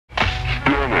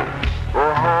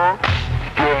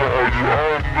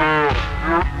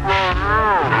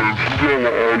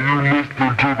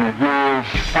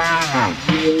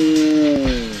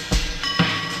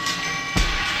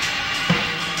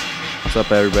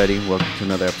up, everybody? Welcome to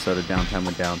another episode of Downtime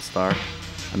with Downstar.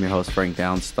 I'm your host, Frank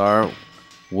Downstar,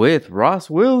 with Ross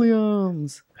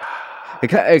Williams. It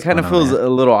kind of feels a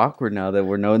little awkward now that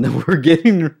we're knowing that we're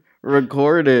getting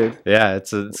recorded. Yeah,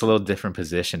 it's a little different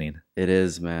positioning. It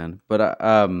is, man. But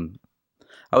I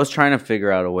was trying to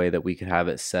figure out a way that we could have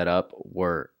it set up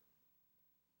where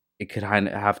it could kind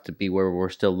of have to be where we're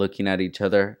still looking at each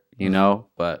other, you know?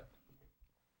 But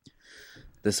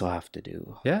this will have to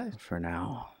do. Yeah, for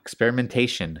now.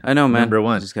 Experimentation. I know, man. Number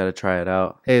one. Just got to try it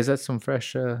out. Hey, is that some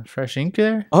fresh ink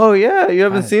there? Oh, yeah. You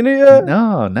haven't seen it yet?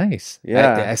 No, nice.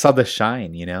 Yeah. I saw the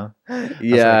shine, you know?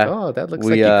 Yeah. Like, oh, that looks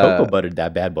like you cocoa buttered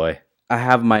that bad boy. I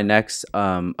have my next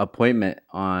appointment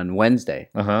on Wednesday.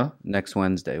 Uh-huh. Next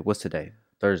Wednesday. What's today?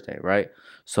 Thursday, right?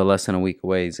 So less than a week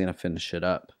away, he's going to finish it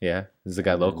up. Yeah. Is the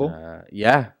guy local? And,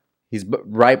 yeah. He's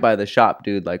right by the shop,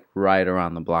 dude. Like right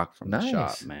around the block from the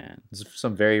shop, man. There's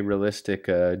some very realistic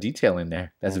detailing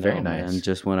there. That's very nice. And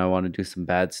just when I want to do some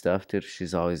bad stuff, dude,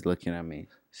 she's always looking at me.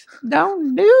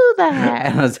 Don't do that.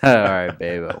 And I was like, all right,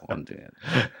 babe, I won't do it.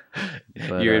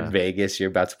 But, you're in Vegas. You're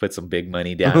about to put some big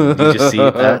money down. Did you just see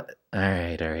that? All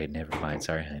right. Never mind.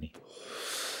 Sorry, honey.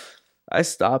 I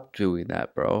stopped doing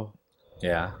that, bro.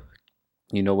 Yeah.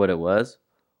 You know what it was?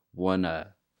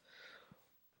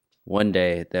 One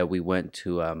day that we went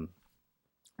to,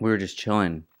 we were just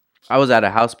chilling. I was at a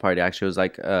house party. Actually, it was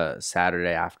like a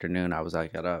Saturday afternoon. I was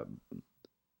like at a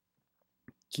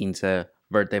quince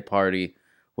birthday party,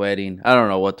 wedding. I don't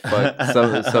know what the fuck.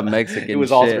 some Mexican. It was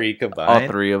shit. all three combined. All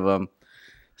three of them.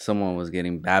 Someone was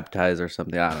getting baptized or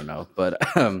something. I don't know. But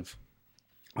I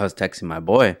was texting my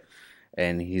boy,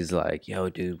 and he's like, "Yo,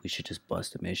 dude, we should just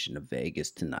bust a mission to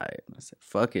Vegas tonight." And I said,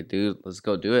 "Fuck it, dude. Let's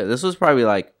go do it." This was probably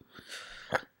like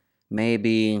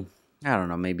maybe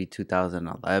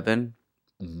 2011,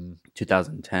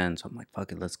 2010. So I'm like,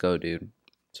 "Fuck it, let's go, dude."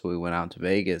 So we went out to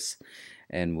Vegas,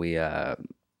 and we got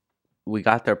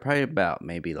there probably about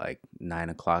maybe like 9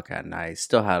 o'clock at night.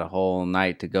 Still had a whole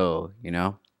night to go, you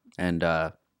know. And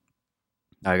I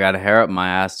got a hair up my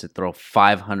ass to throw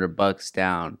 $500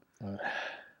 down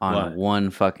on one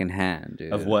fucking hand,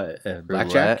 dude. Of what?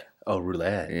 Blackjack? Oh,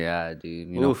 roulette. Yeah, dude.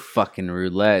 You know, fucking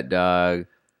roulette, dog.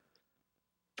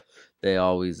 They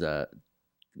always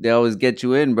get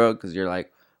you in, bro, because you're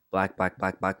like black,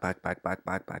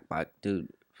 dude.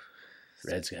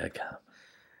 Red's gotta come.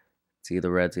 It's either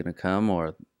red's gonna come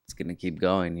or it's gonna keep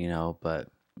going, you know. But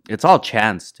it's all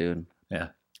chance, dude. Yeah.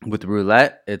 With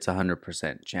roulette, it's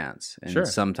 100% chance, and sure.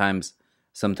 Sometimes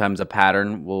a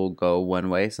pattern will go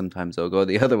one way, sometimes it'll go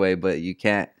the other way, but you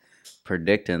can't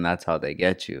predict, and that's how they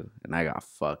get you. And I got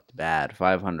fucked bad,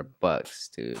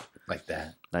 $500, dude. Like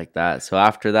that. So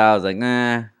after that, I was like,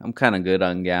 nah, I'm kind of good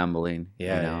on gambling.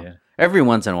 Yeah, you know? yeah. Every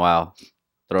once in a while,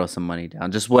 throw some money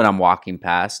down, just when I'm walking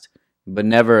past, but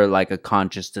never like a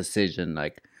conscious decision.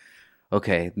 Like,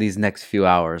 okay, these next few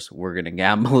hours, we're gonna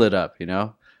gamble it up, you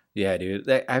know? Yeah, dude.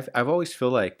 I've always feel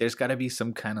like there's got to be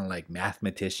some kind of like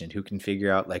mathematician who can figure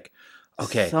out like,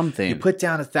 okay, something. You put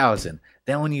down 1,000.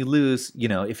 Then when you lose, you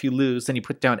know, if you lose, then you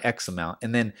put down X amount,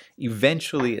 and then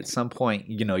eventually at some point,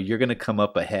 you know, you're gonna come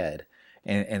up ahead,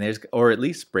 and there's, or at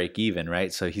least break even,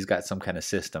 right? So he's got some kind of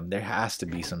system. There has to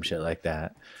be some shit like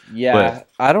that. Yeah, but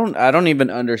I don't even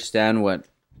understand what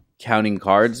counting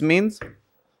cards means.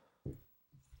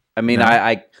 I mean, no.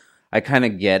 I kind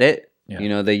of get it. Yeah. You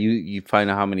know, you find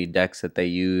out how many decks that they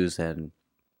use and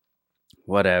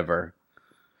whatever.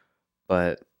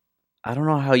 But I don't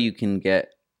know how you can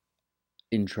get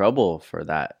in trouble for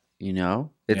that, you know?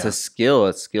 It's a skill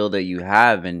that you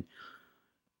have, and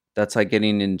that's like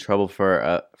getting in trouble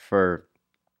for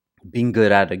being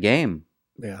good at a game.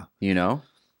 Yeah. You know?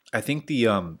 I think the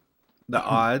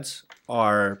odds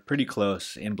are pretty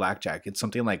close in blackjack. It's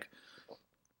something like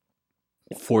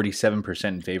 47%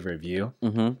 in favor of you,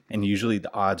 and usually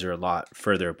the odds are a lot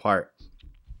further apart.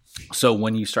 So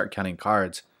when you start counting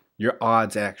cards, your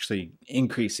odds actually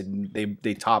increase, and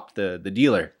they top the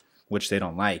dealer, which they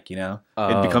don't like. You know,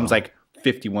 it becomes like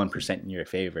 51% in your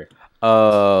favor.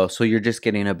 Oh, so you're just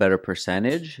getting a better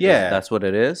percentage? Yeah, that's what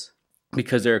it is.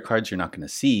 Because there are cards you're not going to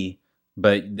see,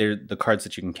 but they're the cards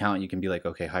that you can count. You can be like,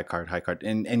 okay, high card,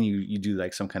 and you do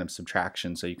like some kind of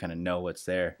subtraction, so you kind of know what's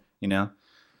there. You know.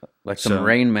 Like some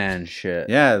Rain Man shit.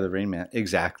 Yeah, the Rain Man,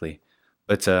 exactly.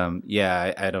 But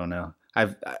yeah, I don't know.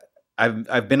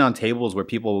 I've been on tables where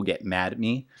people will get mad at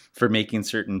me for making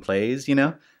certain plays, you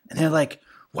know, and they're like,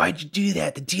 "Why'd you do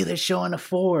that? The dealer's showing a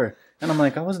 4." And I'm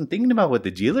like, I wasn't thinking about what the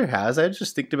dealer has. I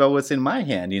just thinking about what's in my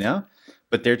hand, you know.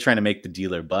 But they're trying to make the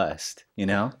dealer bust, you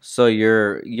know. So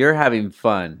you're having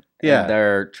fun. Yeah, and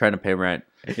they're trying to pay rent.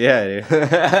 Yeah, dude, for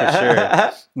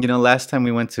sure. You know, last time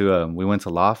we went to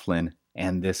Laughlin.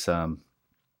 and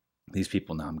these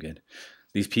people, no, I'm good.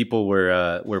 These people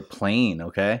were playing,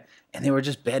 okay, and they were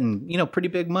just betting, pretty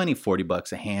big money,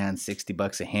 $40 a hand,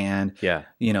 $60 a hand, Yeah.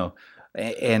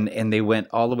 And they went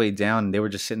all the way down. And they were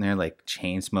just sitting there like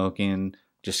chain smoking,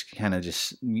 just kind of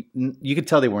you could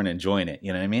tell they weren't enjoying it.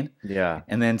 You know what I mean? Yeah.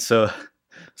 And then so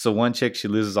one chick, she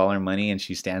loses all her money and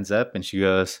she stands up and she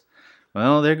goes,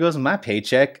 well, there goes my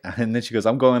paycheck. And then she goes,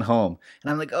 I'm going home.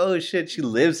 And I'm like, oh shit, she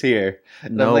lives here.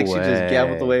 And No I'm like, way. she just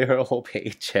gambled away her whole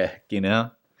paycheck,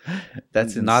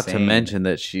 That's insane. Not to mention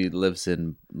that she lives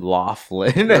in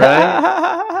Laughlin.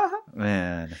 Right?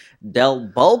 Man. Del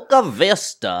Boca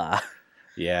Vista.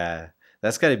 Yeah.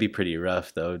 That's got to be pretty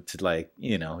rough though, to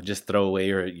just throw away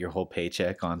your whole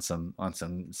paycheck on some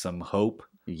hope.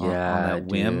 Yeah, on that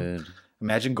whim. dude.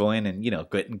 Imagine going and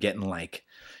getting like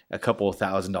a couple of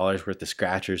 $1,000s worth of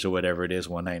scratchers or whatever it is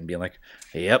one night and being like,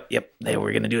 yep,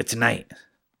 we're gonna do it tonight.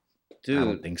 Dude, I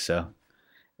don't think so.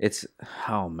 It's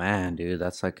man, dude,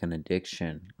 that's like an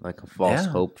addiction, like a false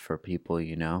hope for people.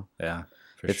 Yeah,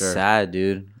 for it's sure. sad,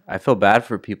 dude. I feel bad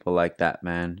for people like that,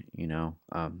 man.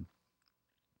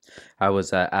 I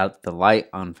was at the light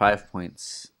on 5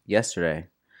 Points yesterday,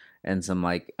 and some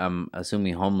I'm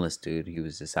assuming homeless dude. He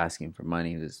was just asking for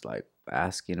money. He was like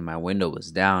asking, and my window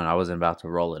was down. I wasn't about to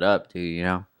roll it up, dude.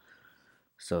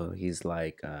 So he's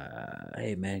like,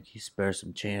 "Hey man, can you spare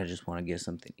some change? I just want to get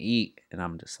something to eat." And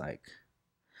I'm just like,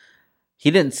 he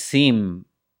didn't seem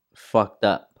fucked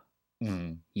up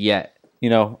yet.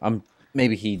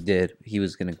 Maybe he did. He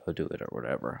was gonna go do it or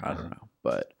whatever. I don't know,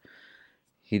 but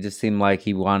he just seemed like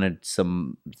he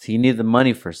needed the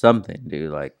money for something,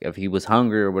 dude. Like if he was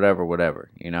hungry or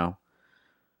whatever.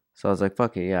 So I was like,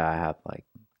 fuck it, yeah,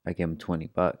 I gave him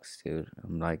 $20, dude.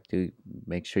 I'm like, dude,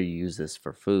 make sure you use this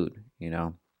for food,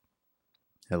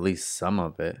 at least some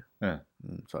of it. Yeah.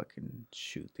 And fucking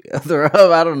shoot the other up.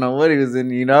 I don't know what he was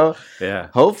in, Yeah.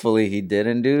 Hopefully he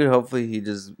didn't, dude. Hopefully he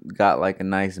just got like a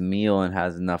nice meal and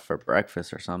has enough for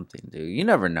breakfast or something, dude. You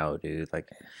never know, dude. Like,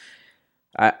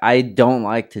 I don't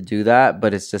like to do that,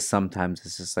 but it's just sometimes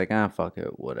it's just like, fuck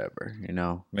it, whatever,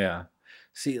 Yeah.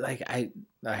 See, like I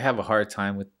have a hard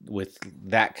time with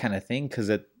that kind of thing, because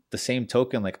at the same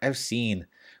token, like I've seen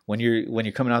when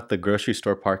you're coming out the grocery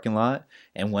store parking lot,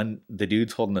 and when the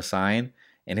dude's holding a sign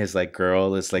and his like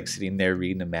girl is like sitting there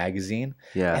reading a magazine,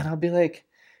 Yeah. and I'll be like,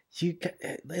 you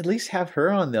at least have her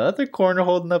on the other corner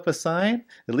holding up a sign.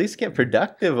 At least get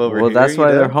productive over here. Well, that's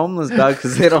why they're homeless, dog,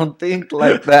 because they don't think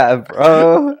like that,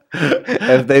 bro.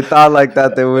 If they thought like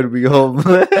that, they would be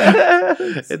homeless.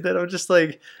 And then I'm just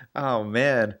like, oh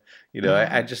man,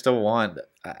 I just don't want.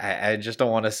 I just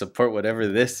don't want to support whatever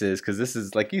this is, because this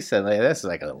is, like you said, like this is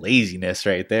like a laziness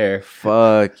right there.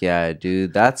 Fuck yeah,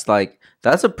 dude. That's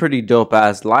a pretty dope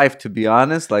ass life, to be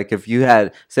honest. Like if you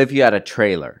had a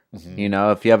trailer,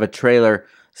 if you have a trailer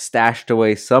stashed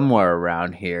away somewhere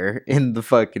around here in the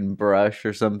fucking brush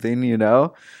or something, and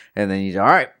then you all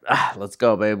right, let's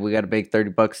go, babe. We got to make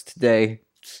 $30 today.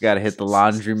 Got to hit the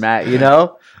laundromat,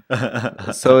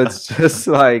 So it's just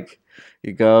like,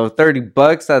 you go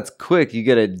 $30. That's quick. You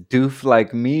get a doof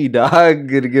like me, dog.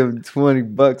 Gonna give him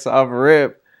 $20 off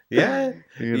rip. Yeah,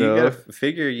 you gotta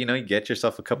figure. You get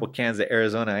yourself a couple cans of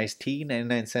Arizona iced tea,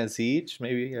 99 cents each.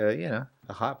 Maybe a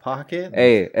hot pocket.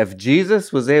 Hey, if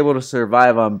Jesus was able to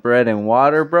survive on bread and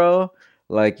water, bro,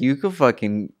 like you could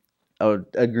fucking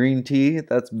a green tea.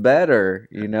 That's better.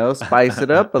 Spice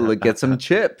it up a little. Get some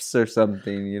chips or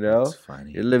something. That's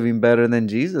funny. You're living better than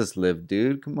Jesus lived,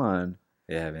 dude. Come on.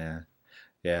 Yeah, man.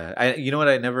 Yeah, you know what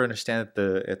I never understand at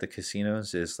the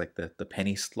casinos is like the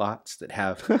penny slots that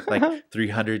have like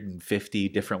 350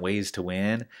 different ways to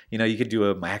win. You could do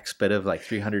a max bet of like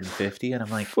 350, and I'm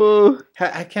like,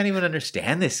 I can't even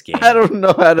understand this game. I don't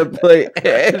know how to play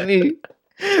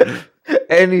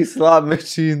any slot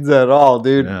machines at all,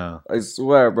 dude. No. I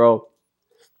swear, bro.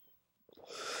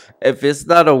 If it's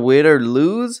not a win or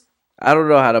lose, I don't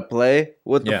know how to play.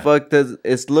 What the fuck does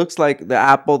it looks like? The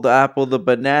apple, the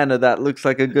banana. That looks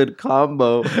like a good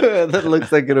combo. That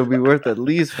looks like it'll be worth at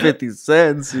least 50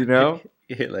 cents. You're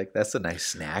like, that's a nice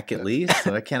snack at least.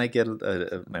 Why can't I get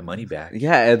my money back?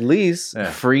 Yeah, at least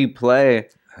free play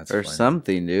or funny.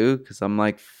 something, dude. Because I'm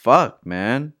like, fuck,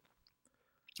 man.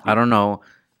 I don't know.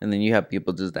 And then you have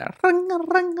people just that.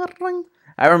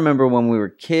 I remember when we were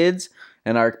kids.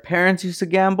 And our parents used to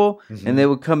gamble, and they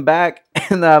would come back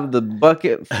and have the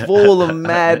bucket full of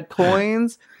mad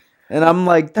coins. And I'm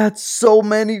like, that's so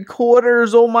many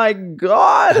quarters. Oh, my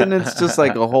God. And it's just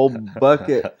like a whole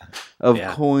bucket of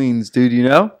coins, dude,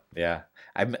 Yeah.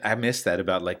 I miss that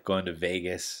about like going to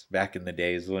Vegas back in the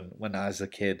days when I was a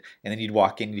kid. And then you'd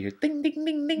walk in and you'd hear ding, ding,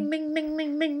 ding, ding, ding, ding,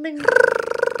 ding, ding, ding.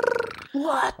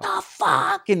 what the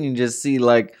fuck? And you just see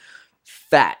like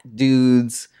fat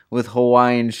dudes with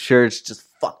Hawaiian shirts just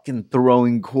fucking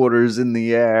throwing quarters in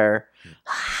the air.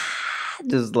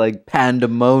 Just like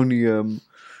pandemonium.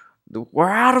 We're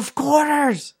out of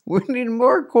quarters. We need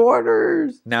more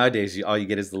quarters. Nowadays, all you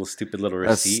get is stupid little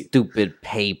receipt. A stupid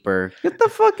paper. Get the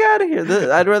fuck out of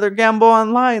here. I'd rather gamble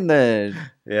online then.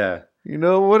 Yeah. You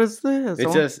know, what is this?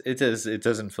 It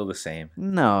doesn't feel the same.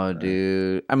 No,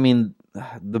 dude. I mean,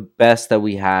 the best that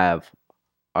we have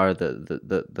are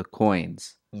the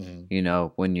coins. Mm-hmm. You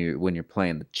know, when you're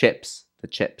playing the chips.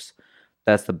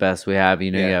 That's the best we have.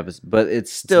 You know, you have, but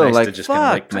it's still nice like,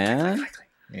 fuck, man.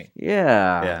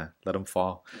 Yeah. Let them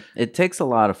fall. It takes a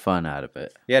lot of fun out of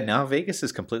it. Yeah, now Vegas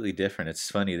is completely different. It's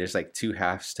funny. There's like two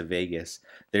halves to Vegas.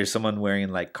 There's someone wearing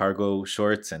like cargo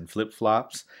shorts and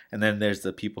flip-flops, and then there's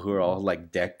the people who are all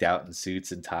like decked out in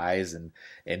suits and ties and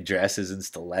dresses and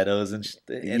stilettos and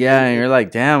and you're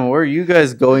like, damn, where are you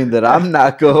guys going that I'm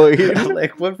not going?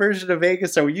 Like, what version of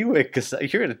Vegas are you in? Because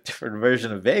you're in a different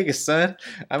version of Vegas, son.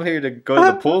 I'm here to go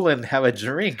to the pool and have a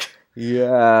drink.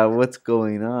 Yeah, what's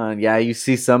going on? Yeah, you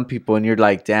see some people and you're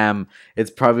like, damn,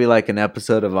 it's probably like an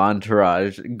episode of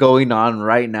Entourage going on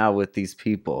right now with these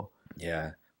people.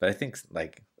 Yeah, but I think,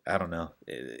 like, I don't know,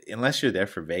 unless you're there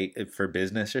for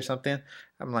business or something,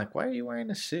 I'm like, why are you wearing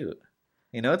a suit?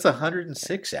 You know, it's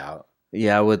 106 out.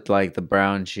 Yeah, with like the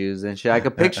brown shoes and shit. I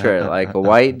could picture it, like a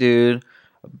white dude.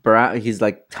 Brown, he's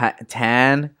like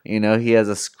tan, you know, he has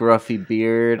a scruffy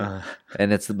beard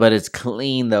and it's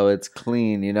clean though. It's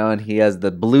clean, you know, and he has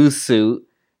the blue suit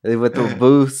with the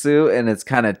blue suit and it's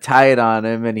kind of tight on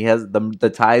him and he has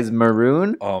the tie's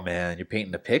maroon. Oh man, you're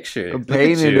painting a picture. I'm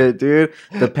painting it, dude.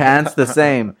 The pants the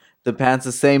same. The pants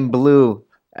the same blue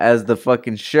as the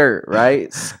fucking shirt,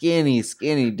 right? Skinny,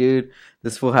 dude.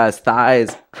 This fool has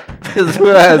thighs. This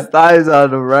fool has thighs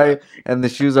on him, right? And the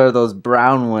shoes are those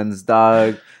brown ones,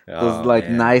 dog.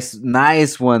 Those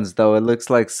nice ones, though. It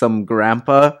looks like some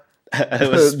grandpa,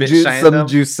 some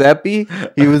Giuseppe.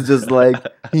 He was just like,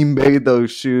 he made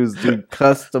those shoes, dude,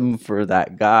 custom for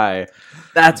that guy.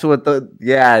 That's what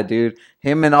dude.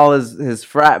 Him and all his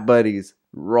frat buddies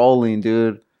rolling,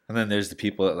 dude. And then there's the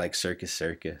people at like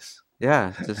Circus.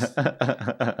 Yeah, just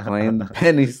playing the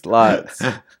penny slots.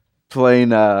 Playing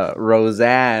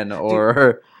Roseanne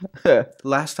or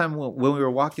last time when we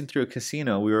were walking through a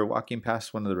casino, we were walking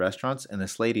past one of the restaurants and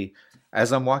this lady,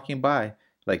 as I'm walking by,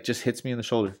 like just hits me in the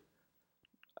shoulder.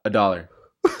 $1.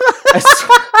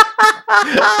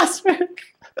 I swear.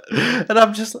 And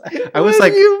I'm just, I was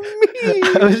like,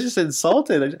 I was just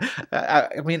insulted.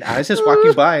 I mean, I was just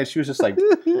walking by and she was just like,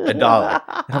 $1. And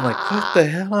I'm like, what the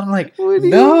hell? I'm like,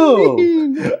 no.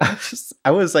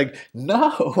 I was like,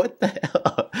 no, what the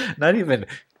hell? Not even,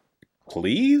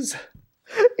 please?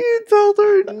 You told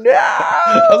her no.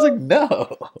 I was like,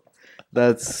 no.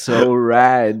 That's so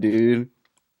rad, dude.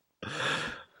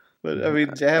 But I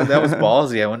mean, damn, that was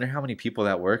ballsy. I wonder how many people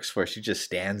that works for. She just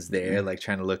stands there like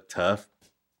trying to look tough.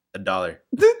 $1.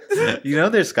 You know,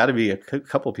 there's got to be a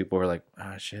couple people who are like,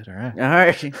 oh shit, all right.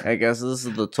 I guess this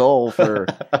is the toll for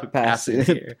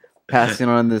passing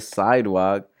on this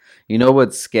sidewalk. You know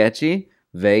what's sketchy?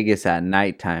 Vegas at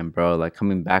nighttime, bro. Like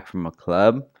coming back from a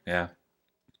club. Yeah.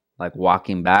 Like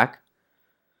walking back.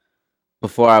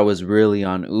 Before I was really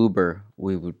on Uber,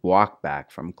 we would walk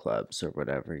back from clubs or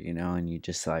whatever, you know, and you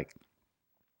just like,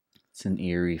 it's an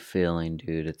eerie feeling,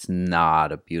 dude. It's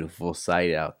not a beautiful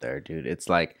sight out there, dude. It's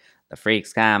like the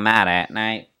freaks come out at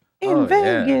night in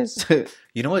Vegas. Yeah.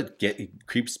 You know what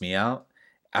creeps me out?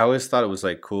 I always thought it was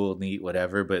like cool, neat,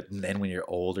 whatever. But then when you're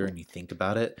older and you think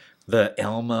about it, the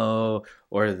Elmo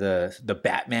or the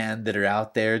Batman that are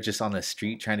out there just on the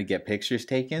street trying to get pictures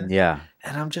taken. Yeah.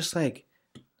 And I'm just like,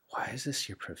 why is this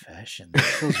your profession? This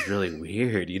feels really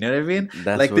weird. You know what I mean?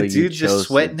 That's like the dude just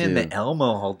sweating in the Elmo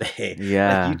all day.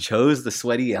 Yeah. Like you chose the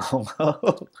sweaty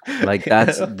Elmo. Like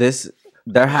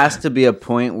there has to be a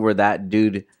point where that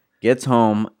dude gets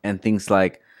home and thinks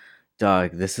like,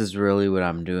 dog, this is really what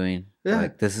I'm doing. Yeah.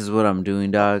 Like, this is what I'm doing,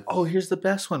 dog. Oh, here's the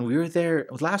best one. We were there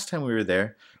last time we were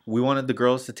there. We wanted the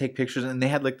girls to take pictures, and they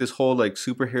had like this whole like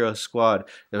superhero squad.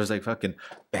 There was like fucking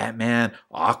Batman,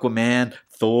 Aquaman,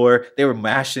 Thor. They were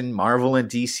mashing Marvel and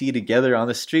DC together on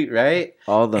the street, right?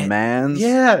 All the mans.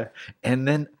 Yeah. And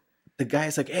then the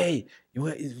guy's like, hey,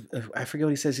 I forget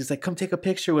what he says. He's like, come take a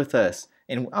picture with us.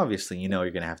 And obviously, you know,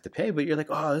 you're going to have to pay, but you're like,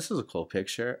 oh, this is a cool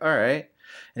picture. All right.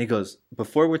 And he goes,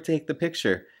 before we take the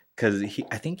picture, because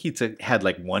I think he had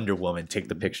like Wonder Woman take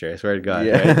the picture. I swear to God.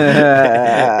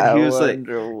 Yeah. Right?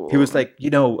 he was like, you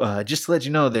know, just to let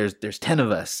you know, there's 10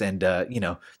 of us, and you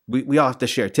know, we all have to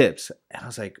share tips. And I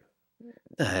was like,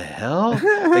 The hell?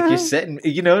 Like you're setting,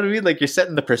 you know what I mean? Like you're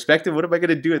setting the perspective. What am I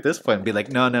gonna do at this point? And be like,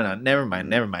 no, never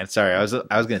mind. Sorry, I was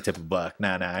gonna tip $1.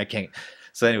 No, I can't.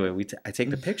 So anyway, I take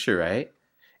the picture, right,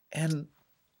 and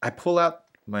I pull out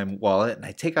my wallet and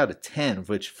I take out a 10,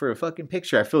 which for a fucking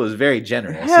picture I feel is very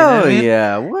generous. Hell, you know what I mean?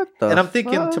 yeah! What the? And I'm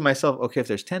thinking fuck? to myself, okay, if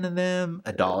there's 10 of them,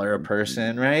 $1 a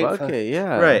person, right? Fuck it,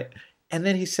 yeah. Right. And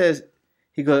then he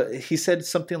said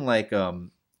something like,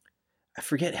 I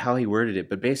forget how he worded it,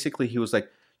 but basically he was like,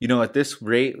 at this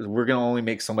rate, we're gonna only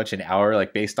make so much an hour,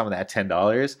 like based on that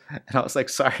 $10. And I was like,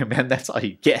 sorry, man, that's all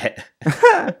you get.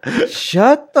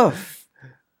 Shut the.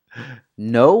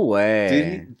 No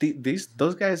way, Dude.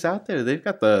 Those guys out there, they've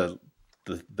got the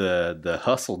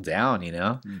hustle down,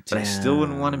 But I still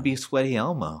wouldn't want to be Sweaty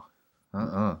Elmo.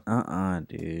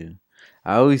 Dude.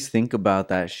 I always think about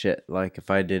that shit. Like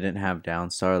if I didn't have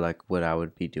Downstar, like what I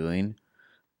would be doing.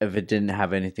 If it didn't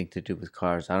have anything to do with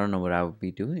cars, I don't know what I would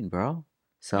be doing, bro.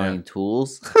 Selling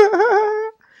tools.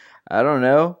 I don't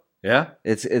know. Yeah.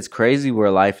 It's crazy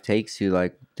where life takes you,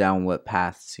 like down what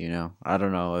paths, I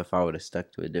don't know if I would have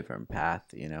stuck to a different path,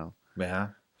 Yeah.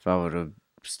 If I would have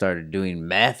started doing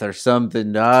meth or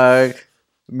something, dog.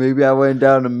 Maybe I went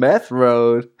down the meth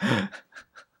road.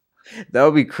 That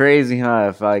would be crazy, huh?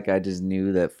 If like I just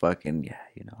knew that fucking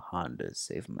Honda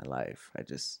saved my life.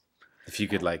 If you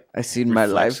could I seen my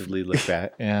life reflexively look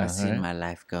back. Yeah. I seen my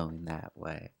life going that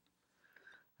way.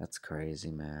 That's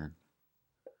crazy, man.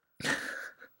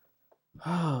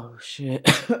 Oh shit.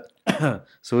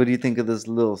 So what do you think of this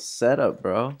little setup,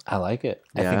 bro? I like it.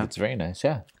 I think it's very nice.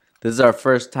 Yeah. This is our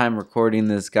first time recording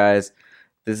this, guys.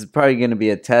 This is probably going to be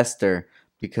a tester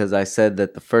because I said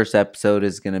that the first episode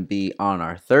is going to be on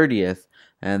our 30th,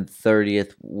 and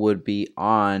 30th would be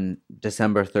on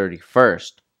December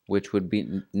 31st, which would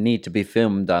need to be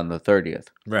filmed on the 30th,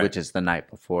 right, which is the night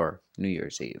before New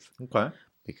Year's Eve. Okay.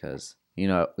 Because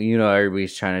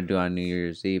everybody's trying to do on New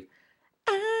Year's Eve.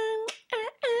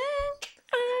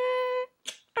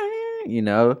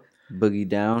 Boogie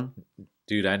down.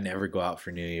 Dude, I never go out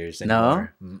for New Year's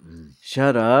anymore. No?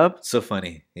 Shut up. So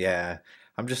funny. Yeah.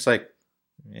 I'm just like,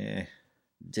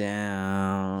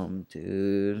 Damn,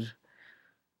 dude.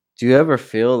 Do you ever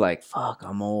feel like, fuck,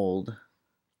 I'm old?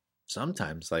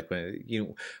 Sometimes. Like,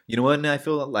 when when I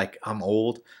feel like I'm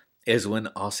old is when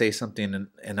I'll say something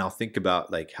and I'll think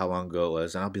about, like, how long ago it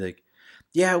was. And I'll be like,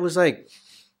 yeah, it was like...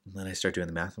 And then I start doing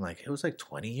the math. I'm like, it was like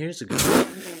 20 years ago.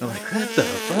 I'm like, what the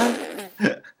fuck?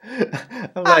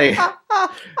 I'm like,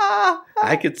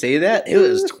 I could say that? It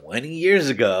was 20 years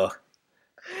ago.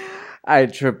 I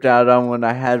tripped out on when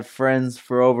I had friends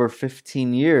for over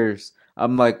 15 years.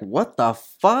 I'm like, what the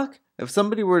fuck? If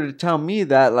somebody were to tell me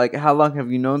that, like, how long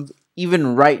have you known?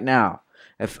 Even right now,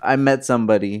 if I met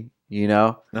somebody,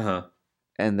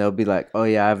 and they'll be like, oh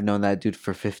yeah, I've known that dude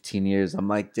for 15 years. I'm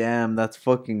like, damn, that's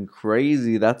fucking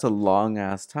crazy. That's a long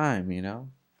ass time,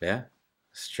 Yeah,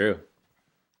 it's true.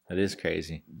 That is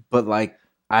crazy. But like,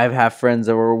 I've had friends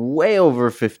that were way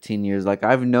over 15 years. Like,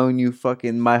 I've known you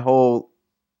fucking my whole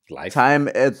life time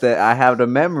I have the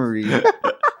memory.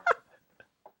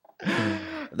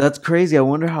 That's crazy. I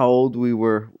wonder how old we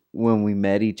were when we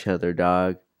met each other,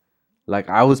 dog. Like,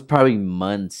 I was probably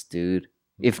months, dude.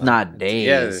 If not days.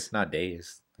 Yeah, it's not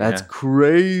days. That's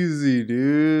crazy,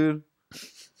 dude.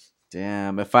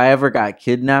 Damn. If I ever got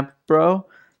kidnapped, bro,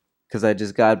 because I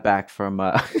just got back from...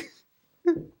 Where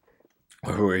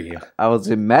were you? I was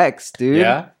in Mex, dude.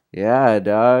 Yeah? Yeah,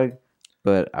 dog.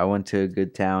 But I went to a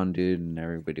good town, dude, and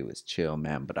everybody was chill,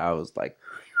 man. But I was like...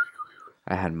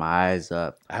 I had my eyes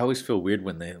up. I always feel weird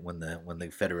when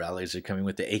the federales are coming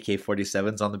with the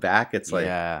AK-47s on the back. It's like...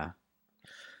 Yeah.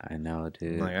 I know,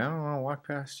 dude. I'm like, I don't want to walk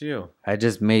past you. I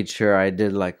just made sure I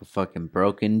did like a fucking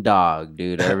broken dog,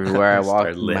 dude. Everywhere I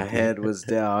walked, my head was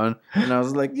down. And I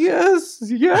was like, yes,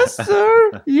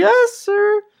 sir. Yes,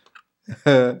 sir.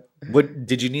 What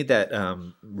did you need that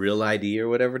real ID or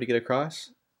whatever to get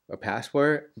across? A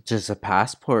passport? Just a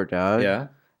passport, dog. Yeah.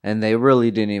 And they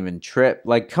really didn't even trip.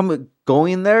 Like,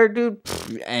 going there, dude,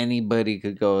 anybody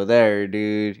could go there,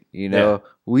 dude.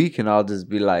 We can all just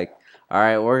be like, all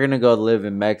right, we're going to go live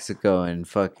in Mexico and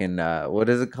fucking, what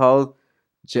is it called?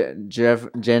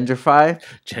 Gentrify?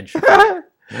 Gentrify.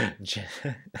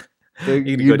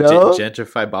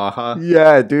 Gentrify Baja?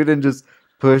 Yeah, dude, and just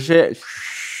push it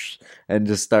and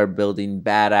just start building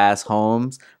badass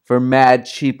homes for mad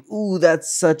cheap. Ooh, that's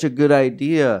such a good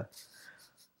idea.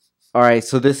 All right,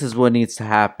 so this is what needs to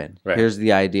happen. Right. Here's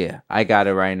the idea. I got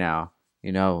it right now.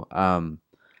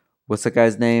 What's the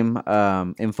guy's name?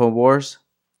 Infowars?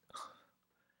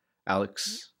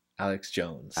 Alex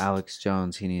Jones. Alex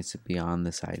Jones. He needs to be on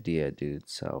this idea, dude.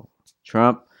 So,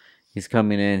 Trump, He's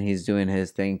coming in. He's doing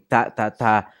his thing. Ta ta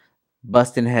ta,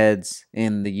 busting heads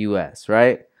in the U.S.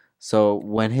 Right. So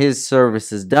when his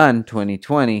service is done,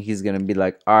 2020, he's gonna be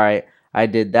like, all right, I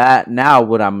did that. Now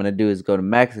what I'm gonna do is go to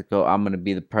Mexico. I'm gonna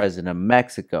be the president of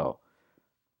Mexico.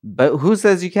 But who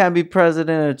says you can't be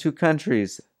president of two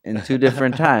countries in two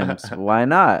different times? Why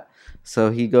not?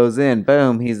 So he goes in,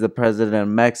 boom, he's the president of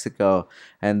Mexico.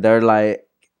 And they're like,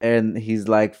 and he's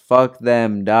like, fuck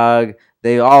them, dog.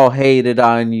 They all hated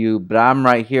on you, but I'm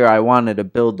right here. I wanted to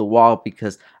build the wall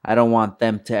because I don't want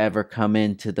them to ever come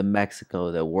into the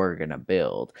Mexico that we're going to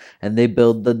build. And they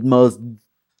build the most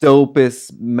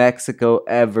dopest Mexico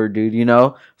ever, dude, you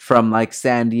know, from like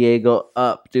San Diego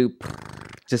up, dude.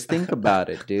 Just think about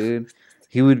it, dude.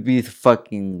 He would be the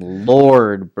fucking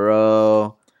Lord,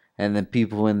 bro. And then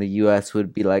people in the US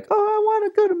would be like, oh, I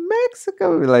want to go to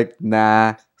Mexico. We're like,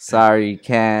 nah, sorry, you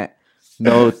can't.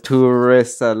 No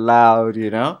tourists allowed, you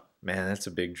know? Man, that's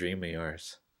a big dream of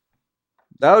yours.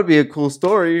 That would be a cool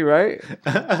story, right?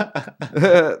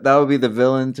 That would be the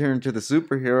villain turned to the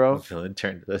superhero. The villain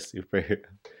turned to the superhero.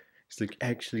 He's like,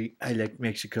 actually, I like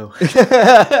Mexico.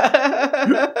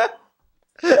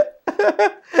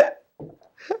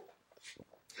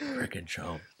 Freaking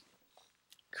show.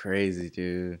 Crazy,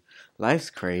 dude. Life's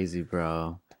crazy,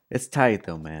 bro. It's tight,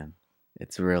 though, man.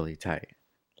 It's really tight.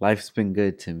 Life's been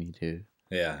good to me, dude.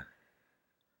 Yeah.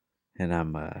 And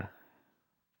I'm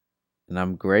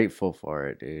grateful for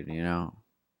it, dude, you know?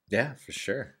 Yeah, for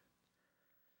sure.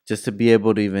 Just to be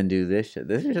able to even do this shit.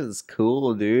 This shit is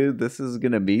cool, dude. This is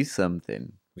gonna be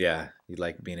something. Yeah, you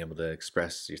like being able to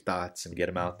express your thoughts and get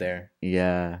them out there.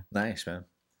 Yeah. Nice, man.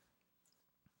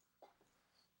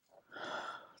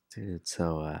 Dude,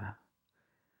 so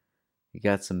you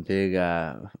got some big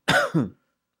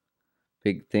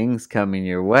big things coming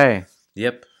your way.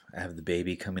 Yep. I have the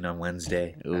baby coming on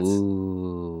Wednesday.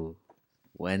 Ooh.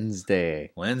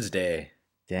 Wednesday.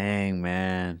 Dang,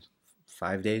 man.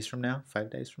 5 days from now? 5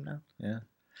 days from now? Yeah.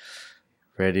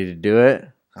 Ready to do it?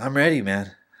 I'm ready,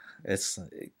 man. It's,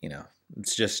 you know,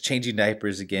 it's just changing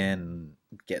diapers again,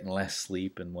 getting less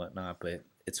sleep and whatnot, but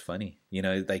it's funny. You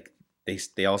know, like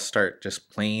they all start just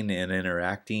playing and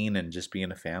interacting and just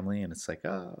being a family, and it's like,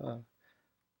 part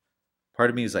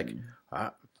of me is like,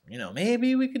 you know,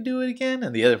 maybe we could do it again,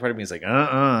 and the other part of me is like, I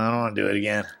don't want to do it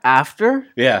again. After?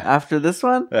 Yeah. After this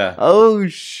one? Yeah. Oh,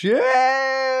 shit.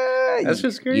 That's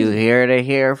just crazy. You hear it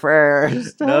here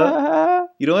first. No.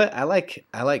 You know what? I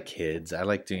like kids. I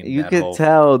like doing. You could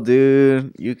tell,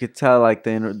 dude. You could tell, like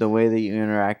the way that you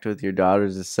interact with your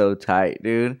daughters is so tight,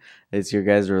 dude. It's your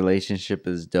guys' relationship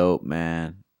is dope,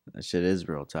 man. That shit is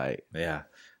real tight. Yeah,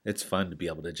 it's fun to be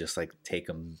able to just like take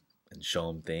them and show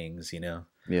them things, you know.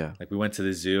 Yeah. Like we went to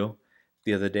the zoo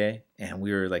the other day, and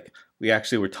we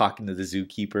actually were talking to the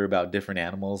zookeeper about different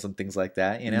animals and things like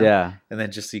that, you know? Yeah. And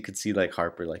then just so you could see like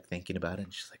Harper like thinking about it,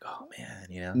 and she's like, oh man,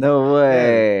 you know? No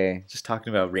way. Yeah. Just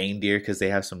talking about reindeer, because they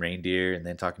have some reindeer, and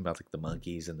then talking about like the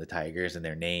monkeys and the tigers and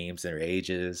their names, their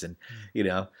ages, and you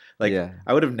know, like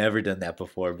I would have never done that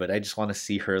before, but I just want to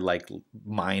see her like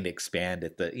mind expand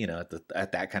at the, you know,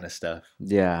 at that kind of stuff.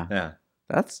 Yeah. Yeah.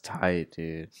 That's tight,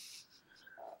 dude.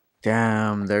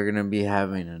 Damn, they're gonna be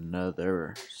having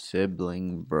another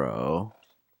sibling, bro.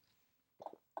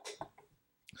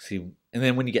 See, and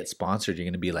then when you get sponsored, you're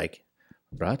gonna be like,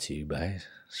 brought to you by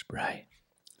Sprite.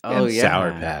 Oh, and yeah.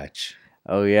 Sour Patch.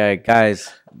 Oh yeah,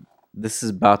 guys, this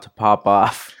is about to pop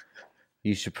off.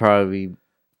 You should probably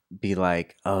be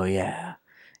like, oh yeah.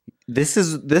 This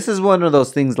is one of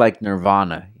those things like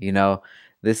Nirvana, you know?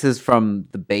 This is from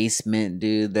the basement,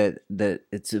 dude, that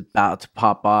it's about to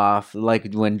pop off.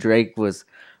 Like when Drake was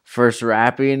first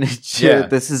rapping. Yeah.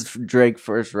 This is Drake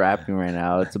first rapping right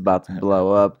now. It's about to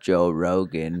blow up. Joe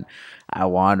Rogan, I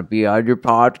want to be on your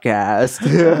podcast.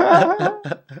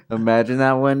 Imagine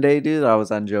that one day, dude. I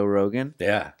was on Joe Rogan.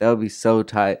 Yeah. That would be so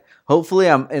tight. Hopefully,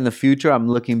 I'm in the future. I'm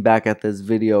looking back at this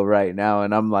video right now,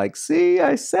 and I'm like, see,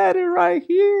 I said it right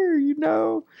here. You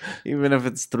know, even if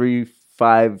it's 3,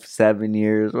 5, 7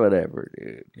 years, whatever,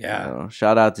 dude. Yeah. You know,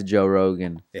 shout out to Joe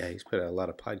Rogan. Yeah, he's put out a lot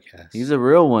of podcasts. He's a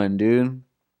real one, dude.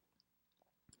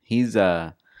 He's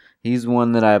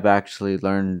one that I've actually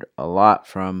learned a lot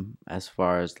from, as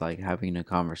far as like having a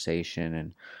conversation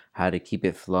and how to keep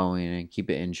it flowing and keep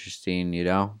it interesting, you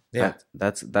know? Yeah.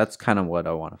 That's kind of what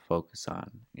I want to focus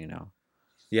on, you know?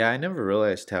 Yeah, I never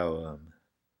realized how,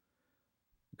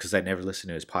 because I never listened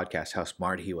to his podcast, how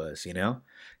smart he was, you know?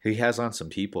 He has on some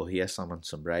people. He has some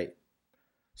bright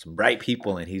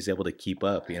people, and he's able to keep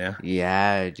up, you know?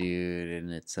 Yeah, dude.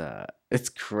 And it's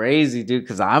crazy, dude,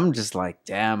 because I'm just like,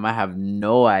 damn, I have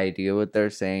no idea what they're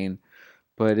saying.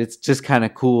 But it's just kind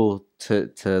of cool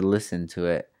to listen to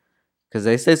it. Because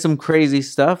they say some crazy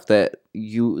stuff that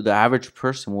the average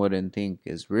person wouldn't think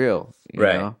is real. You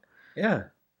Right. know? Yeah.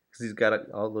 Because he's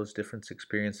got all those different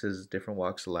experiences, different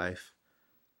walks of life.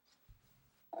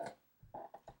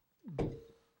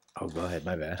 Oh, go ahead.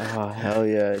 My bad. Oh, hell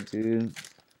yeah, dude.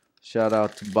 Shout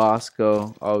out to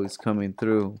Bosco, always coming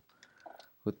through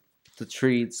with the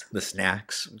treats, The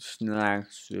snacks.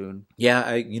 snacks, dude. Yeah,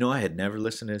 I had never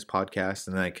listened to his podcast,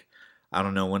 and like, I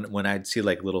don't know, when I'd see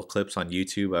like little clips on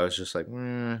YouTube, I was just like,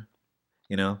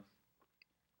 you know.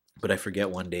 But I forget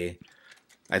one day,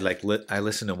 I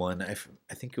listened to one. I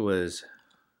think it was,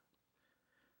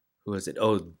 who was it?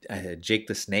 Oh, Jake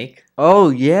the Snake. Oh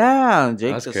yeah,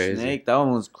 Jake was the crazy. Snake. That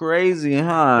one was crazy,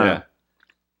 huh? Yeah.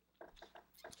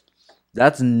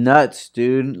 That's nuts,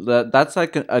 dude. That's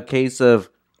like a case of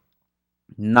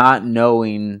not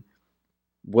knowing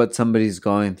what somebody's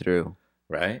going through.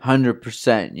 Right?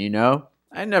 100%, you know?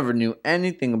 I never knew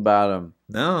anything about him.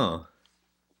 No.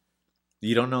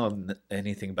 You don't know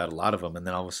anything about a lot of them, and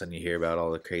then all of a sudden you hear about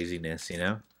all the craziness, you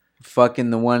know?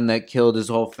 Fucking the one that killed his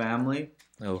whole family.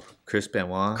 Oh, Chris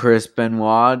Benoit. Chris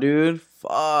Benoit, dude.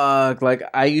 Fuck. Like,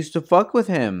 I used to fuck with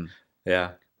him.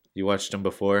 Yeah. You watched him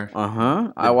before?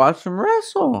 Uh-huh. I watched him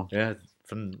wrestle. Yeah.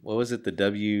 From, what was it, the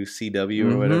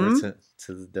WCW or whatever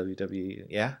to the WWE?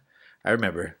 Yeah. I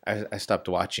remember. I stopped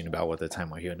watching about what the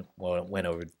time when he went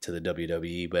over to the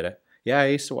WWE, but yeah, I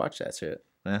used to watch that shit.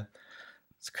 Yeah.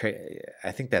 It's crazy.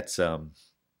 I think that's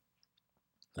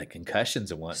like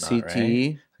concussions and whatnot, CTE.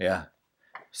 right? Yeah.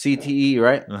 CTE,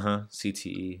 right?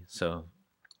 CTE. So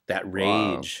that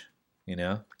rage, you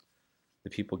know, the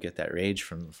people get that rage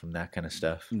from that kind of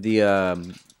stuff.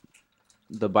 The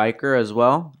biker as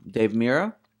well, Dave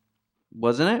Mira,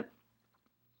 wasn't it?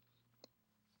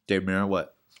 Dave Mirra,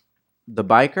 what? The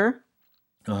biker.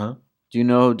 Do you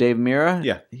know Dave Mira?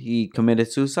 Yeah. He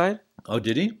committed suicide. Oh,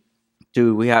 did he?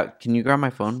 Dude, can you grab my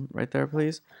phone right there,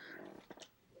 please?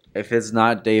 If it's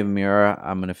not Dave Mira,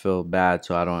 I'm gonna feel bad,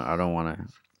 so I don't want to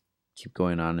keep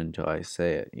going on until I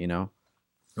say it. You know.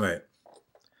 Right.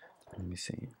 Let me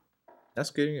see. That's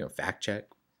good. You know, fact check.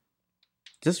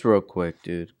 Just real quick,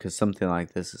 dude, because something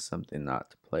like this is something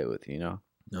not to play with. You know.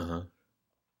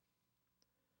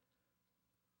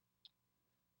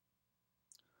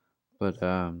 But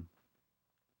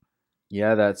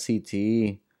yeah, that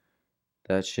CTE,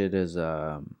 that shit is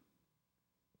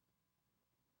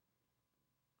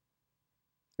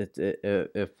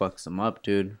it fucks him up,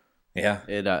 dude. Yeah.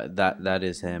 It that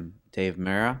is him, Dave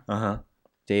Mira.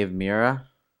 Dave Mira,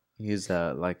 he's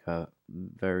like a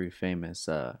very famous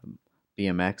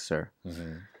BMXer.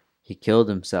 He killed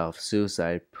himself,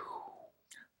 suicide.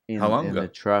 How long in ago? the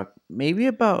truck, maybe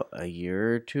about a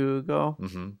year or two ago.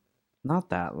 Not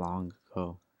that long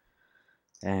ago.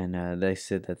 And they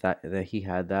said that he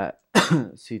had that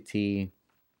CT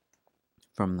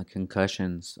from the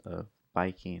concussions of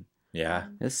biking. Yeah.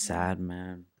 It's sad,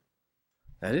 man.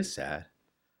 That is sad.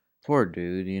 Poor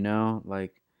dude, you know?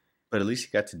 Like, but at least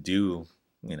he got to do,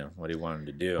 you know, what he wanted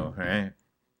to do, right?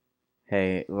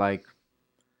 Hey, like,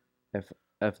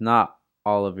 if not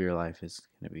all of your life is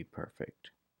going to be perfect.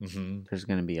 There's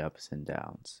going to be ups and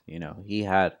downs. You know,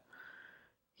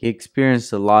 he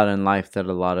experienced a lot in life that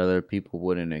a lot of other people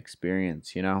wouldn't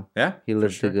experience, you know? Yeah. He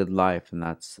lived a good life, and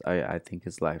I think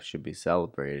his life should be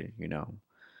celebrated, you know?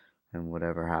 And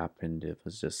whatever happened,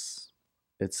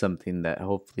 it's something that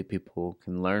hopefully people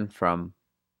can learn from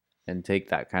and take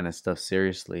that kind of stuff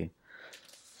seriously.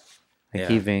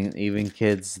 Like even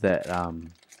kids that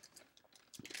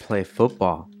play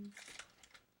football,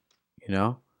 you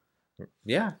know?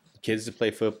 Yeah. Kids that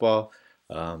play football,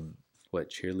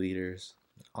 cheerleaders,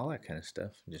 all that kind of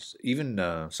stuff. Just even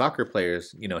soccer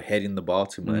players, you know, heading the ball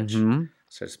too much,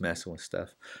 starts messing with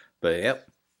stuff. But yep,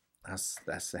 that's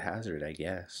the hazard, I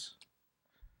guess.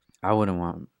 I wouldn't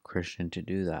want Christian to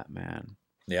do that, man.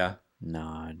 Yeah.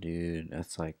 Nah, dude,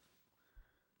 that's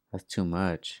too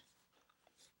much.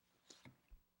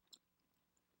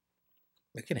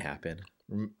 It can happen.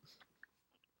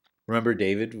 Remember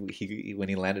David? When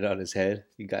he landed on his head,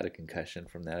 he got a concussion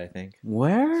from that, I think.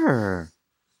 Where?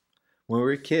 When we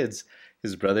were kids,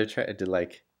 his brother tried to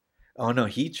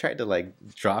he tried to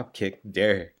drop kick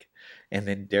Derek, and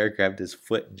then Derek grabbed his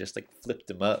foot and just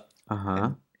flipped him up.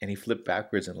 And he flipped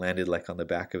backwards and landed on the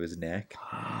back of his neck.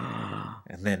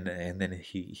 and then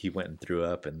he went and threw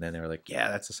up, and then they were like, "Yeah,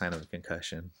 that's a sign of a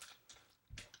concussion."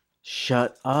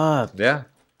 Shut up. Yeah.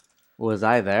 Was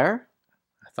I there?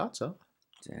 I thought so.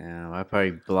 Damn, I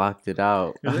probably blocked it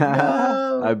out. You're like,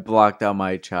 no. I blocked out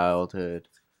my childhood.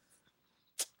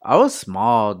 I was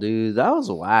small, dude. That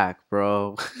was whack,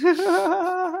 bro.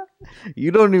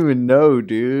 You don't even know,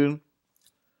 dude.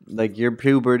 Like your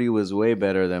puberty was way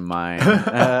better than mine.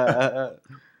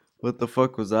 What the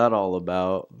fuck was that all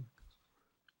about?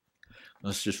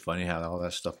 It's just funny how all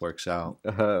that stuff works out.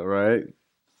 Right?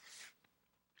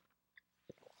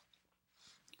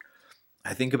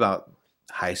 I think about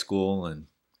high school and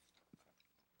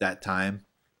that time.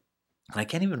 I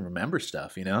can't even remember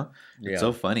stuff, you know? Yeah. It's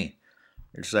so funny.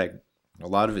 It's like a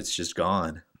lot of it's just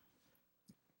gone.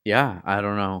 Yeah, I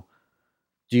don't know.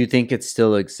 Do you think it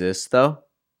still exists though?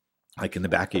 Like in the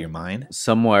back of your mind?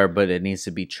 Somewhere, but it needs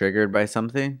to be triggered by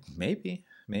something? Maybe.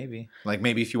 Like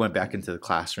maybe if you went back into the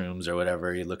classrooms or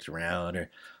whatever, you looked around or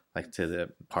like to the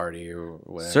party or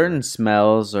whatever. Certain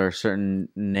smells or certain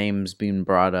names being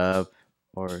brought up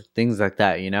or things like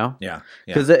that, you know? Yeah.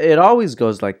 Because it always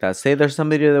goes like that. Say there's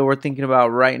somebody that we're thinking about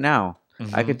right now.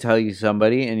 Mhm. I could tell you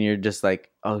somebody and you're just like,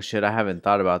 oh shit, I haven't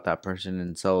thought about that person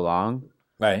in so long.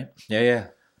 Right. Yeah.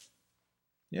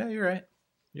 Yeah, you're right.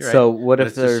 So what But if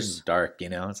it's just there's dark, you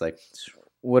know? It's like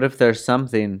what if there's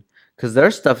something? Because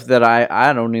there's stuff that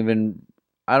I don't even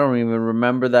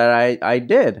remember that I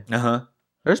did. uh-huh.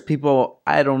 There's people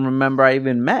I don't remember I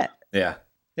even met. Yeah.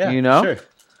 Yeah. You know? Sure.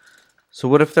 So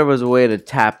what if there was a way to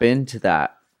tap into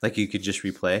that? Like you could just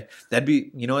replay. That'd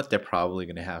be, you know what? They're probably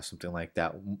going to have something like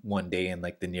that one day in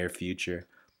like the near future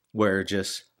where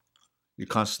just you're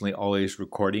constantly always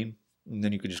recording and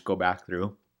then you could just go back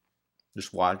through,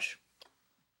 just watch.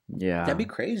 Yeah. That'd be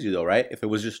crazy though, right? If it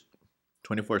was just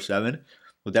 24/7,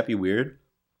 would that be weird?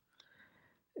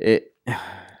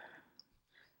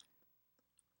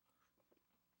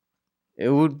 It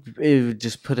would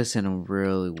just put us in a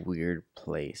really weird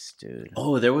place, dude.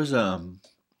 Oh, there was an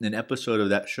episode of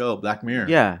that show, Black Mirror.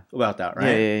 Yeah. About that,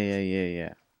 right?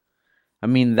 Yeah. I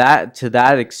mean, that to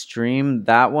that extreme,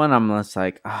 that one, I'm just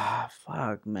like,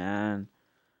 fuck, man.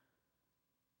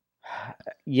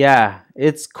 Yeah,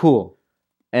 it's cool.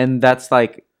 And that's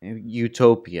like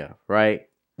utopia, right?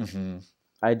 Mm-hmm.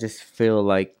 I just feel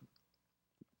like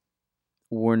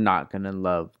we're not going to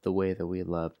love the way that we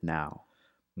love now.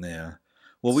 Yeah.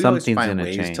 Well, we Something's always find gonna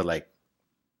ways change. to like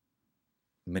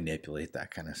manipulate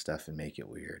that kind of stuff and make it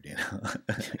weird, you know?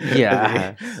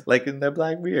 Yeah. Like in the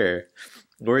Black Mirror,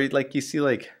 where like you see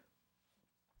like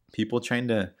people trying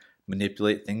to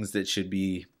manipulate things that should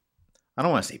be, I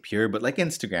don't want to say pure, but like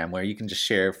Instagram, where you can just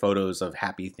share photos of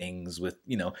happy things with,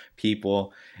 you know,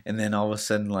 people, and then all of a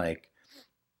sudden, like,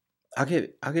 I'll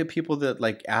get people that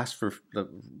like ask for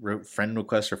friend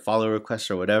requests or follow requests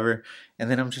or whatever, and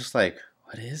then I'm just like,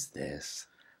 what is this?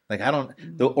 Like I don't,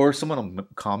 or someone will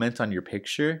comment on your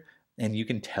picture, and you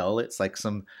can tell it's like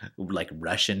some like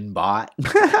Russian bot,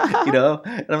 you know.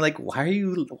 And I'm like, why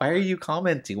are you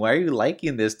commenting? Why are you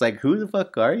liking this? Like, who the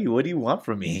fuck are you? What do you want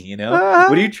from me? You know,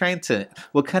 what are you trying to?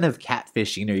 What kind of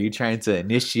catfishing are you trying to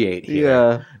initiate here?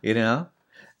 Yeah. You know,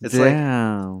 it's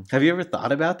Damn. like, have you ever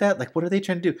thought about that? Like, what are they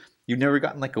trying to do? You've never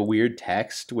gotten like a weird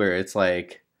text where it's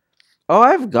like, Oh,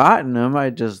 I've gotten them. I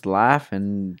just laugh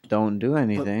and don't do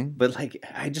anything. but like,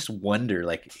 I just wonder,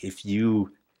 like, if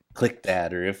you click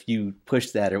that or if you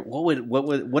push that or what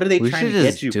are they We trying should to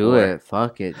just get you do for? it.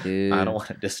 Fuck it, dude. I don't want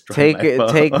to destroy Take my it.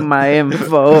 phone. Take my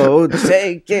info.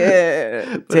 Take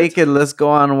it. Take it. Let's go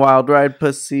on a wild ride,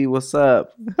 pussy. What's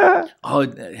up? Oh,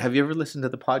 have you ever listened to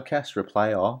the podcast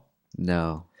Reply All?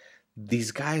 No.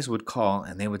 These guys would call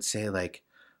and they would say like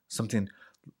something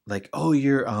like, "Oh,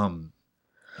 your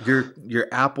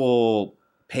Apple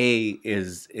Pay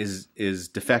is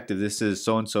defective. This is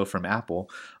so and so from Apple.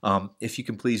 If you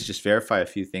can please just verify a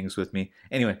few things with me."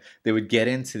 Anyway, they would get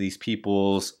into these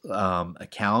people's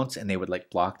accounts and they would like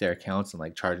block their accounts and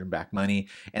like charge them back money.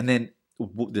 And then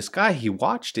this guy, he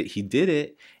watched it, he did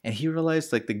it, and he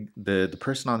realized like the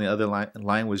person on the other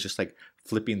line was just like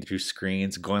flipping through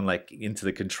screens, going like into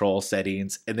the control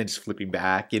settings and then just flipping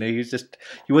back. You know, he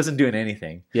wasn't doing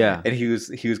anything. Yeah. And he was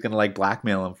gonna like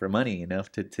blackmail him for money, you know,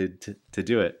 to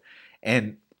do it.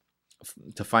 And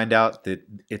to find out that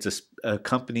it's a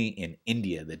company in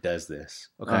India that does this,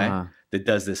 okay? Uh-huh. That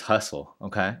does this hustle,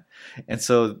 okay? And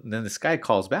so then this guy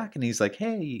calls back and he's like,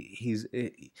 "Hey,"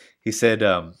 he said,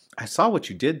 "I saw what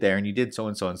you did there and you did so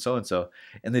and so and so and so."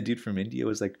 And the dude from India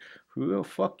was like, "Who the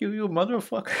fuck you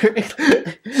motherfucker?"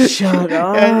 Shut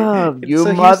up, And you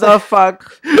so he was like-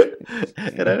 motherfucker.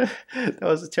 that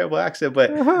was a terrible accent, but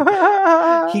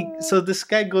so this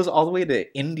guy goes all the way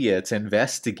to India to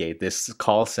investigate this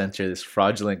call center, this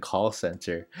fraudulent call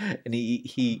center, and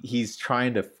he's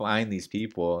trying to find these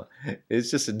people.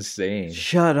 It's just insane.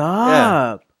 Shut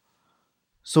up.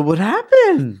 So what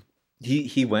happened?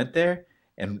 He went there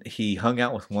and he hung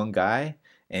out with one guy,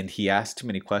 and he asked too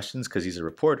many questions because he's a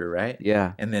reporter, right?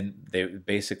 Yeah. And then they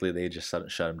just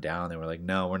shut him down. They were like,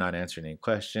 no, we're not answering any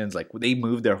questions. Like they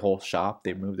moved their whole shop,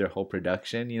 they moved their whole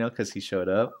production, because he showed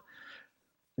up.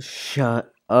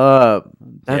 Shut up.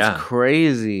 That's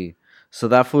crazy. So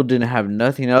that fool didn't have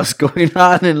nothing else going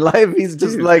on in life. He's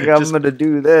just like, I'm going to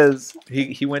do this.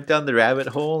 He went down the rabbit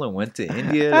hole and went to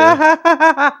India.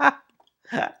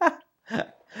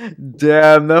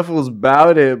 Damn, that fool's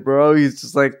about it, bro. He's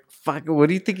just like, fuck, what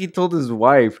do you think he told his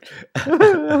wife?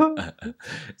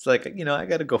 It's like, I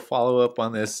got to go follow up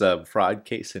on this fraud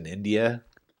case in India.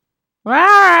 All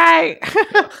right.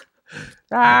 All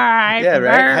right. Yeah,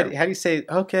 right? How do you say,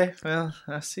 okay, well,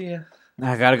 I'll see you.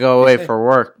 I got to go away for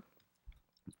work.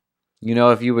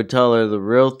 If you would tell her the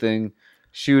real thing,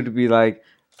 she would be like,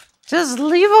 just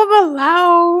leave him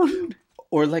alone.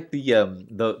 Or like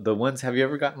the ones, have you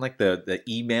ever gotten like the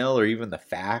email or even the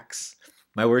fax?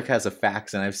 My work has a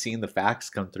fax, and I've seen the fax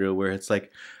come through where it's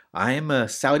like, I am a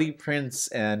Saudi prince,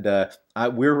 and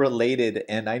we're related,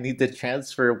 and I need to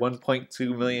transfer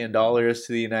 $1.2 million to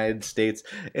the United States.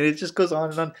 And it just goes on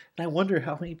and on. And I wonder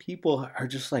how many people are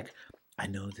just like, I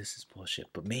know this is bullshit,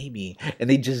 but maybe. And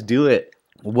they just do it.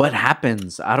 What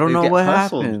happens? I don't know what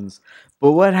happens.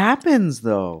 But what happens,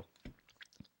 though?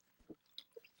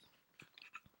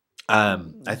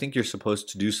 I think you're supposed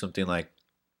to do something like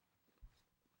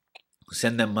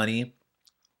send them money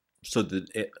so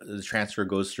that the transfer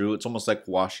goes through. It's almost like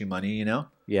washing money,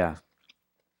 Yeah.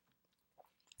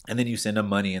 And then you send them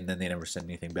money, and then they never send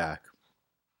anything back.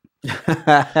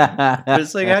 But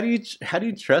it's like, how do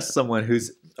you trust someone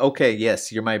who's okay?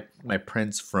 Yes, you're my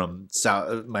prince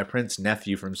my prince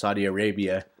nephew from Saudi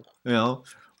Arabia.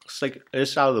 It's like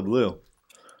it's out of the blue.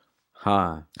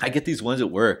 Huh? I get these ones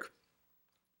at work,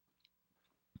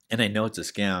 and I know it's a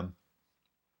scam.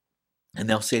 And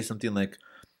they'll say something like,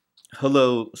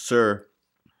 "Hello, sir.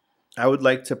 I would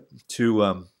like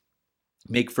to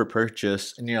make for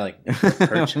purchase." And you're like,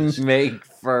 "Purchase? Make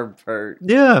for purchase?"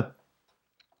 Yeah.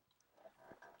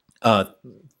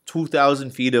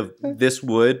 2,000 feet of this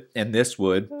wood and this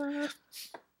wood.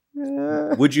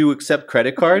 Would you accept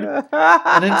credit card?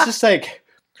 And it's just like,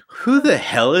 who the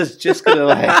hell is just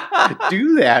gonna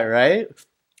do that, right?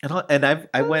 And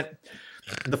I went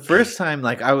the first time,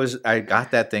 like I got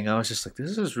that thing. I was just like,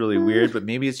 this is really weird, but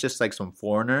maybe it's just like some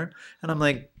foreigner. And I'm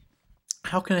like,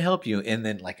 how can I help you? And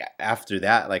then like after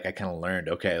that, like I kind of learned,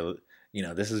 okay,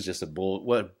 this is just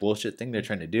what bullshit thing they're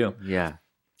trying to do. Yeah.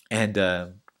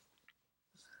 And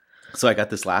so I got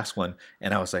this last one,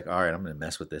 and I was like, all right, I'm going to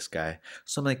mess with this guy.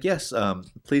 So I'm like, yes,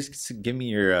 please give me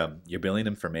your billing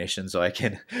information so I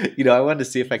can, I wanted to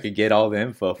see if I could get all the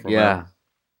info from him.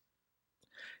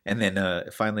 And then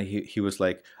finally he was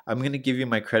like, I'm going to give you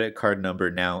my credit card number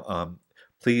now.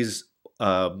 Please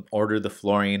order the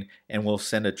flooring, and we'll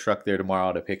send a truck there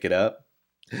tomorrow to pick it up.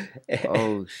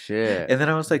 Oh, shit. And then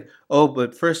I was like, oh,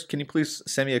 but first, can you please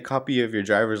send me a copy of your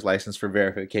driver's license for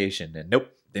verification? And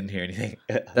nope. Didn't hear anything.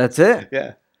 That's it?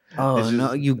 Yeah. Oh,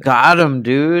 no. You got him,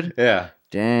 dude. Yeah.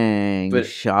 Dang. You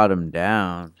shot him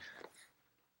down.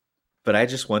 But I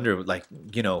just wonder, like,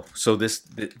 so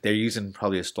they're using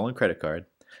probably a stolen credit card.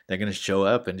 They're going to show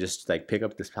up and just, like, pick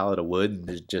up this pallet of wood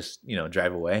and just,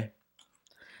 drive away.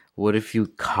 What if you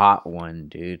caught one,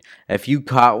 dude? If you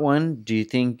caught one, do you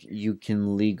think you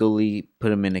can legally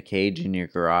put him in a cage in your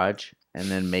garage and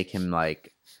then make him, like,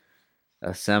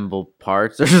 assemble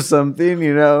parts or something,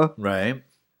 Right.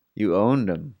 You owned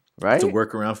them, right? It's a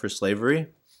workaround for slavery.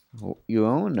 You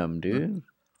owned them, dude.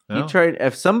 No.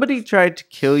 If somebody tried to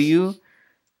kill you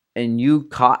and you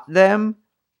caught them,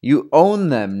 you own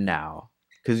them now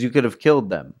because you could have killed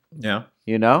them. Yeah.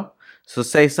 So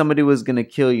say somebody was going to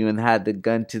kill you and had the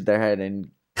gun to their head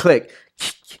and click.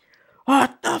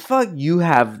 What the fuck? You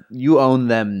own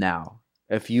them now.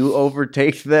 If you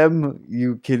overtake them,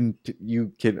 you can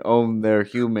own their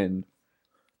human,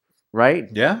 right?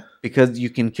 Yeah. Because you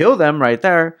can kill them right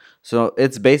there. So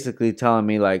it's basically telling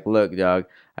me like, look, dog,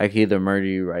 I can either murder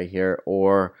you right here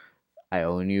or I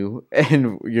own you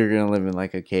and you're going to live in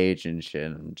like a cage and shit.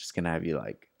 I'm just going to have you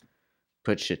like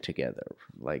put shit together,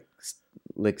 like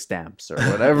lick stamps or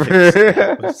whatever.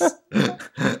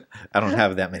 I don't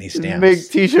have that many stamps. Make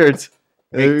t-shirts.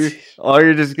 All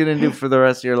you're just gonna do for the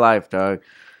rest of your life, dog,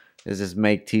 is just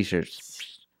make t-shirts.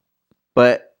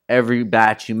 But every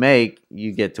batch you make,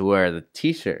 you get to wear the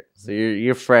t-shirt, so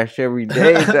you're fresh every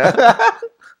day.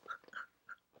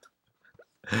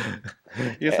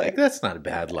 You're like, that's not a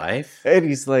bad life. And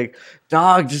he's like,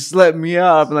 dog, just let me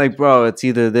up. I'm like, bro, it's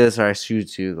either this or I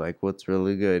shoot you. Like, what's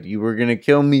really good? You were gonna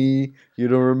kill me. You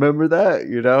don't remember that,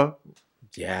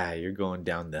 Yeah, you're going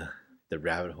down the the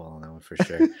rabbit hole on that one for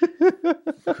sure.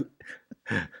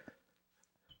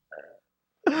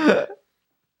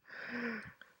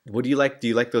 What do you like? Do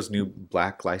you like those new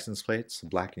black license plates,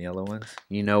 black and yellow ones?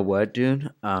 You know what, dude?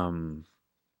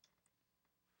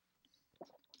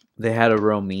 They had a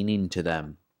real meaning to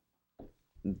them.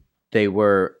 They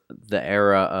were the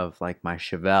era of like my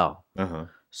Chevelle. Uh-huh.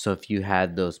 So if you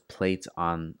had those plates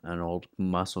on an old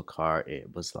muscle car,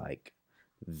 it was like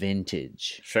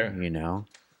vintage. Sure. You know?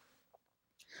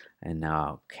 And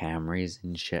now Camrys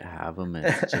and shit have them, and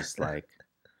it's just like,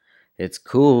 it's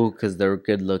cool because they're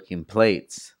good looking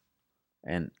plates,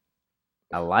 and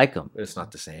I like them. It's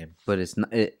not the same, but it's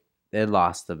not. It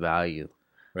lost the value.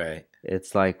 right?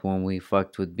 It's like when we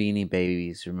fucked with Beanie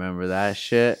Babies. Remember that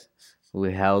shit?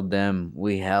 We held them.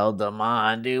 We held them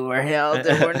on, dude. We're held.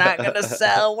 We're not gonna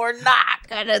sell. We're not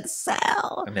gonna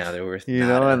sell. Now they're worth, you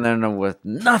know, and they're worth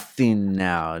nothing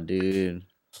now, dude.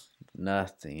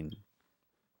 Nothing.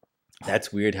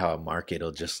 That's weird how a market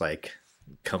will just like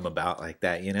come about like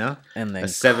that, you know? And then a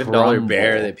 $7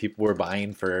 bear that people were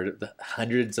buying for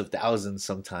hundreds of thousands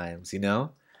sometimes, you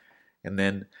know? And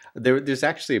then there's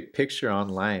actually a picture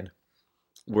online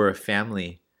where a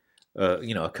family,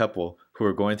 a couple who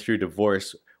are going through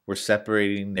divorce were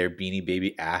separating their Beanie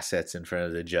Baby assets in front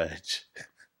of the judge.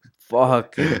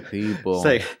 Fucking people. It's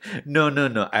like, no.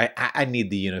 I need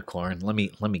the unicorn. Let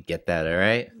me get that, all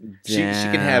right? She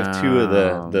can have 2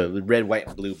 of the red, white,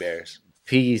 and blue bears.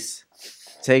 Peace.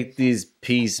 Take these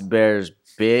peace bears,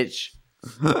 bitch.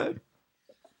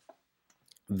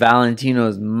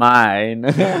 Valentino's mine.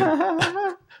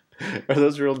 Are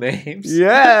those real names?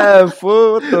 Yeah,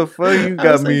 fool. What the fuck? You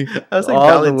got me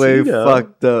all the way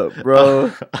fucked up,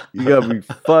 bro. You got me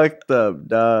fucked up,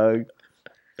 dog.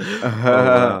 Oh,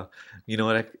 wow. You know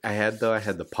what I had though? I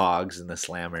had the Pogs and the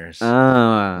Slammers.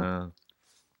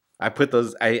 I put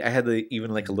those. I had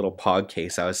even like a little Pog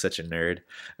case. I was such a nerd.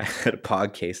 I had a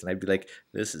Pog case, and I'd be like,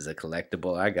 "This is a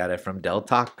collectible. I got it from Del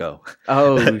Taco."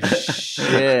 Oh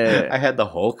shit! I had the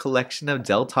whole collection of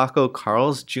Del Taco,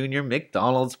 Carl's Jr.,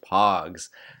 McDonald's Pogs,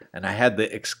 and I had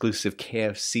the exclusive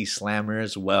KFC Slammer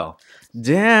as well.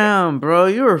 Damn, bro,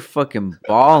 you were fucking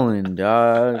balling,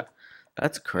 dog.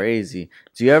 That's crazy.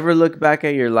 Do you ever look back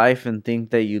at your life and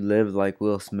think that you lived like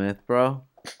Will Smith, bro?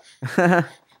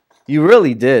 You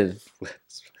really did.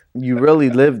 You really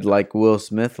lived like Will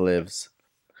Smith lives.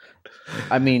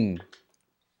 I mean,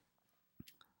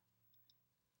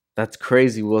 that's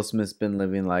crazy. Will Smith's been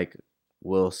living like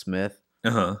Will Smith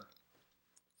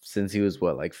since he was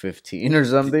like 15 or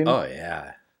something. Oh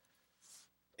yeah,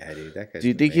 yeah, dude. That guy's. Do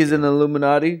you think he's an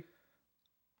Illuminati?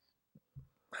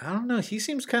 I don't know. He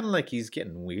seems kind of like he's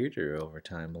getting weirder over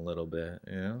time a little bit.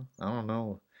 You know, I don't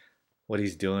know what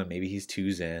he's doing. Maybe he's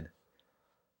too zen.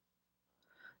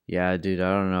 Yeah, dude,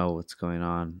 I don't know what's going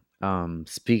on.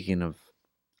 Speaking of,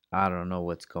 I don't know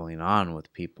what's going on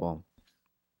with people.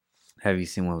 Have you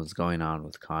seen what was going on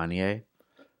with Kanye?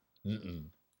 Mm-mm.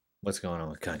 What's going on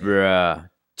with Kanye? Bruh,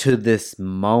 to this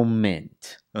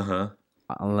moment. Uh-huh.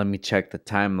 Let me check the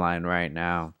timeline right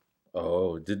now.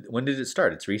 Oh, when did it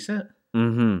start? It's recent?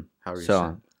 Mm-hmm. How recent?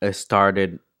 So, it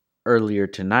started earlier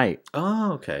tonight.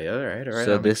 Oh, okay. All right.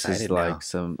 So this is like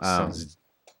some... sounds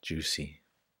juicy.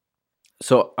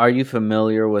 So, are you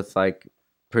familiar with like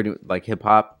pretty like hip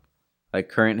hop, like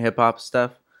current hip hop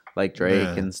stuff, like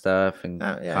Drake and stuff, and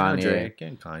Kanye? Drake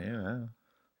and Kanye.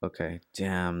 Yeah. Okay,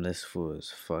 damn, this fool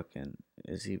is fucking.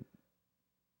 Is he?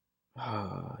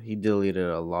 He deleted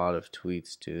a lot of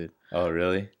tweets, dude. Oh,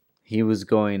 really? He was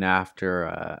going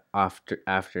after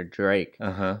Drake,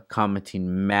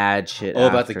 commenting mad shit. Oh,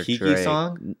 about the Kiki Drake.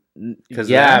 song?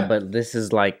 Yeah, but this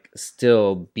is like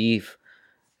still beef.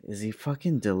 Is he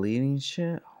fucking deleting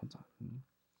shit? Hold on.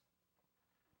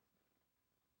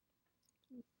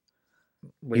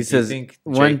 Wait, he says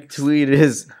one tweet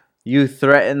is, "You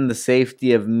threaten the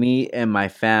safety of me and my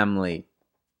family.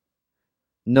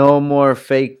 No more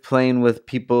fake playing with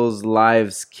people's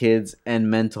lives, kids, and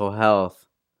mental health."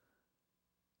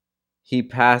 He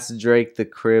passed Drake the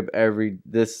crib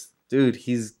this dude,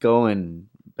 he's going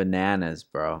bananas,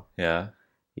 bro. Yeah.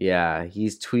 Yeah,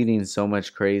 he's tweeting so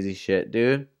much crazy shit,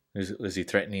 dude. Was he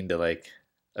threatening to like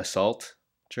assault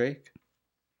Drake?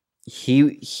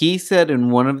 He said in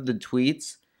one of the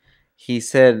tweets, he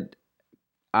said,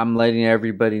 "I'm letting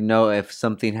everybody know if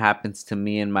something happens to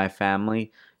me and my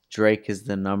family, Drake is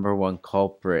the #1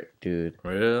 culprit, dude."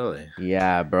 Really?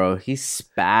 Yeah, bro. He's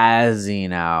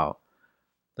spazzing out.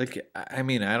 Like, I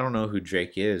mean, I don't know who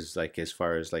Drake is, like, as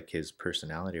far as like his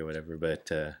personality or whatever, but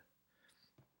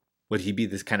would he be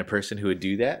this kind of person who would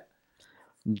do that?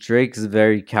 Drake's a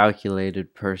very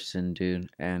calculated person, dude,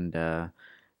 and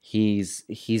he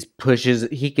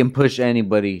can push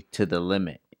anybody to the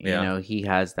limit. You know, he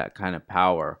has that kind of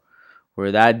power.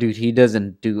 Where that dude, he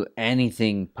doesn't do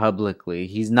anything publicly.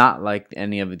 He's not like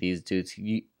any of these dudes.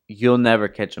 You'll never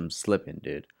catch him slipping,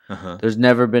 dude. There's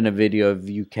never been a video of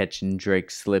you catching Drake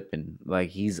slipping. Like,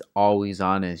 he's always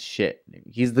on his shit.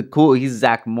 He's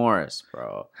Zach Morris,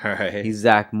 bro. Right. He's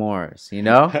Zach Morris, you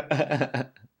know?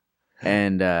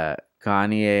 And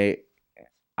Kanye,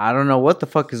 I don't know what the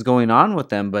fuck is going on with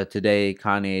them, but today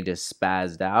Kanye just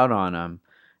spazzed out on him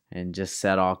and just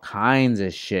said all kinds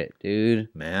of shit, dude.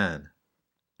 Man.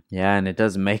 Yeah, and it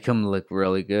does make him look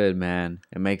really good, man.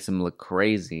 It makes him look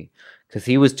crazy. Because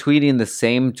he was tweeting the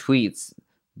same tweets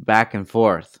back and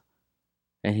forth.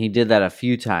 And he did that a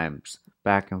few times,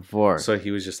 back and forth. So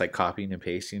he was just like copying and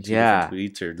pasting two different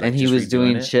tweets? Or like and he was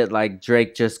doing shit like,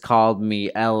 Drake just called me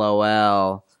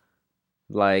LOL.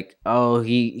 Like, oh,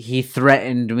 he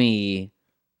threatened me.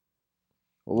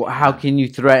 How can you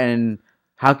threaten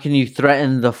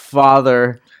the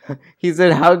father? He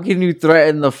said, how can you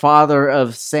threaten the father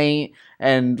of Saint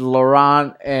and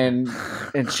Laurent and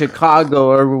Chicago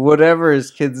or whatever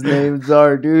his kids' names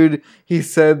are, dude? He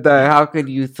said that, how could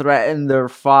you threaten their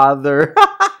father?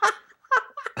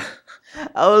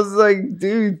 I was like,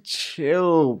 dude,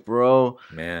 chill, bro.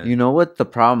 Man. You know what the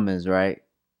problem is, right?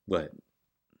 What?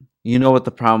 You know what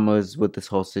the problem is with this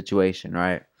whole situation,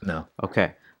 right? No.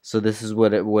 Okay. So this is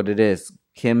what it is.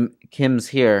 Kim's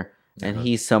here and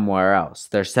he's somewhere else.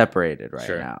 They're separated right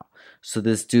now. So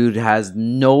this dude has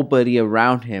nobody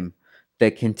around him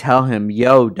that can tell him,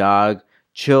 yo, dog,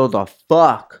 chill the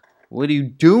fuck. What are you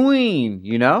doing?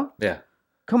 You know? Yeah.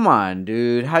 Come on,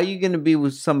 dude. How you gonna be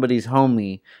with somebody's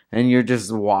homie and you're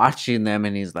just watching them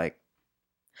and he's like,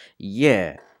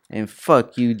 yeah, and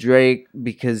fuck you, Drake,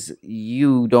 because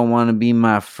you don't want to be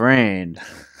my friend.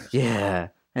 Yeah.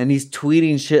 And he's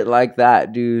tweeting shit like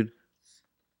that, dude.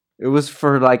 It was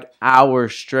for like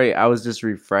hours straight. I was just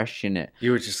refreshing it.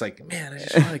 You were just like, man, I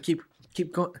just want to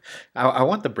keep going. I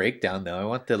want the breakdown though. I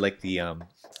want the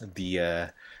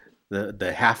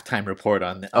halftime report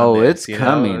on. It's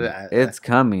coming. It's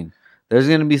coming. There's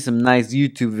gonna be some nice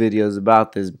YouTube videos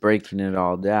about this, breaking it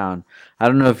all down. I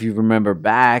don't know if you remember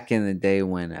back in the day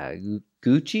when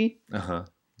Gucci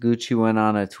went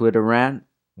on a Twitter rant.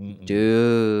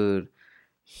 Dude,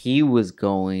 he was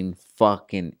going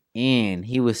fucking in.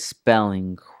 He was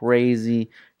spelling crazy.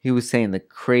 He was saying the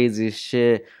craziest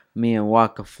shit. Me and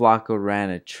Waka Flocka ran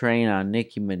a train on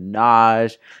Nicki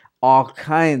Minaj. All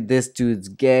kind. This dude's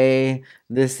gay.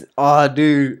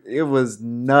 Dude, it was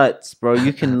nuts, bro.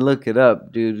 You can look it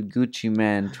up, dude. Gucci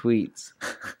Man tweets.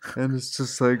 And it's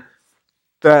just like,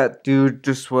 that dude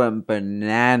just went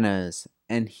bananas.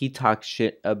 And he talks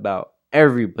shit about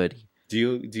everybody.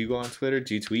 Do you go on Twitter?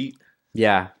 Do you tweet?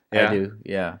 Yeah. I do.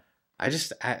 Yeah. I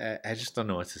just don't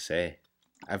know what to say.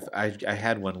 I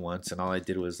had one once, and all I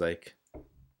did was like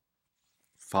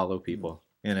follow people.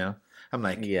 You know, I'm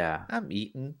like, yeah, I'm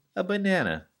eating a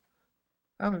banana.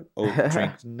 I'm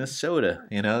drinking a soda.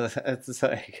 You know, it's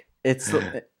like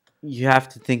you have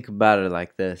to think about it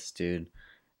like this, dude.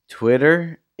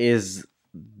 Twitter is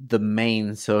the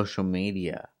main social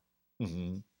media,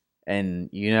 and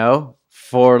you know,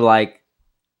 for like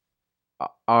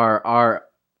our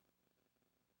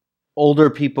older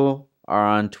people are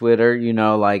on Twitter, you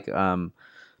know, like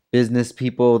business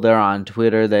people, they're on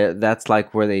Twitter. That's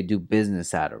like where they do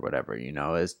business at or whatever, you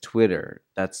know, is Twitter.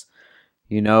 That's,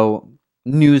 you know,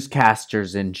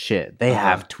 newscasters and shit. They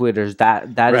have Twitters. That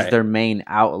is their main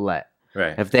outlet.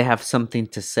 Right. If they have something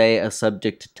to say, a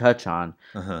subject to touch on,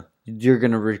 you're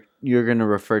gonna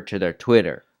refer to their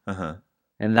Twitter.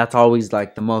 And that's always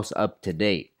like the most up to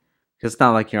date. It's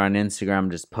not like you're on Instagram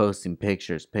just posting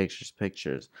pictures.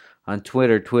 On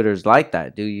Twitter's like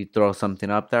that, dude. You throw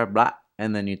something up there, blah,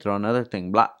 and then you throw another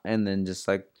thing, blah, and then just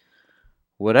like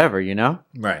whatever, you know?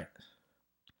 Right.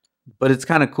 But it's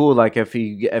kind of cool, like if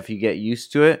you get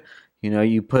used to it, you know,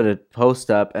 you put a post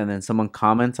up and then someone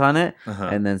comments on it,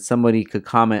 and then somebody could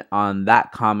comment on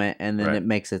that comment, and then it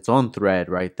makes its own thread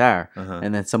right there,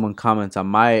 and then someone comments on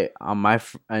my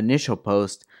initial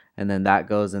post. And then that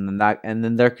goes, and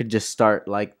then there could just start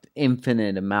like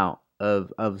infinite amount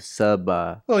of sub.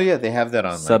 Well, yeah, they have that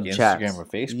on like Instagram or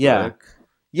Facebook.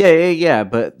 Yeah.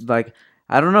 But like,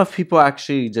 I don't know if people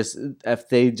actually if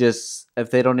they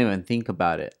don't even think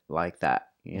about it like that,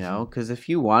 you know? Because if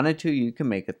you wanted to, you can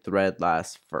make a thread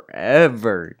last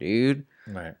forever, dude.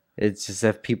 Right. It's just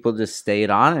if people just stayed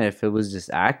on it, if it was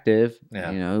just active, you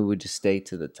know, it would just stay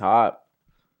to the top.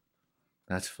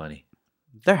 That's funny.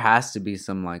 There has to be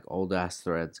some like old ass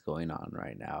threads going on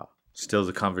right now. Still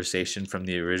the conversation from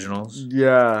the originals.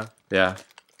 Yeah.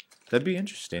 That'd be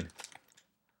interesting.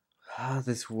 Ah,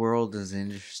 this world is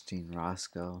interesting,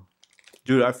 Roscoe.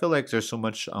 Dude, I feel like there's so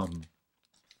much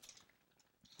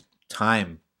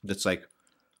time that's like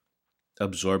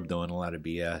absorbed though in a lot of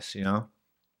BS, you know?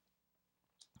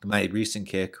 My recent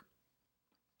kick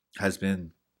has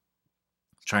been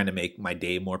trying to make my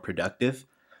day more productive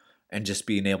and just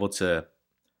being able to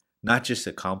not just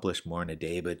accomplish more in a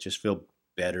day, but just feel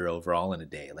better overall in a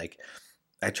day. Like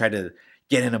I try to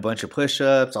get in a bunch of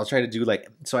push-ups. I'll try to do like,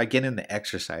 so I get in the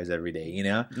exercise every day, you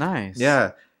know? Nice.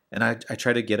 Yeah. And I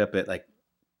try to get up at like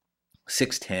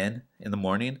 6:10 in the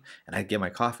morning and I get my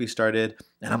coffee started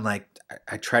and I'm like,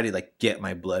 I try to like get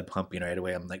my blood pumping right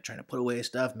away. I'm like trying to put away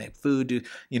stuff, make food, do,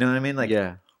 you know what I mean? Like,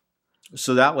 yeah.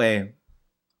 So that way,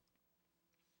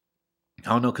 I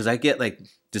don't know, because I get like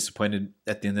disappointed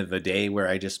at the end of the day where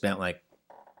I just spent like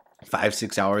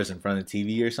 5-6 hours in front of the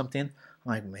TV or something.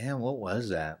 I'm like, man, what was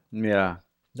that? Yeah.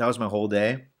 That was my whole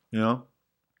day, you know?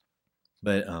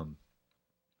 But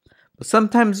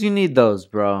sometimes you need those,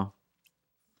 bro.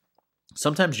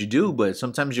 sometimes you do, but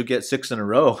sometimes you get 6 in a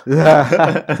row.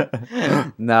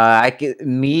 No,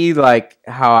 like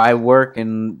how I work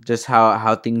and just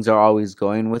how things are always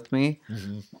going with me.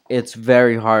 Mm-hmm. It's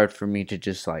very hard for me to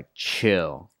just like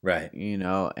chill. Right. You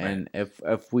know, and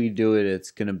if we do it,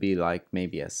 it's gonna be like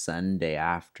maybe a Sunday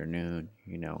afternoon,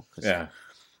 you know, because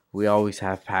we always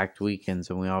have packed weekends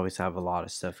and we always have a lot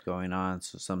of stuff going on.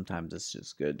 So sometimes it's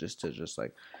just good just to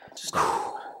like,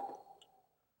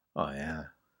 oh yeah.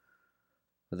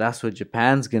 but that's what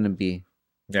Japan's gonna be.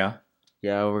 Yeah.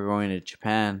 Yeah, we're going to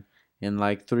Japan in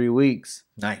like 3 weeks.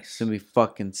 Nice. It's gonna be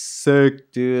fucking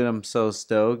sick, dude. I'm so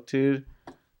stoked, dude.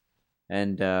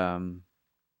 And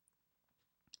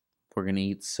we're gonna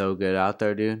eat so good out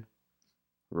there, dude.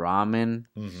 Ramen.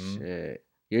 Mm-hmm. Shit.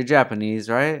 You're Japanese,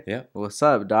 right? Yeah. What's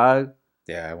up, dog?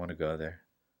 Yeah, I want to go there.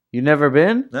 You never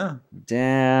been? No.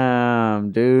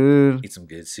 Damn, dude. Eat some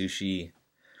good sushi.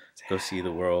 Go see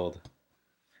the world.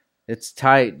 It's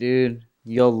tight, dude.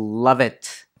 You'll love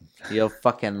it. You'll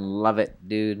fucking love it,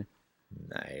 dude.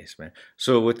 Nice, man.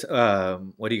 So what are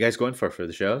you guys going for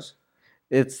the shows?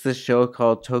 It's the show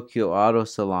called Tokyo Auto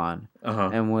Salon.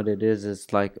 Uh-huh. And what it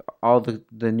is like all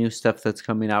the new stuff that's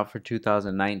coming out for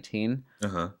 2019.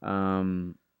 Uh-huh.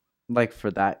 Like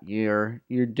for that year,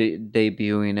 you're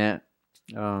debuting it.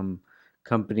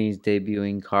 Companies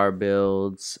debuting car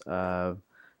builds.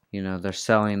 You know, they're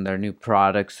selling their new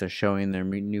products. They're showing their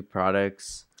new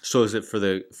products. So is it for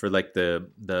the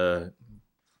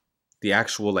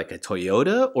actual like a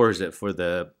Toyota, or is it for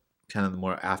the kind of the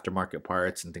more aftermarket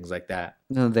parts and things like that?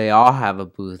 No, they all have a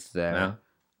booth there. Yeah.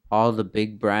 All the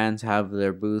big brands have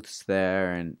their booths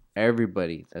there, and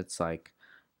everybody.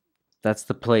 That's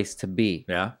the place to be.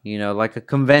 Yeah. You know, like a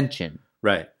convention.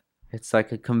 Right. It's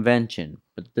like a convention,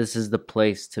 but this is the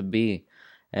place to be.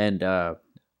 And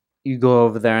you go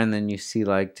over there and then you see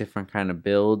like different kind of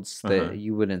builds that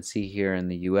you wouldn't see here in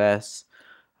the US.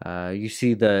 You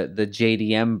see the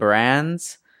JDM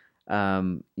brands.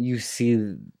 You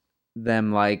see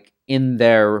them like in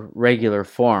their regular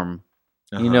form.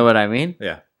 You know what I mean?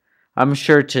 Yeah. I'm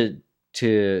sure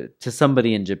to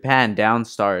somebody in Japan,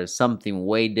 Downstar is something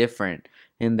way different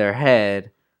in their head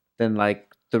than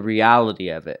like the reality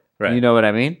of it. Right. You know what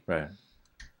I mean? Right.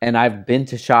 And I've been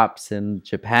to shops in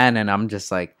Japan and I'm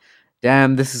just like,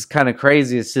 damn, this is kind of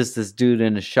crazy. It's just this dude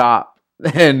in a shop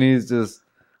and he's just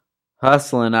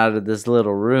hustling out of this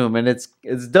little room. And it's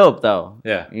dope though.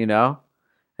 Yeah. You know?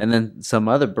 And then some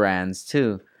other brands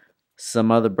too.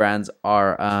 Some other brands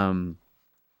are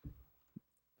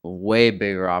way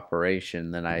bigger operation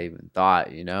than I even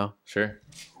thought, you know? Sure.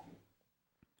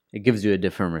 It gives you a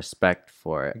different respect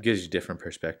for It it. gives you different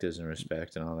perspectives and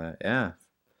respect and all that. Yeah.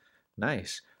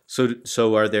 Nice.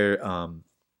 So are there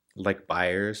like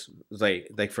buyers,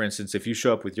 like for instance, if you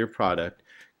show up with your product,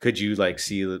 could you like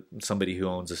see somebody who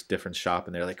owns a different shop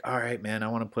and they're like, all right, man, I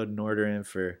want to put an order in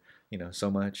for,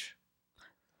 so much?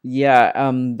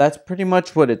 Yeah, that's pretty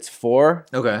much what it's for.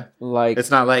 Okay. Like, it's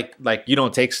not like you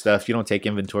don't take stuff, you don't take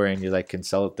inventory and you like can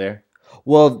sell it there.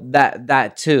 well,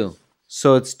 that too.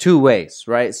 So it's two ways,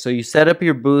 right? So you set up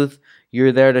your booth,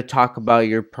 you're there to talk about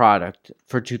your product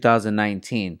for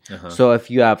 2019. So if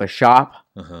you have a shop,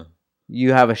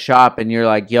 you have a shop and you're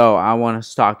like, yo, I want to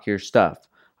stock your stuff.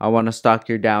 I want to stock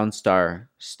your Downstar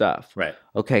stuff. Right.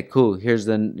 Okay, cool. Here's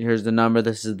the number.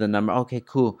 This is the number. Okay,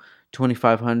 cool.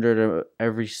 2,500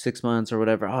 every 6 months or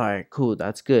whatever. All right, cool.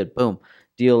 That's good. Boom.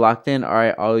 Deal locked in. All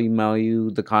right, I'll email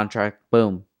you the contract.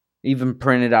 Boom. Even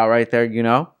print it out right there,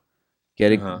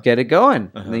 Get it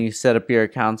going. And then you set up your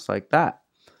accounts like that.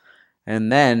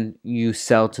 And then you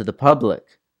sell to the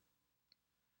public.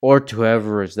 or to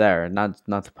whoever is there, not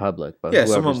the public, but Yeah,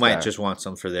 someone whoever's might there. just want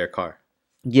some for their car.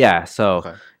 Yeah, so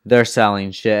Okay. they're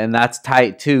selling shit, and that's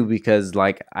tight too because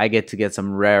like I get to get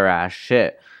some rare ass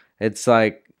shit. It's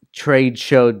like trade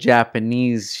show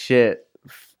Japanese shit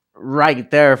right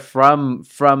there from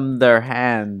their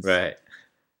hands. Right.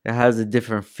 It has a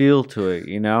different feel to it,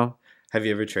 you know? Have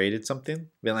you ever traded something?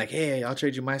 Been like, hey, I'll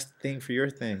trade you my thing for your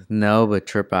thing. No, but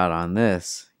trip out on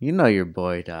this. You know your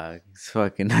boy, dog. He's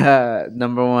fucking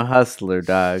number one hustler,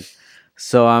 dog.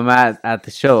 So I'm at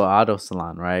the show, Auto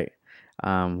Salon, right?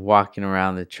 Walking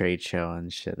around the trade show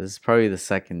and shit. This is probably the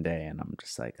second day, and I'm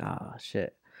just like, oh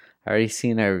shit. I already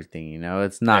seen everything, you know.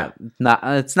 It's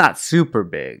not super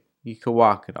big. You could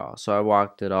walk it all. So I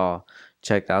walked it all,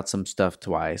 checked out some stuff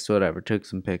twice, whatever, took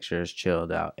some pictures,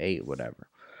 chilled out, ate, whatever.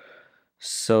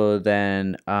 So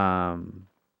then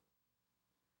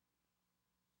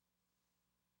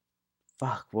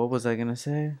fuck, what was I gonna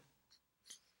say?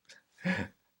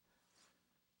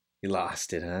 You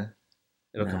lost it, huh?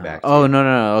 It'll come back. Oh,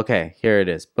 no. Okay, here it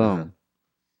is. Boom. Uh-huh.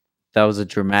 That was a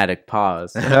dramatic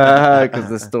pause because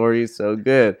the story is so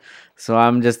good. So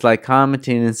I'm just like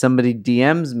commenting, and somebody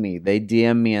DMs me. They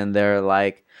DM me, and they're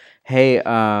like, "Hey,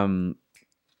 can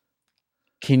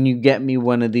you get me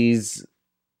one of these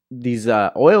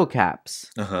oil caps?"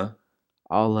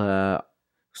 I'll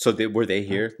So were they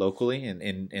here locally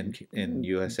in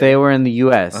USA? They were in the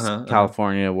U.S., Uh-huh.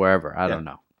 California, wherever. I don't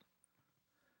know.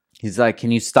 He's like,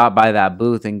 "Can you stop by that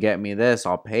booth and get me this?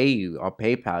 I'll pay you. I'll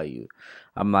PayPal you."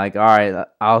 I'm like, "All right,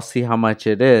 I'll see how much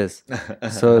it is."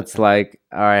 So it's like,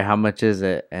 "All right, how much is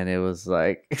it?" And it was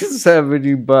like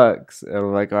 $70. And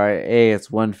I'm like, "All right, hey, it's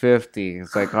 $150."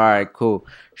 It's like, "All right, cool."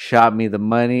 Shot me the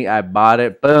money. I bought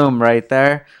it. Boom, right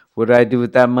there. What do I do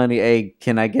with that money? Hey,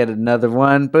 can I get another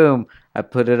one? Boom. I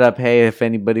put it up. Hey, if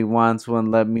anybody wants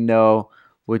one, let me know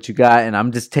what you got. And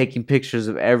I'm just taking pictures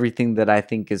of everything that I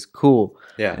think is cool.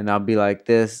 Yeah. And I'll be like,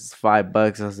 this is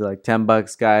 $5. I was like,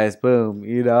 $10, guys. Boom.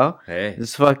 You know? Hey.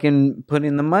 Just fucking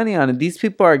putting the money on it. These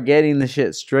people are getting the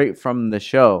shit straight from the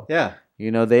show. Yeah.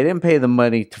 You know, they didn't pay the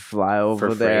money to fly over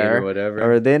For freight there. or whatever.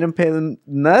 Or they didn't pay them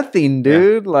nothing,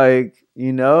 dude. Yeah. Like,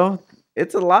 you know,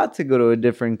 it's a lot to go to a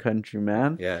different country,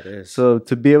 man. Yeah, it is. So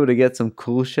to be able to get some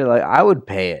cool shit, like, I would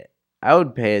pay it. I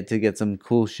would pay it to get some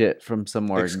cool shit from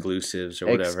somewhere. Exclusives or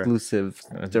whatever. Exclusive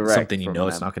direct. Something you know them.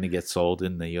 it's not going to get sold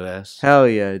in the U.S. Hell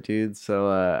yeah, dude.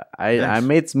 So I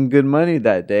made some good money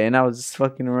that day, and I was just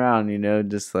fucking around, you know,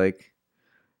 just like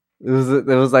it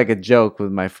was like a joke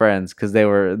with my friends because they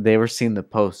were seeing the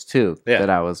post too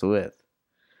that I was with,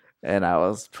 and I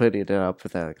was putting it up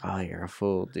with that like, oh, you're a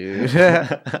fool, dude.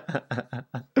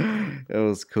 It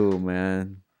was cool,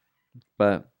 man.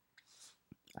 But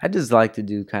I just like to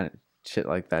do kind of shit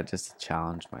like that just to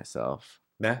challenge myself.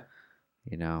 Yeah.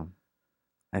 You know,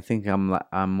 I think I'm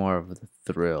more of the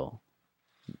thrill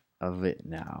of it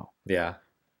now. Yeah.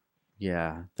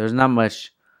 Yeah. There's not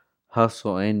much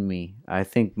hustle in me. I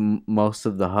think most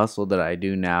of the hustle that I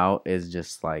do now is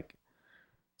just like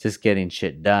just getting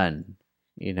shit done.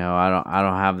 You know, I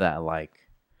don't have that like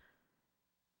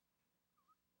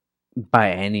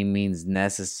by any means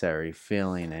necessary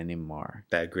feeling anymore.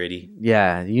 That gritty.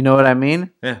 Yeah, you know what I mean?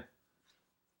 Yeah.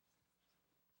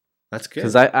 That's good.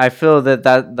 Because I feel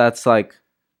that's like,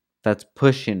 that's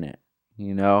pushing it,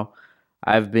 you know?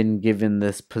 I've been given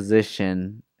this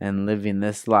position and living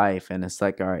this life, and it's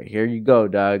like, all right, here you go,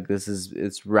 dog.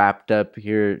 It's wrapped up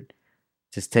here.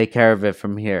 Just take care of it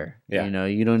from here. Yeah. You know,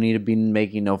 you don't need to be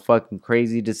making no fucking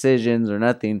crazy decisions or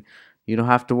nothing. You don't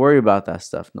have to worry about that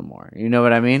stuff no more. You know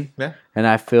what I mean? Yeah. And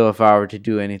I feel if I were to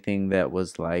do anything that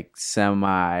was like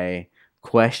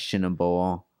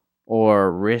semi-questionable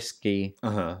or risky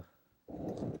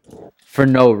for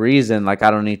no reason, like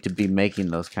I don't need to be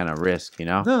making those kind of risks, you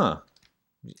know? No.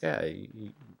 Yeah,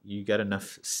 you got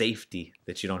enough safety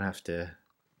that you don't have to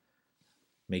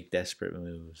make desperate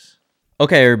moves.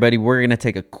 Okay, everybody, we're going to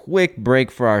take a quick break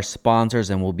for our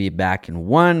sponsors, and we'll be back in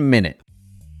 1 minute.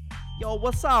 Yo,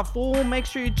 what's up, fool? Make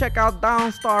sure you check out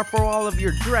Downstar for all of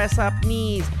your dress-up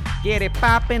needs. Get it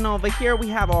poppin' over here. We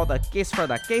have all the kits for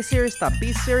the K-Series, the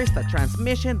B-Series, the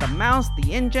transmission, the mounts,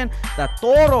 the engine, the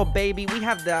Toro, baby. We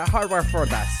have the hardware for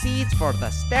the seats, for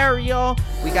the stereo.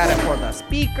 We got it for the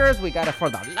speakers. We got it for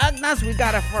the lug nuts. We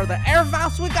got it for the air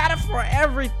valves. We got it for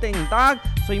everything, dog.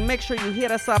 So you make sure you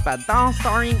hit us up at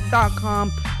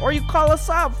downstarinc.com or you call us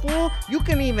up, fool. You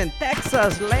can even text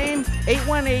us, lame,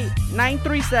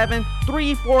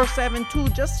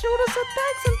 818-937-3472. Just shoot us a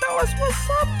text and tell us what's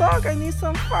up, dog. I need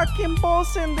some fucking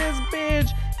balls in this bitch.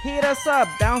 Hit us up,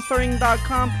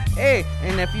 downstaring.com. Hey,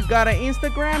 and if you got an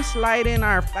Instagram, slide in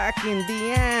our fucking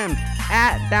DM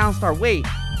at Downstar. Wait,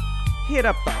 hit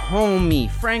up the homie,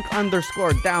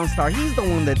 Frank_Downstar. He's the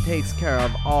one that takes care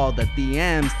of all the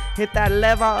DMs. Hit that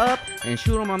level up and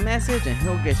shoot him a message and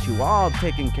he'll get you all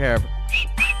taken care of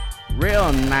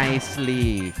real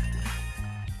nicely.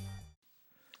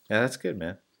 Yeah, that's good,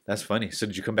 man. That's funny. So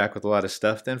did you come back with a lot of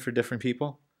stuff then for different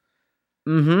people?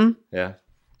 Mm-hmm. Yeah.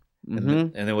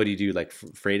 And then what do you do? Like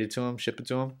freight it to them, ship it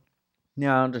to them?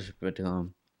 Yeah, I'll just ship it to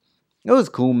him. It was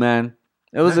cool, man.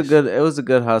 It was Nice. it was a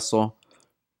good hustle.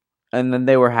 And then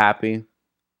they were happy.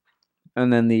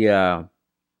 And then the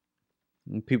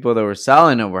people that were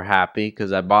selling it were happy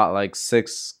because I bought like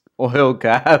 6 oil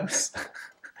caps.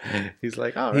 He's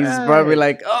like, oh, He's probably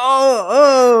like,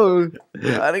 oh,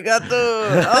 arigato.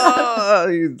 Oh,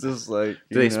 he's just like,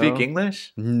 do they speak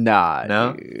English? Nah,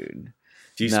 No? dude.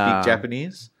 Do you Nah. speak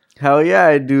Japanese? Hell yeah,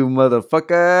 I do,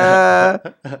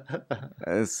 motherfucker.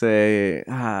 I say,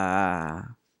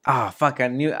 fuck, I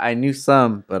knew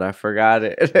some, but I forgot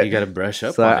it. You gotta brush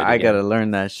up So on it I again. gotta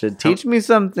learn that shit. Teach me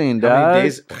something, How dog. many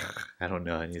days? I don't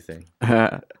know anything.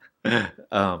 How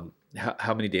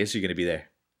many days are you gonna be there?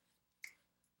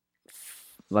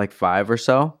 Like 5 or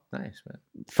so. Nice, man.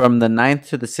 From the 9th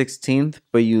to the 16th,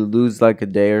 but you lose like a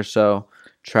day or so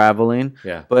traveling.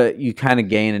 Yeah. But you kind of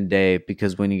gain a day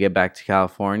because when you get back to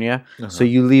California, Uh-huh. so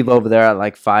you leave over there at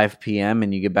like 5 p.m.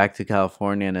 and you get back to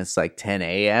California and it's like 10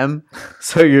 a.m.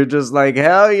 So you're just like,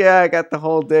 hell yeah, I got the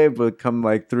whole day. But come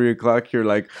like 3 o'clock, you're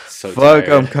like, So fuck, tired.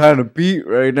 I'm kind of beat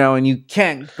right now. And you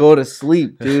can't go to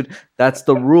sleep, dude. That's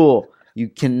the rule. You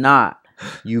cannot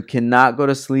go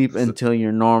to sleep until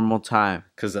your normal time.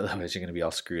 Because otherwise you're gonna be all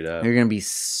screwed up. You're going to be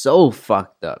so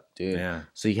fucked up, dude. Yeah.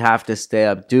 So you have to stay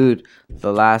up. Dude,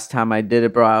 the last time I did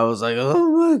it, bro, I was like,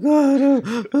 oh my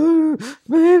God,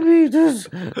 baby,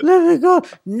 just let it go.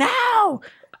 Now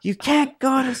you can't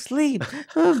go to sleep.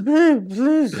 Oh, babe,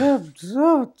 please, I'm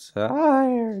so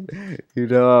tired. You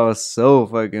know, I was so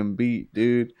fucking beat,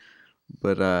 dude.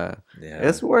 But Yeah.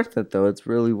 it's worth it, though. It's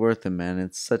really worth it, man.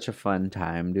 It's such a fun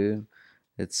time, dude.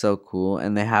 It's so cool.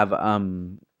 And they have,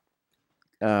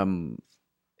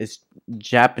 it's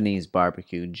Japanese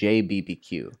barbecue,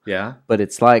 JBBQ. Yeah. But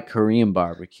it's like Korean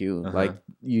barbecue. Uh-huh. Like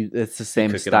it's the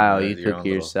same cook it on style. the- You your cook own it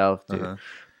little- yourself, dude. Uh-huh.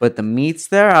 But the meats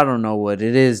there, I don't know what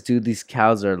it is, dude. These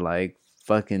cows are like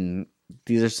fucking.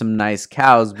 These are some nice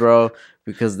cows, bro.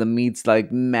 Because the meat's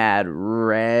like mad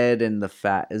red and the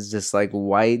fat is just like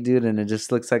white, dude. And it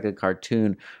just looks like a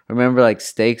cartoon. Remember like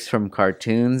steaks from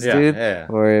cartoons, Yeah, dude? yeah.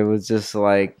 Where it was just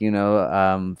like,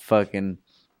 fucking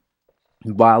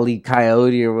Wile E.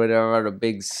 Coyote or whatever, on a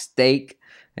big steak.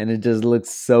 And it just looks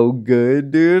so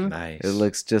good, dude. Nice. It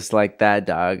looks just like that,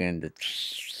 dog. And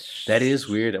That is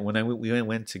weird. When we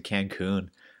went to Cancun,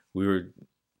 we were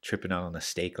tripping out on the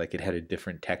steak. Like it had a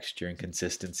different texture and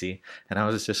consistency, and I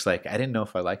was just like, I didn't know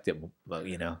if I liked it. But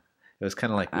it was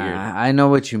kind of like weird. I know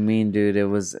what you mean, dude. It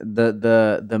was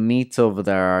the meats over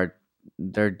there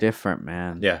they're different,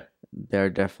 man. Yeah. They're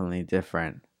definitely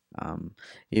different.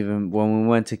 Even when we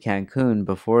went to Cancun,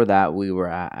 before that we were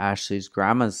at Ashley's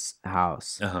grandma's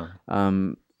house.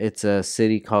 Uh-huh. It's a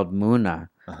city called Muna,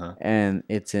 Uh-huh. and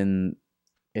it's in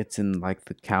like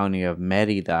the county of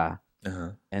Merida,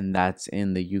 Uh-huh. and that's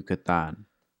in the Yucatan.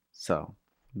 So,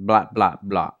 blah blah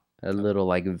blah. A little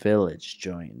like village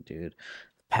joint, dude.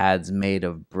 Pads made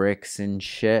of bricks and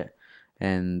shit,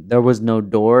 and there was no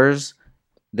doors.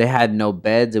 They had no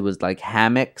beds. It was like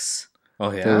hammocks.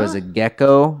 Oh yeah. There was a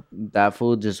gecko. That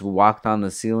fool just walked on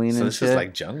the ceiling So and this shit. is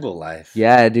like jungle life.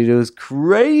 Yeah, dude, it was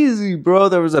crazy, bro.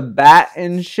 There was a bat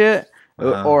and shit,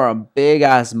 Uh-huh. or a big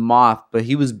ass moth, but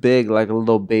he was big, like a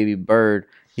little baby bird.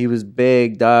 He was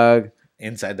big, dog.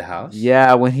 Inside the house.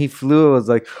 Yeah, when he flew, it was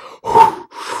like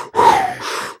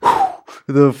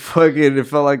it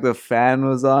felt like the fan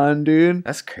was on, dude.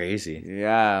 That's crazy.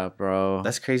 Yeah, bro.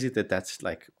 That's crazy that's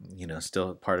like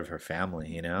still part of her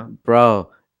family.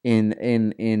 Bro, in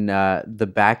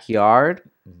the backyard,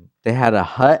 Mhm. they had a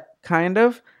hut kind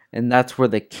of, and that's where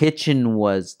the kitchen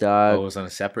was, dog. Oh, it was on a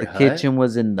separate The hut? kitchen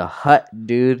was in the hut,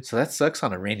 dude. So that sucks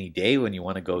on a rainy day when you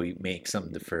want to go make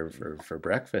something for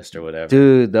breakfast or whatever.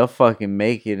 Dude, they'll fucking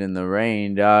make it in the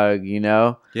rain, dog,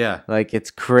 Yeah. Like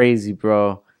it's crazy,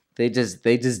 bro. They just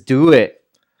do it.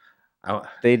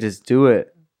 They just do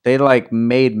it. They like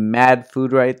made mad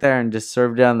food right there and just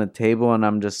served it on the table, and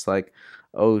I'm just like,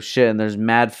 oh shit, and there's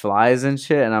mad flies and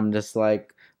shit, and I'm just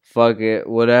like, fuck it,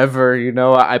 whatever,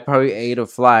 I probably ate a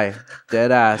fly.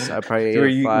 Dead ass. I probably ate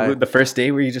a fly. The first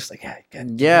day were you just like,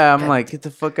 Yeah, I'm like, get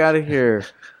the fuck out of here.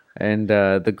 And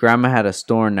the grandma had a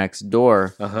store next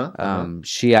door.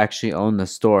 She actually owned the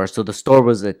store, so the store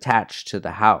was attached to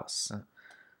the house.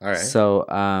 all right. So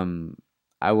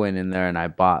I went in there and I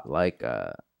bought like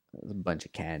a bunch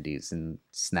of candies and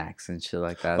snacks and shit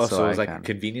like that. Oh, so it was I like a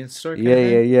convenience store? yeah,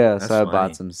 yeah. That's So I funny.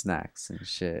 bought some snacks and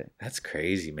shit. That's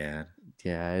crazy, man.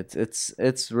 Yeah,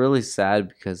 it's really sad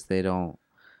because they don't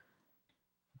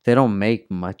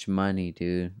make much money,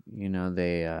 dude. You know,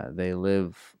 they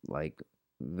live like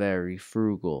very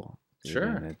frugal. Dude, Sure.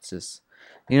 and it's just,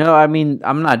 you know, I mean,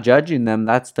 I'm not judging them.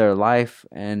 That's their life,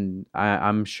 and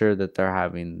I'm sure that they're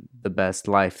having the best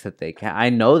life that they can.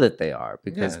 I know that they are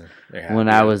because Yeah, they're when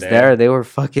happy I out was there, they were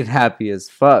fucking happy as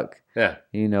fuck. Yeah.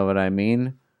 You know what I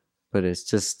mean? But it's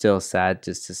just still sad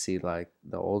just to see like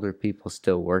the older people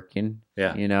still working.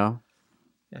 Yeah. You know?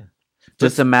 Yeah.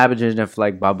 Just imagine if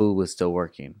like Babu was still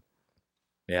working,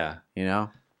 Yeah. you know?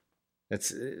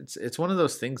 It's one of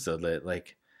those things though that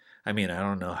like, I mean, I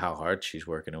don't know how hard she's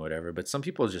working or whatever, but some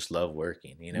people just love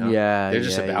working, you know? Yeah. They're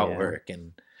just yeah, about yeah. work,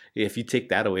 and if you take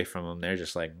that away from them, they're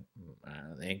just like,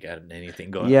 they ain't got anything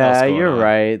going. Yeah, you're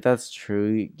right. That's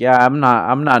true. Yeah, I'm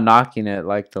not knocking it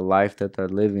like the life that they're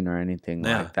living or anything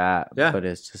Yeah. like that. Yeah. But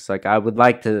it's just like I would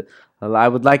like to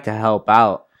help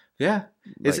out. Yeah,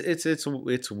 Like,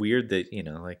 it's weird that, you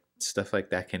know, like stuff like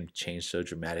that can change so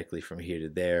dramatically from here to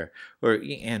there, or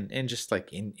and just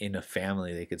like in a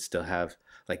family they could still have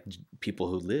like people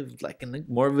who live like in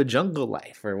more of a jungle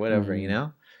life or whatever, you Mhm.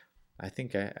 know. I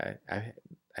think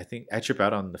I think I trip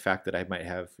out on the fact that I might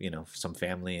have, you know, some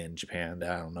family in Japan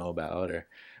that I don't know about, or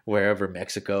wherever,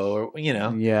 Mexico, or you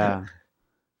know. Yeah.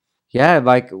 Yeah,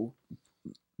 like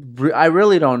I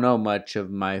really don't know much of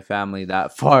my family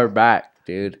that far back,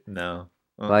 dude. No.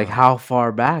 Like how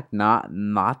far back? Not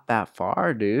that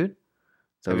far, dude.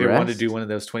 The Have you ever wanted to rest? do one of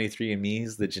those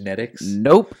 23andMe's, the genetics?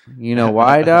 Nope. You know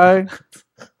why, dog?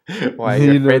 Why,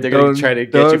 You you're know, afraid they're going don't- to try to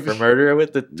get you don't- for murder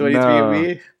with the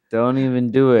 23andMe? Don't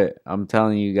even do it. I'm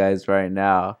telling you guys right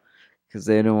now, because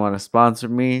they didn't want to sponsor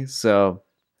me. So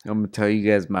I'm gonna tell you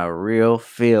guys my real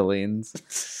feelings.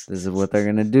 This is what they're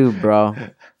gonna do, bro.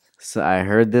 So I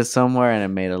heard this somewhere, and it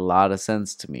made a lot of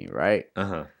sense to me, right?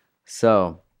 Uh-huh.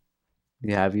 So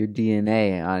you have your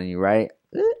DNA on you, right?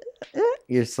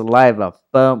 Your saliva,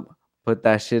 boom. Put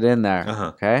that shit in there, Uh-huh.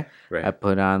 okay? Right. I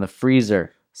put it on the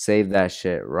freezer. Save that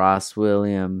shit. Ross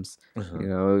Williams. Uh-huh. You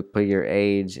know, put your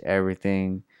age,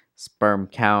 everything, sperm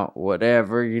count,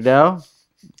 whatever, you know,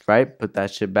 right? Put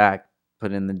that shit back,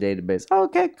 put in the database.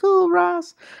 Okay, cool,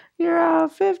 Ross. You're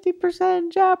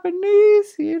 50%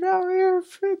 Japanese, you know, you're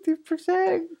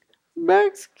 50%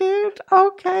 Mexican.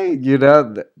 Okay, you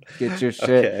know, get your shit.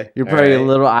 Okay, You're probably a alright.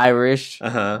 little Irish.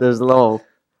 Uh-huh. There's a little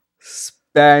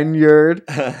Spaniard,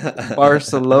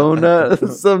 Barcelona,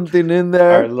 something in Or a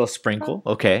there. little sprinkle.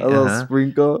 Okay. A little uh-huh.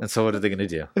 sprinkle. And so what are they going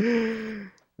to do?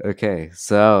 Okay,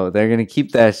 so they're gonna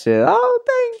keep that shit. Oh,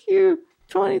 thank you,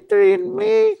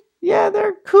 23andMe. Yeah,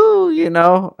 they're cool, you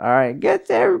know. All right, get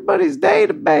to everybody's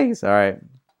database. All right.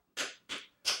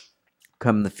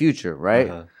 Come the future, right?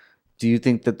 Uh-huh. Do you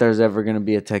think that there's ever gonna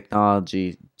be a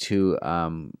technology to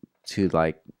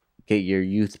like get your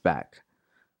youth back?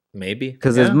 Maybe.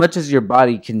 Because as much as your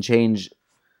body can change,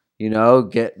 you know,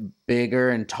 get bigger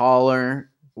and taller,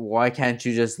 why can't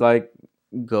you just like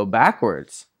go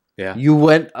backwards? Yeah. You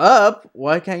went up.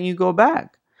 Why can't you go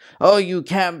back? Oh, you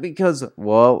can't because,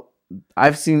 well,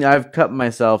 I've cut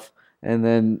myself and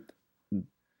then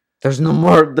there's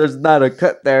not a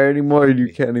cut there anymore. And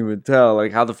you can't even tell.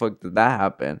 Like, how the fuck did that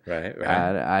happen? Right.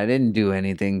 I didn't do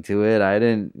anything to it. I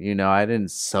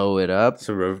didn't sew it up.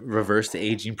 So reverse the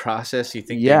aging process. You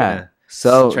think Yeah. they're going to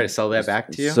So try to sell that back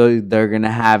to you? So they're going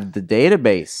to have the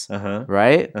database, Uh-huh.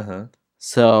 right? Uh-huh.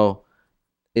 So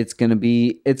it's going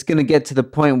to get to the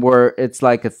point where it's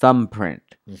like a thumbprint.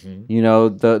 Mm-hmm. You know,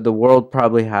 the world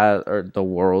probably has, or the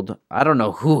world, I don't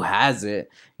know who has it.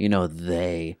 You know,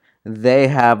 they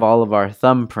have all of our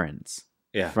thumbprints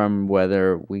Yeah. from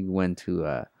whether we went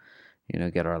to,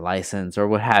 get our license or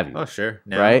what have you. Oh, sure.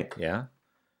 Now, Right? Yeah.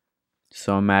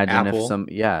 So imagine Apple.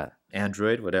 if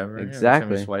Android, whatever. Every time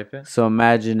Exactly. you swipe it. So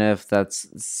imagine if that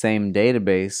same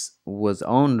database was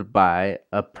owned by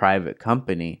a private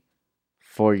company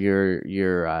for your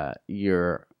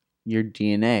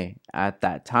DNA at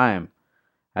that time,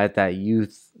 at that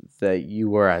youth that you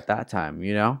were at that time,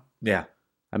 you know? Yeah.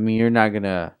 I mean, you're not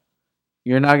gonna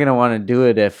want to do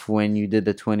it if when you did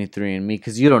the 23andMe,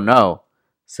 because you don't know.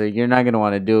 So you're not gonna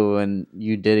want to do it when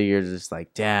you did it. You're just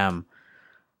like, damn,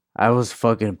 I was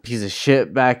fucking a piece of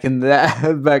shit back in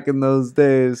those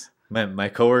days. My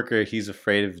coworker, he's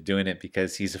afraid of doing it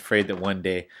because he's afraid that one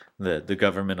day the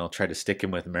government will try to stick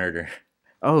him with murder.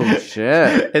 Oh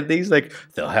shit! And he's like,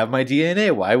 they'll have my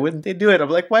DNA. Why wouldn't they do it? I'm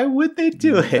like, why would they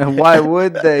do it? And why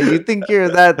would they? You think you're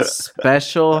that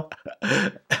special?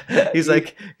 He's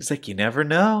like, you never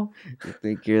know. You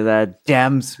think you're that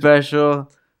damn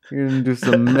special? You're gonna do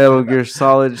some Metal Gear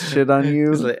Solid shit on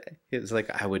you? It's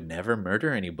like I would never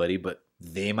murder anybody, but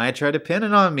they might try to pin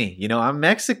it on me. You know, I'm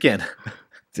Mexican.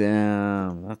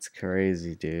 Damn, that's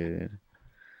crazy, dude.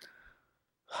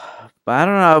 But I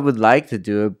don't know. I would like to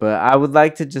do it, but I would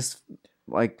like to just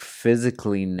like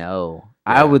physically know.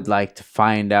 I would like to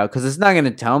find out because it's not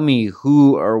gonna tell me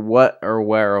who or what or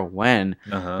where or when.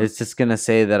 It's just gonna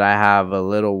say that I have a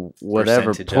little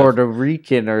whatever Puerto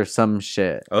Rican or some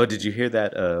shit. Oh, did you hear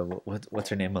that? What's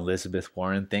her name? Elizabeth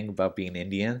Warren thing about being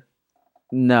Indian?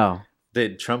 No.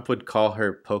 That Trump would call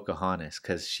her Pocahontas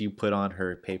because she put on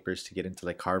her papers to get into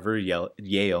like Harvard,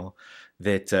 Yale,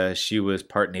 that she was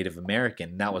part Native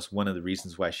American. And that was one of the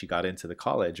reasons why she got into the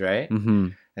college, right? Mm-hmm.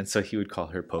 And so he would call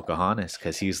her Pocahontas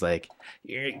because he's like,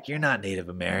 you're not Native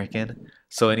American.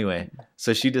 So anyway,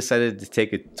 so she decided to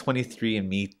take a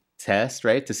 23andMe test,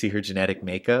 right, to see her genetic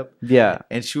makeup. Yeah.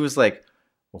 And she was like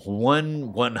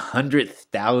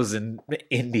 1/100,000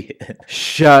 Indian.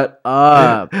 Shut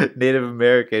up. Native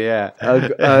American, yeah.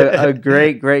 A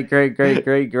great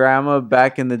grandma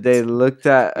back in the day looked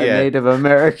at a Native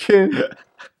American.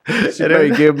 She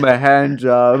might give him a hand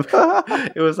job.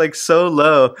 It was like so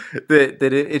low that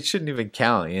it shouldn't even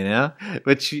count, you know?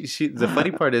 But she the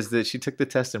funny part is that she took the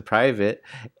test in private,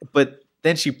 but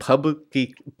then she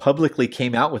publicly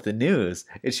came out with the news,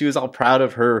 and she was all proud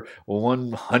of her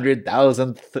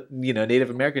 100,000th,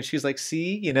 Native American. She's like,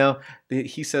 see,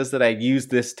 he says that I used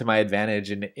this to my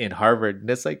advantage in Harvard, and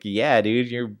it's like, yeah,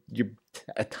 dude, you're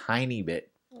a tiny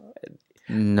bit.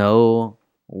 No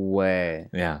way.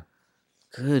 Yeah.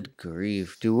 Good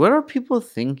grief, dude! What are people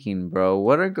thinking, bro?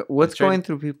 What's going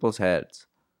through people's heads?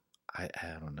 I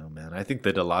don't know, man. I think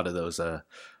that a lot of those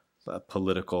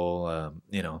political,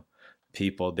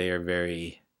 people, they are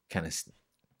very kind of,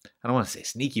 I don't want to say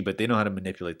sneaky, but they know how to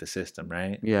manipulate the system,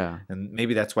 right? Yeah. And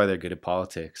maybe that's why they're good at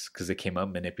politics, because they came up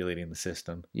manipulating the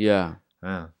system. Yeah.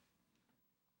 Yeah.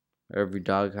 Every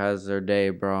dog has their day,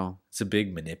 bro. It's a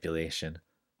big manipulation.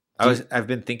 I've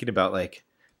been thinking about like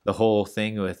the whole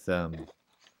thing with the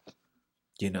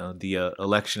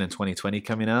election in 2020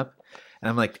 coming up, and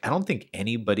I'm like, I don't think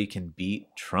anybody can beat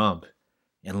Trump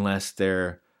unless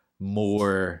they're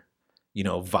more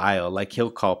vile. Like,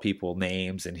 he'll call people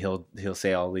names and he'll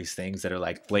say all these things that are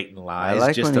like blatant lies. I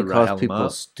like just when to he calls rile people them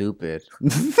up. stupid.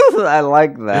 I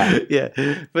like that.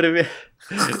 Yeah, but I mean,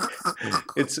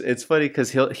 it's funny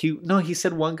because he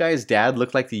said one guy's dad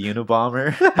looked like the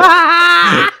Unabomber.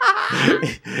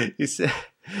 He said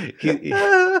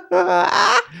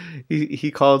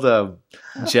he called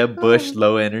Jeb Bush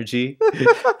low energy,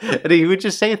 and he would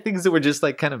just say things that were just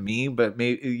like kind of mean, but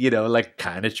maybe like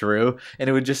kind of true, and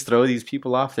it would just throw these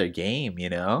people off their game,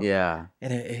 Yeah.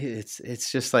 And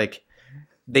it's just like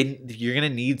you're gonna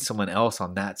need someone else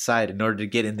on that side in order to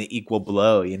get in the equal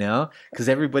blow, because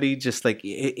everybody just like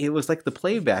it was like the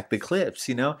playback, the clips,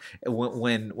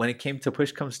 when it came to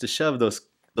push comes to shove,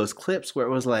 those clips where it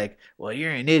was like, well, you're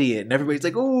an idiot, and everybody's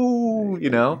like, ooh,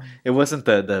 it wasn't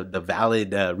the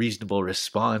valid, reasonable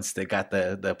response that got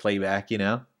the playback,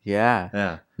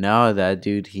 Yeah. No, that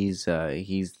dude, he's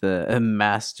the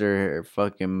master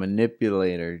fucking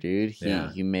manipulator, dude.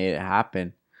 He made it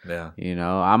happen. Yeah.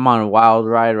 I'm on a wild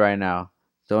ride right now.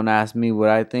 Don't ask me what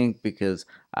I think because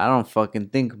I don't fucking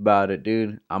think about it,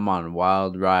 dude. I'm on a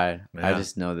wild ride. Yeah. I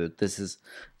just know that this is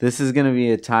gonna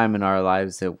be a time in our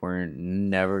lives that we're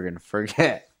never gonna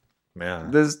forget. Yeah.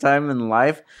 This time in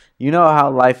life, you know how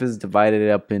life is divided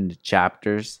up into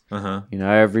chapters.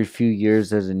 Every few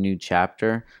years there's a new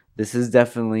chapter. This is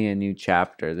definitely a new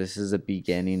chapter. This is a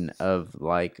beginning of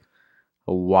like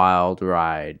a wild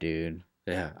ride, dude.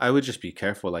 Yeah, I would just be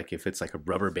careful, like if it's like a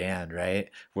rubber band, right,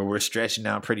 where we're stretching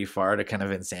out pretty far to kind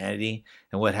of insanity,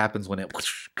 and what happens when it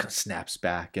snaps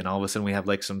back, and all of a sudden we have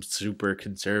like some super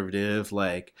conservative,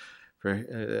 like,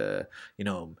 for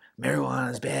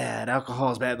marijuana is bad,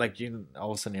 alcohol is bad, like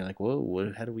all of a sudden you're like,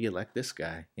 whoa, how do we elect this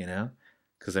guy,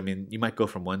 Because I mean, you might go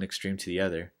from one extreme to the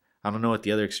other. I don't know what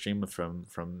the other extreme from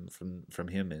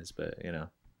him is, but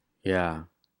Yeah,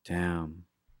 damn.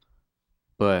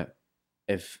 But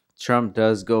if Trump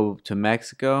does go to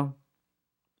Mexico,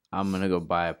 I'm gonna go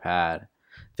buy a pad.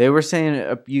 They were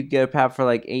saying you get a pad for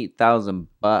like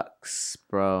 $8,000,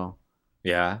 bro.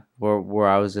 Yeah. Where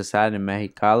I was just at in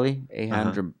Mexicali,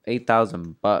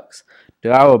 $8,000.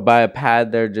 Dude, I would buy a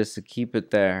pad there just to keep it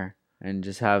there and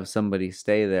just have somebody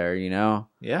stay there, Yeah.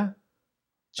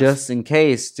 Just in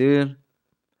case, dude.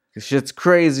 Shit's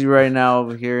crazy right now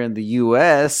over here in the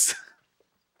U.S.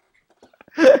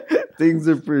 Things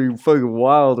are pretty fucking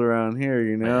wild around here,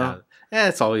 you know? Yeah,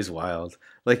 it's always wild.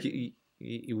 Like,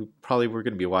 you probably were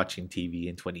going to be watching TV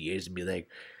in 20 years and be like,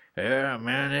 yeah,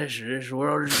 man, this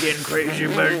world is getting crazy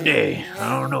by the day.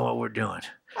 I don't know what we're doing.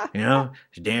 You know,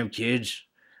 these damn kids.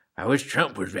 I wish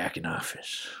Trump was back in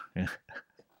office.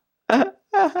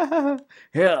 Hell,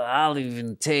 I'll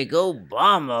even take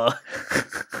Obama.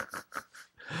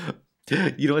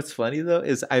 You know what's funny though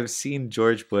is I've seen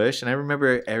George Bush and I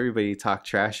remember everybody talk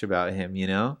trash about him, you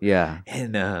know? Yeah.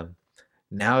 And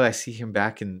now I see him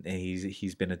back and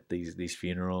he's been at these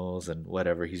funerals and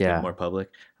whatever. He's been more public.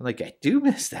 I'm like, I do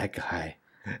miss that guy.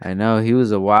 I know he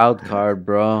was a wild card,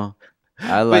 bro.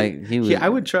 I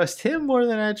would trust him more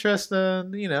than I trust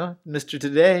Mr.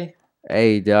 Today.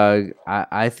 Hey, Doug,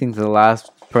 I think the last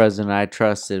president I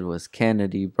trusted was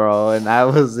Kennedy, bro, and I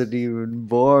wasn't even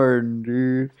born,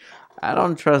 dude. I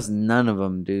don't trust none of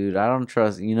them, dude. I don't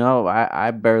trust, I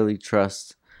barely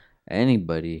trust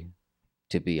anybody,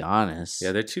 to be honest.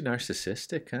 Yeah, they're too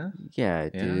narcissistic, huh? Yeah,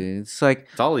 dude. It's like,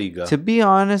 it's all ego. To be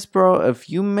honest, bro,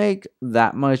 if you make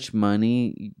that much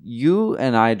money, you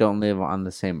and I don't live on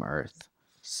the same earth.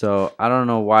 So I don't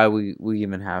know why we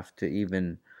even have to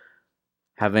even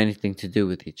have anything to do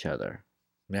with each other.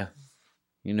 Yeah.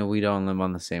 We don't live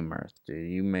on the same earth,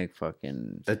 dude. You make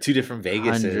fucking... The two different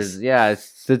Vegases. Yeah,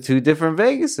 it's the two different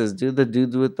Vegases, dude. The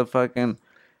dude with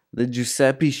the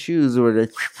Giuseppe shoes or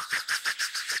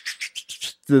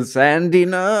the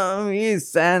sanding them. He's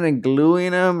sanding, gluing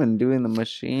them and doing the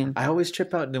machine. I always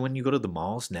trip out when you go to the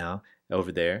malls now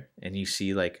over there and you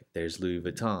see like there's Louis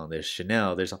Vuitton, there's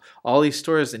Chanel, there's all these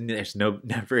stores and there's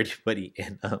never anybody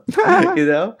in them,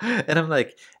 and I'm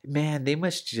like, man, they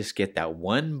must just get that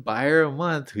one buyer a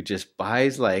month who just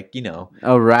buys like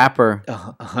a rapper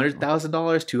 $100,000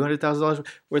 $200,000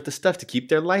 worth of stuff to keep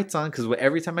their lights on, because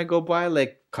every time I go by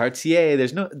like Cartier,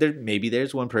 maybe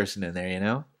there's one person in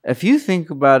there. If you think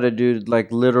about it, dude, like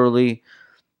literally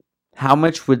how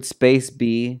much would space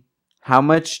be? How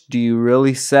much do you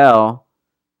really sell,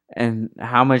 and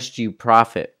how much do you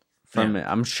profit from it?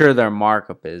 I'm sure their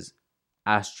markup is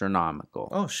astronomical.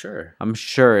 Oh, sure. I'm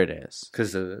sure it is.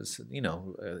 Because,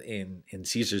 in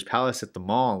Caesar's Palace at the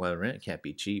mall, the rent can't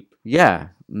be cheap. Yeah.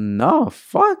 No,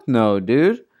 fuck no,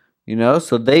 dude.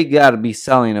 So they got to be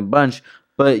selling a bunch,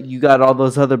 but you got all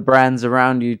those other brands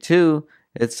around you too.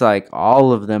 It's like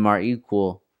all of them are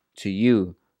equal to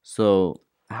you. So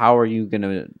how are you going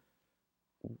to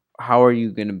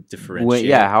differentiate? win?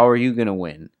 Yeah, how are you gonna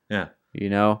win? Yeah,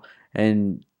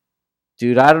 and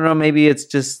dude, I don't know. Maybe it's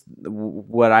just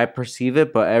what I perceive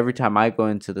it, but every time I go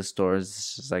into the stores,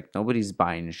 it's just like nobody's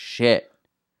buying shit.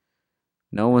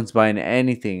 No one's buying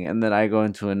anything, and then I go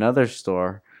into another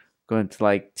store, go into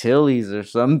like Tilly's or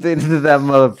something, and that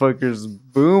motherfucker's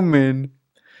booming.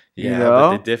 Yeah,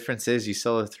 but the difference is you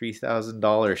sell a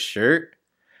 $3,000 shirt,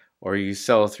 or you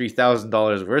sell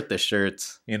 $3,000 worth of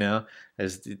shirts, at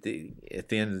the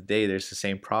end of the day, there's the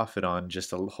same profit on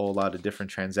just a whole lot of different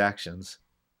transactions.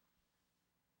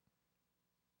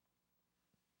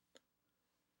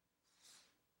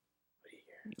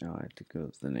 No, I think it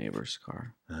was the neighbor's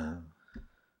car. Dang,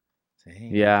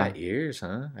 yeah. Got ears,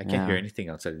 huh? I can't hear anything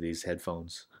outside of these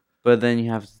headphones. But then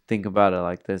you have to think about it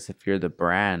like this. If you're the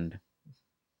brand,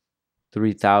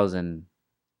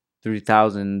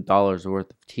 $3,000 worth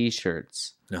of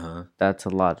t-shirts. That's a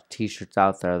lot of t-shirts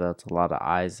out there. That's a lot of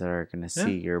eyes that are going to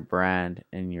see your brand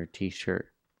and your t-shirt,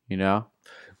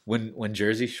 When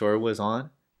Jersey Shore was on,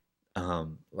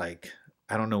 like,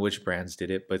 I don't know which brands did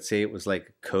it, but say it was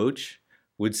like Coach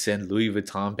would send Louis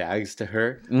Vuitton bags to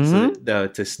her, to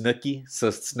Snooki, so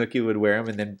Snooki would wear them,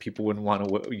 and then people wouldn't want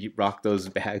to rock those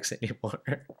bags anymore.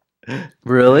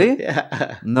 Really?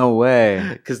 Yeah. No way.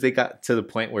 Because they got to the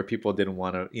point where people didn't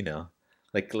want to,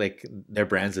 like their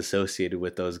brands associated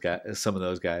with those guys, some of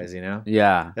those guys, Yeah.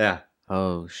 Yeah.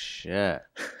 Oh shit.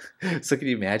 So can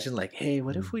you imagine, like, hey,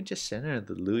 what if we just send her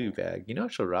the Louis bag?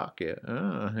 She'll rock it.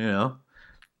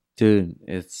 Dude,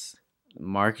 it's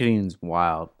marketing's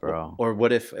wild, bro. Or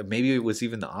what if maybe it was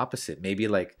even the opposite? Maybe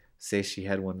like, say she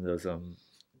had one of those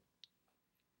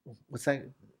what's that?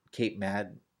 Kate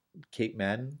Madden. Kate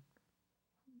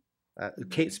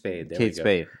Spade. There Kate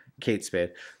Spade. Kate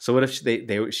Spade. So what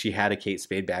if she had a Kate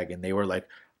Spade bag and they were like,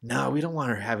 no, we don't want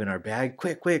her having our bag.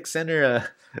 Quick, send her a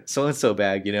so-and-so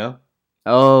bag,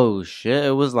 Oh, shit.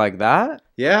 It was like that?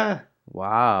 Yeah.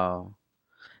 Wow.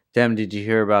 Damn, did you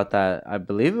hear about that? I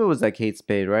believe it was that Kate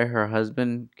Spade, right? Her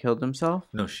husband killed himself?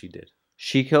 No, she did.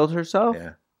 She killed herself?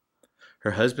 Yeah.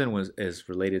 Her husband is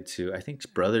related to, I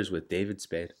think, brothers with David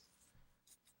Spade.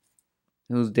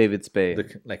 Who's David Spade?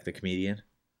 The comedian.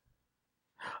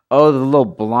 Oh, the little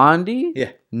blondie?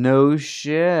 Yeah. No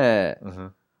shit.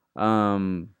 Uh-huh.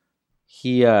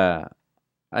 He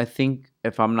I think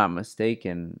if I'm not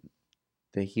mistaken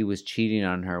that he was cheating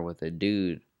on her with a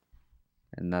dude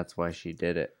and that's why she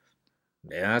did it.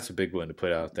 Yeah, that's a big one to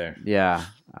put out there. Yeah,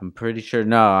 I'm pretty sure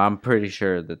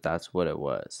that that's what it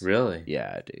was. Really?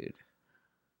 Yeah, dude.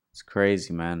 It's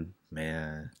crazy, man.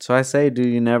 Man. So I say, dude,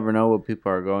 you never know what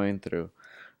people are going through.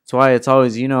 That's why it's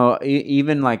always,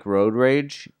 even like road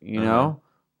rage, know,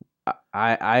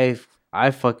 I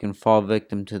fucking fall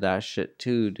victim to that shit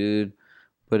too, dude.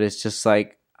 But it's just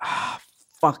like,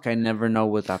 fuck, I never know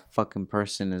what that fucking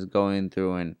person is going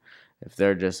through and if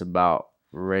they're just about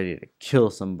ready to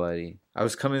kill somebody. I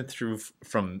was coming through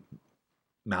from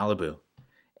Malibu,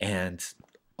 and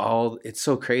it's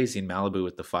so crazy in Malibu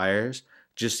with the fires,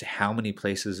 just how many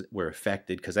places were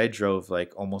affected, because I drove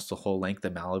like almost the whole length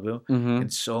of Malibu,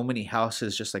 and so many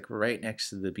houses just like right next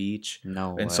to the beach.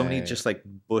 No and way. So many just like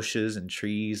bushes and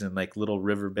trees and like little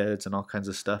riverbeds and all kinds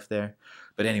of stuff there.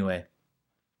 But anyway,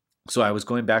 so I was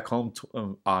going back home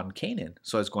on Canaan,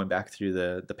 so I was going back through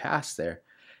the pass there,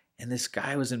 and this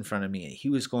guy was in front of me, and he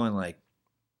was going like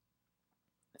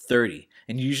 30,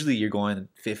 and usually you're going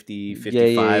 50,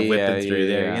 55 whipping through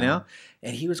there,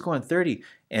 and he was going 30.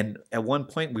 And at one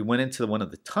point we went into one of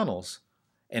the tunnels,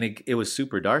 and it was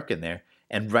super dark in there,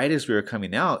 and right as we were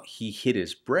coming out he hit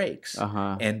his brakes.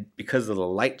 And because of the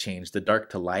light change, the dark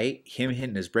to light, him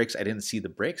hitting his brakes, I didn't see the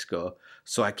brakes go,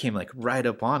 so I came like right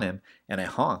up on him and I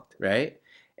honked, right?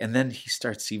 And then he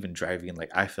starts even driving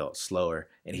like I felt slower,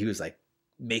 and he was like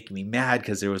make me mad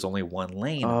because there was only one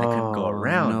lane and I couldn't go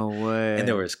around. No way. And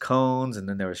there was cones, and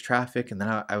then there was traffic, and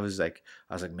then I was like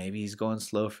maybe he's going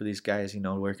slow for these guys,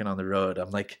 working on the road.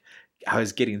 I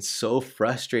was getting so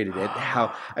frustrated at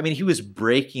how, he was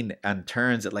braking on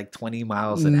turns at like 20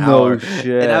 miles an hour.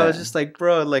 Shit. And I was just like,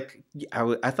 bro, like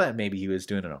I thought maybe he was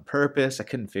doing it on purpose. I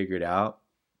couldn't figure it out.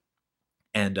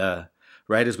 And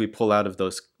right as we pull out of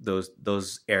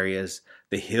those areas,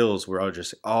 the hills were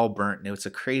all burnt, and it's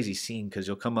a crazy scene because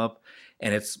you'll come up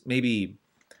and it's maybe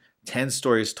 10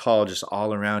 stories tall, just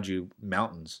all around you,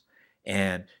 mountains,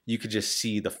 and you could just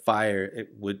see the fire.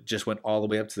 It went all the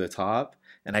way up to the top,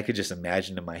 and I could just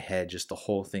imagine in my head just the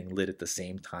whole thing lit at the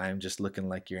same time, just looking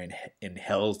like you're in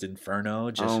hell's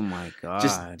inferno. Just, oh my god,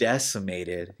 just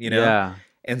decimated, Yeah.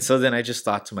 And so then I just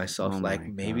thought to myself,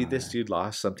 maybe God. this dude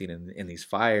lost something in these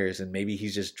fires, and maybe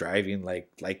he's just driving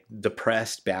like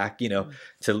depressed back,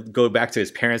 to go back to his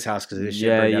parents' house because his shit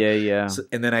burned up. Yeah. So,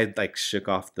 and then I like shook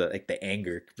off the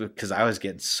anger because I was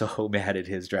getting so mad at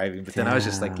his driving. But then I was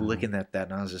just like looking at that,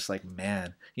 and I was just like,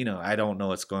 man, I don't know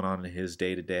what's going on in his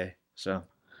day to day. So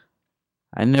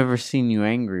I never seen you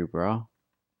angry, bro.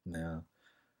 No,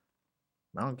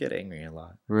 I don't get angry a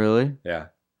lot. Really? Yeah,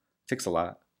 it takes a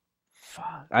lot.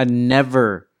 Fuck. I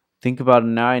never think about it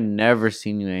now. I never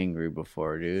seen you angry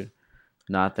before, dude.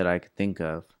 Not that I could think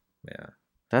of. Yeah,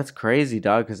 that's crazy,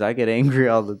 dog. Because I get angry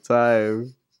all the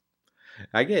time.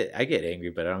 I get angry,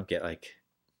 but I don't get like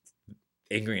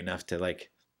angry enough to like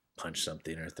punch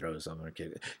something or throw something or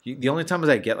kick. The only times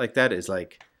I get like that is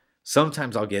like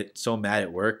sometimes I'll get so mad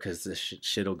at work because the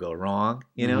shit will go wrong,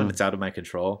 and it's out of my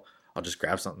control. I'll just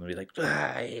grab something and be like,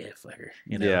 yeah, fucker,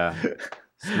 Yeah.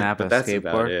 Snap but a that's skateboard.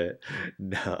 about it.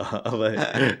 No,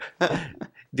 but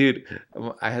dude,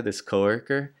 I had this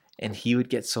coworker, and he would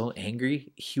get so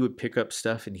angry, he would pick up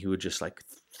stuff and he would just like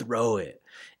throw it,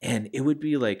 and it would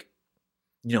be like,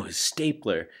 his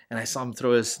stapler, and I saw him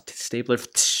throw his stapler,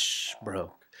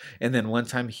 broke. And then one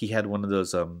time he had one of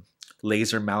those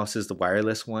laser mouses, the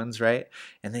wireless ones, right?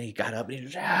 And then he got up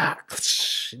and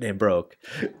and it broke.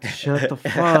 Shut the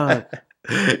fuck.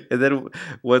 And then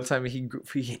one time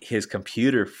his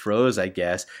computer froze, I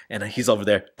guess, and he's over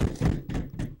there,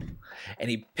 and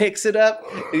he picks it up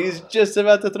and he's just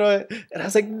about to throw it, and I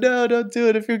was like, no, don't do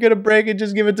it. If you're gonna break it,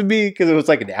 just give it to me, because it was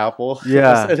like an apple.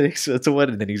 Yeah. So it's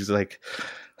one, and then he's like,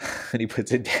 and he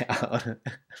puts it down.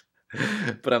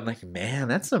 But I'm like, man,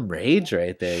 that's some rage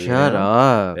right there. Shut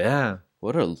up. Yeah.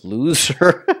 What a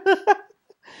loser.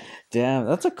 Damn,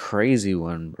 that's a crazy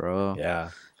one, bro. Yeah.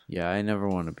 Yeah, I never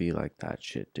want to be like that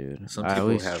shit, dude. Some I people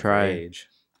always have try. rage.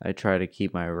 I try to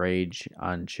keep my rage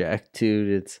on check,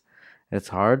 dude. It's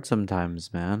hard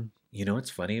sometimes, man. You know what's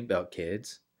funny about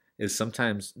kids is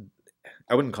sometimes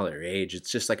I wouldn't call it rage.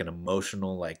 It's just like an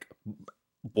emotional like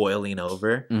boiling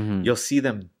over. Mhm. You'll see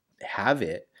them have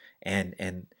it, and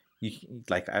you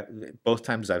like both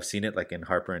times I've seen it, like in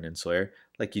Harper and in Sawyer,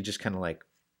 like you just kind of like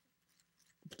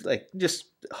just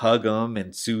hug them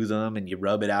and soothe them, and you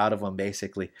rub it out of them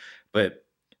basically. But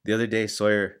The other day,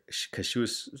 Sawyer, because she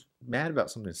was mad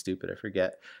about something stupid, I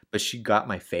forget, but she got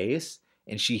my face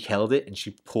and she held it and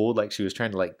she pulled like she was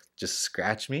trying to like just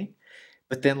scratch me.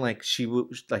 But then like she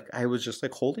was like I was just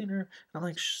like holding her. And I'm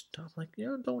like stop, like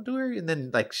don't do her. And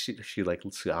then like she like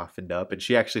softened up and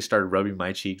she actually started rubbing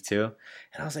my cheek too.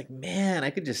 And I was like, man, I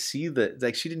could just see that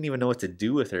like she didn't even know what to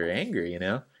do with her anger, you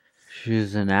know.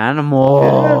 She's an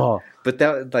animal. Yeah. But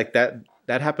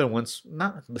that happened once,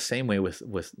 not the same way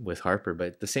with Harper,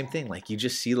 but the same thing. Like you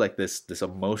just see like this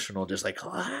emotional, just like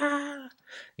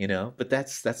you know. But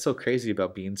that's so crazy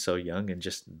about being so young and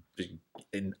just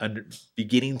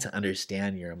beginning to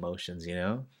understand your emotions, you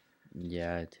know.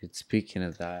 Yeah, dude. Speaking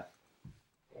of that,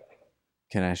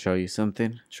 can I show you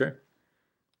something? Sure.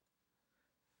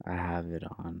 I have it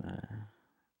on.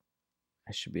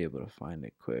 I should be able to find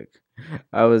it quick.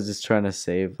 I was just trying to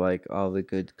save like all the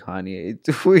good Kanye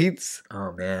tweets.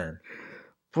 Oh man,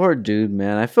 poor dude,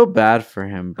 man. I feel bad for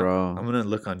him, bro. I'm gonna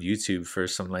look on YouTube for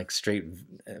some like straight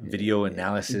video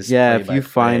analysis. Yeah, if you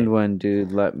find one,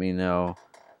 dude, let me know.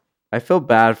 I feel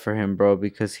bad for him, bro,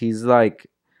 because he's like,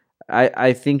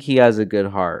 I think he has a good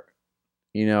heart.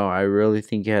 You know, I really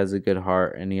think he has a good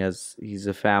heart, and he's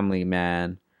a family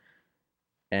man.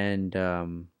 And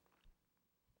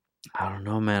I don't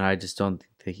know, man. I just don't think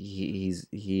that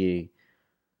he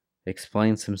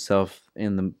explains himself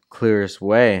in the clearest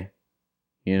way.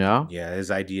 You know? Yeah, his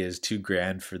idea is too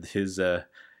grand for his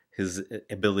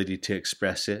ability to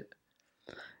express it.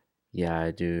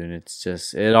 Yeah, dude. It's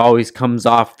just it always comes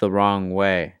off the wrong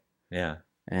way. Yeah,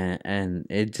 and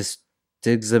it just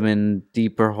digs them in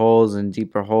deeper holes, and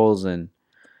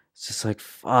it's just like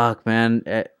fuck, man.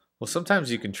 Well,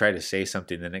 sometimes you can try to say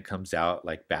something, then it comes out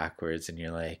like backwards, and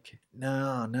you're like,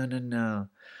 no.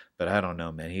 But I don't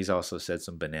know, man. He's also said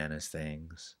some bananas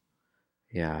things.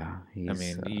 Yeah, I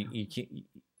mean, you can't,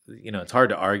 you know, it's hard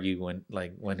to argue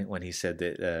when he said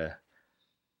that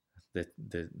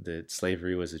that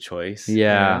slavery was a choice.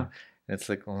 Yeah, you know? It's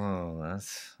like, oh,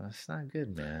 that's not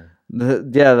good, man.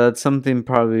 Yeah, that's something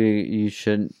probably you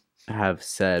shouldn't have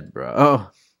said, bro. Oh.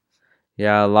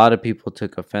 Yeah, a lot of people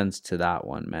took offense to that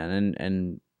one, man.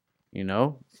 And you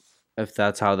know, if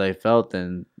that's how they felt,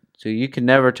 then so you can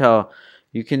never tell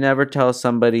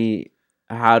somebody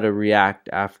how to react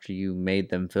after you made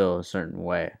them feel a certain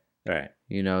way. Right.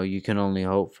 You know, you can only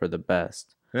hope for the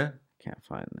best. Yeah. Can't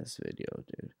find this video,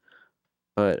 dude.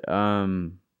 But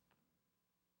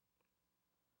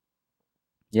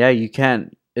yeah, you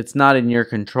can't. It's not in your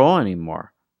control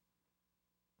anymore.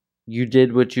 You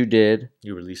did what you did.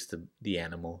 You released the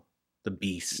animal, the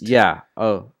beast. Yeah.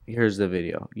 Oh, here's the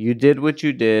video. You did what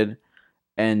you did,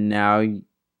 and now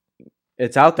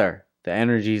it's out there. The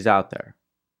energy's out there,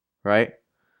 right?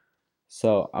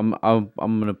 So I'm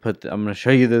gonna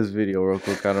show you this video real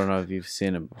quick. I don't know if you've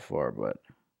seen it before, but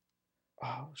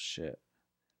oh shit.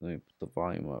 Let me put the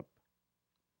volume up.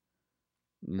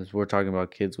 We're talking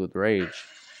about kids with rage.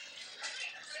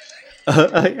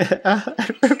 I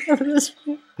remember this.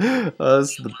 Oh,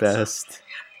 that's the best.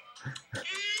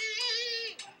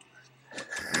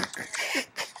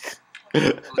 Ooh,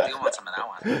 you want some of that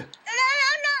one? No.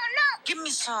 Give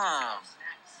me some.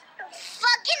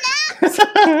 Fucking ass.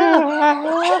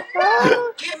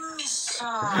 Give me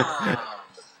some.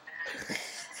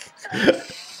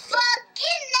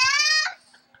 Fucking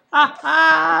ass.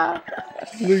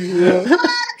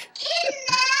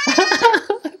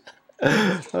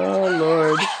 Oh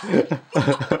Lord.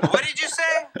 What did you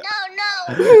say?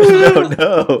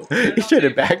 No. You should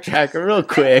have backtracked real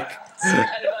quick.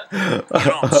 You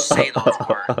don't say those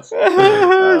words.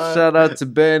 Shout out to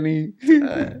Benny.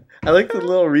 I like the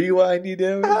little rewind you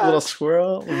do, the little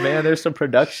swirl. Man, there's some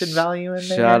production value in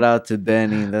there. Shout out to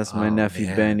Benny. That's my nephew,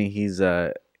 man. Benny. He's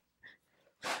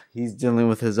dealing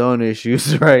with his own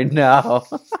issues right now.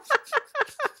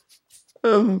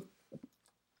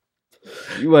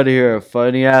 You want to hear a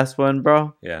funny ass one,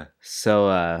 bro? Yeah.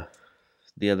 So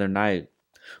the other night,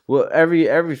 well,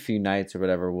 every few nights or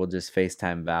whatever, we'll just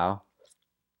FaceTime Val,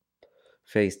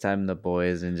 FaceTime the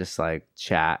boys, and just like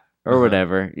chat or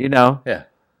whatever, you know. Yeah.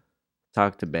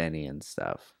 Talk to Benny and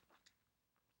stuff.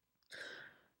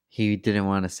 He didn't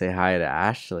want to say hi to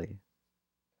Ashley,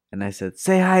 and I said,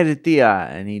 "Say hi to Tia,"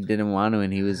 and he didn't want to,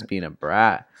 and he was being a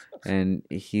brat, and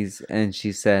she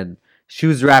said. She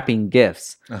was wrapping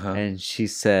gifts, and she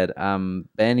said,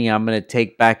 Benny, I'm going to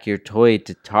take back your toy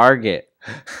to Target.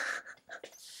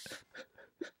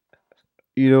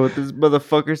 You know what this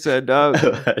motherfucker said, dog?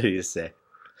 What did you say?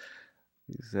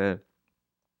 He said,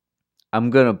 I'm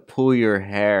going to pull your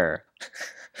hair.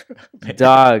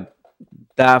 Dog,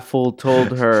 that fool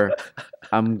told her,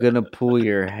 I'm going to pull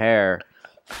your hair.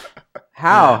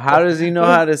 How does he know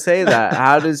how to say that?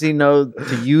 How does he know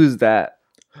to use that?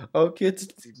 Oh, kids,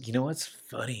 you know what's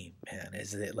funny, man,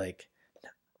 is that like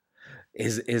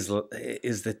is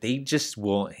that they just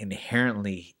will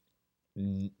inherently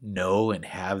know and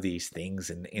have these things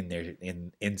in their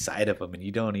inside of them, and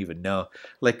you don't even know.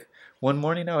 Like one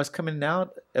morning I was coming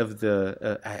out of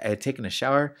the I had taken a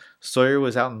shower. Sawyer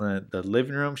was out in the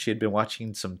living room. She had been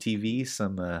watching some TV,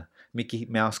 some Mickey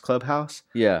Mouse Clubhouse.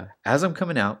 Yeah. As I'm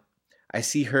coming out, I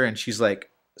see her and she's like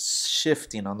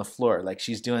shifting on the floor, like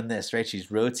she's doing this, right?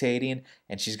 She's rotating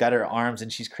and she's got her arms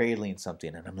and she's cradling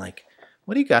something, and I'm like,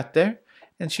 what do you got there?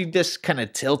 And she just kind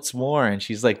of tilts more and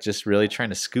she's like just really trying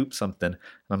to scoop something. And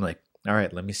I'm like, all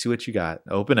right, let me see what you got.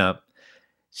 Open up.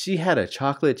 She had a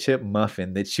chocolate chip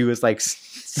muffin that she was like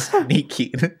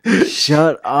sneaking.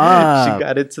 Shut up.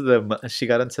 She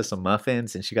got into some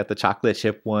muffins and she got the chocolate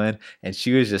chip one and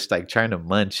she was just like trying to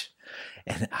munch.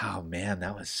 And oh man,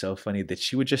 that was so funny that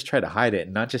she would just try to hide it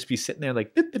and not just be sitting there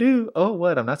like, oh,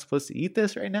 what? I'm not supposed to eat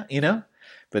this right now, you know?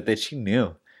 But that she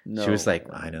knew. No. She was like,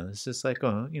 I know this is like,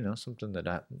 something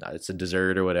that it's a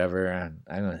dessert or whatever, and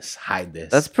I'm gonna hide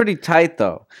this. That's pretty tight,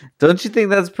 though. Don't you think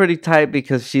that's pretty tight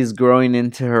because she's growing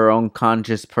into her own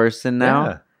conscious person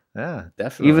now? Yeah,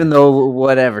 definitely. Even though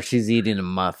whatever, she's eating a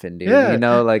muffin, dude. Yeah. You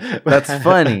know, like that's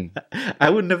funny. I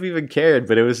wouldn't have even cared,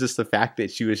 but it was just the fact that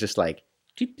she was just like.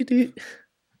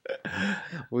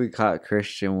 We caught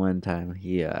Christian one time.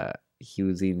 He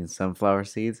was eating sunflower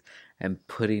seeds and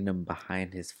putting them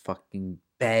behind his fucking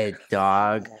bed,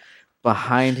 dog.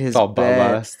 Behind his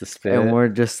bed. And we're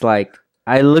just like,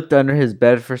 I looked under his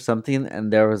bed for something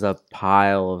and there was a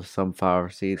pile of sunflower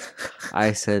seeds.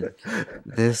 I said,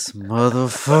 this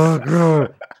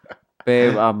motherfucker.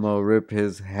 Babe, I'm gonna rip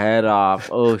his head off.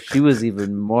 Oh, she was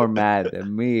even more mad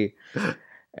than me.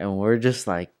 And we're just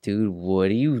like, dude, what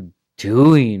are you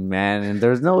doing, man? And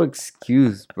there's no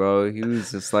excuse, bro. He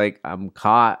was just like, I'm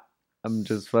caught. I'm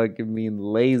just fucking being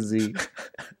lazy.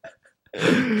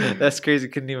 That's crazy.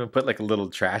 Couldn't even put like a little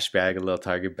trash bag, a little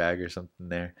Target bag or something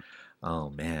there. Oh,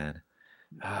 man.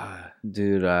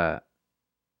 Dude,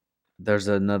 there's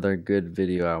another good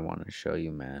video I want to show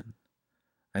you, man.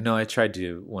 I know I tried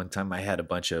to. One time I had a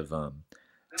bunch of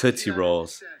Tootsie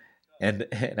Rolls, and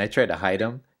I tried to hide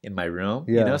them in my room,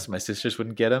 so my sisters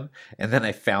wouldn't get them. And then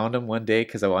I found them one day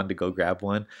because I wanted to go grab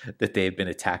one that they had been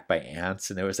attacked by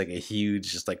ants, and there was like a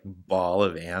huge, just like ball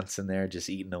of ants in there just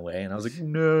eating away. And I was like,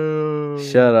 no.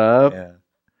 Shut up. Yeah.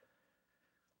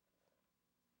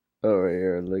 Oh, right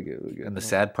here. Look at. And the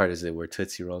sad part is they were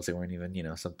Tootsie Rolls. They weren't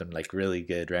even, something like really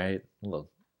good, right? A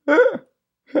little.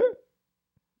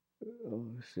 Oh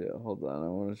shit! Hold on, I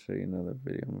want to show you another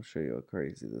video. I'm gonna show you how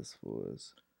crazy this fool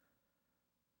is.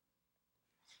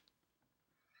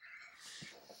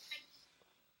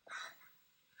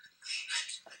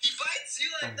 He bites you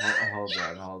like that? Hold on.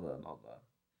 Yeah, like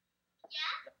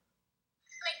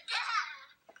that.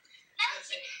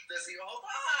 Does he? Hold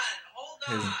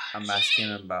on. I'm asking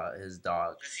him about his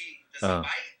dog. Does he bite?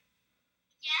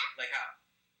 Yeah. Like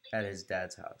how? At his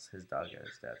dad's house. His dog at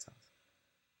his dad's house.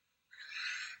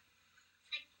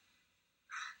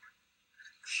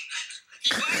 He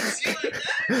bites you like that?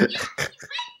 Yeah, he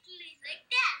bites me like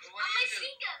that. On my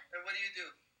finger. And what do you do?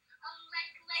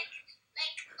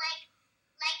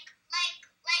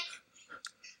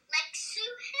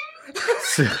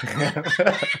 Sue him.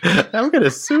 I'm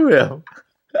gonna sue him.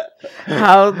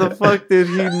 How the fuck did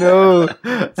he know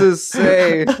to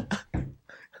say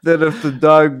that if the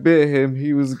dog bit him,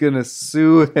 he was gonna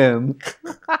sue him?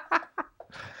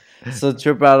 So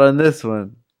trip out on this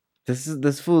one.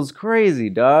 This fool's crazy,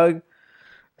 dog.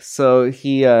 So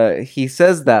he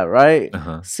says that, right?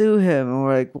 Uh-huh. Sue him, and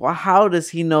we're like, well, how does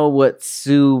he know what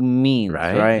sue means,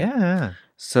 right? Yeah.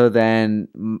 So then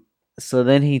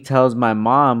he tells my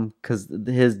mom, because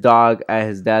his dog at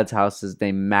his dad's house is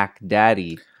named Mac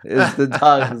Daddy. Is the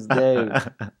dog's name.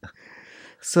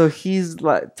 So he's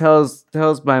like tells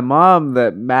my mom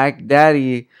that Mac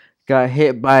Daddy got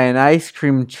hit by an ice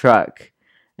cream truck,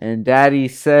 and Daddy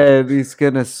said he's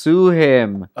gonna sue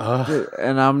him.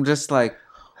 And I'm just like,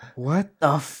 what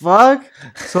the fuck?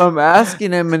 So I'm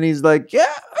asking him, and he's like,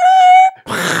 yeah.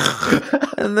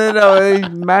 And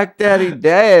then Mac Daddy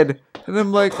dead. And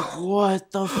I'm like, what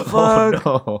the fuck?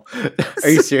 Oh, no. Are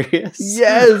you serious?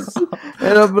 Yes.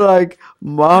 And I'm like,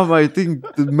 Mom, I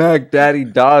think the Mac Daddy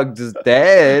dog just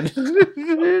dead.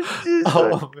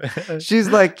 She's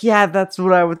like, yeah, that's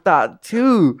what I would thought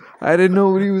too. I didn't know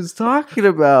what he was talking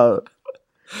about.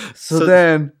 So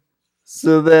then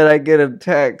I get a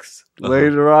text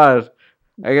later on.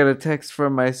 I get a text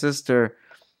from my sister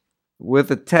with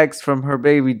a text from her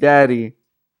baby daddy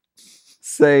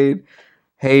saying,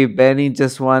 Hey, Benny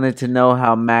just wanted to know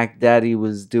how Mac Daddy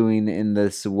was doing in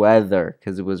this weather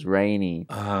because it was rainy.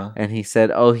 And he said,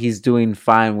 oh, he's doing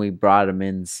fine. We brought him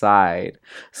inside.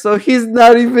 So he's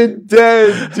not even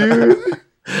dead, dude.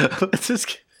 Let's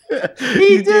just.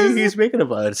 He's making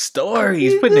up a story.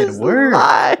 He's putting in work.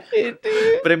 Lied, dude.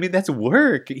 But I mean, that's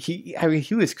work. He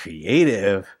was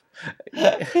creative.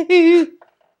 He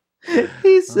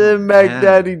said Mac man.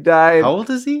 Daddy died. How old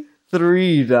is he?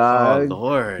 3, Oh dog.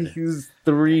 Lord. He's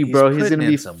 3, bro. He's putting gonna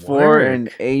be in some 4 in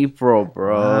work. April,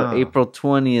 bro. Wow. April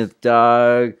 20th,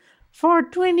 dog. For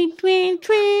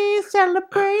 2023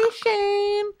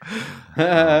 celebration.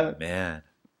 Oh, man,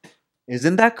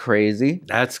 Isn't that crazy?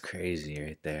 that's crazy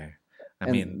right there. I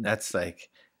And- mean, that's like.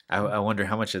 I wonder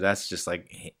how much of that's just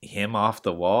like him off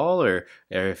the wall, or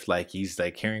if like he's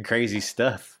like hearing crazy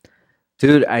stuff.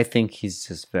 Dude, I think he's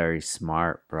just very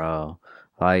smart, bro.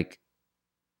 Like,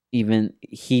 even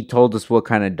he told us what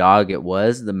kind of dog it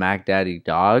was, the Mac Daddy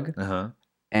dog.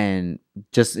 And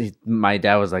just my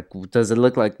dad was like, does it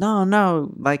look like,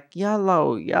 no, like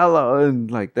yellow,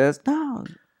 and like this? No,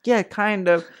 yeah, kind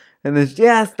of. And then,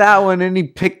 yes, that one. And he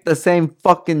picked the same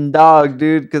fucking dog,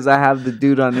 dude, because I have the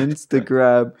dude on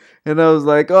Instagram. And I was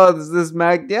like, oh, is this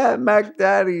Mac? Yeah, Mac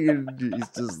Daddy. And he's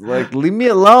just like, leave me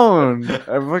alone.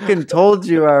 I fucking told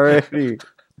you already.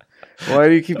 Why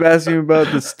do you keep asking me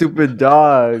about the stupid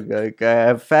dog? Like, I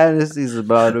have fantasies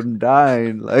about him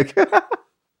dying. Like,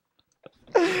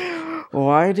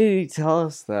 why did he tell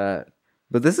us that?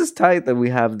 But this is tight that we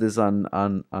have this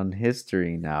on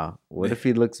history now. What if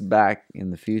he looks back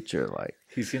in the future like,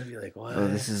 He's gonna be like, "What? oh,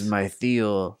 this is my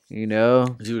Theo, you know?"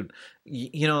 dude."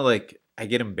 You know, like I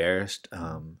get embarrassed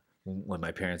when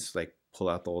my parents like pull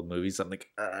out the old movies. I'm like,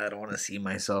 I don't want to see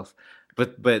myself.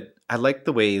 But I like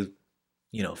the way,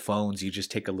 you know, phones. You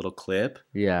just take a little clip,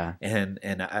 Yeah. and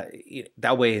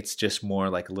that way it's just more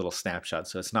like a little snapshot.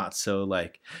 So it's not so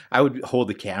like I would hold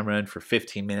the camera and for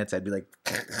 15 minutes I'd be like,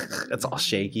 that's all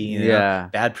shaky. You know? Yeah.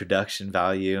 Bad production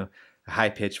value. High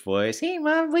pitched voice. Hey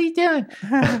mom, what are you doing?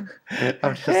 I'm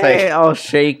just Hey, like, all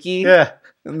shaky. yeah.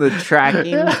 And the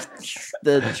tracking.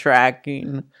 The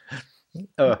tracking.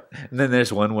 Oh, and then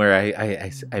there's one where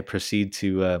I proceed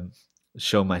to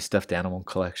show my stuffed animal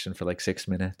collection for like 6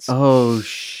 minutes. Oh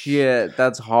shit,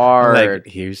 that's I'm hard. like,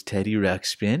 here's Teddy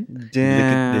Ruxpin. Damn. Look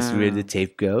at this where the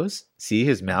tape goes. See,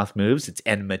 his mouth moves. It's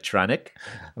animatronic.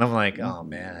 And I'm like, oh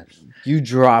man. You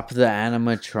dropped the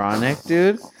animatronic,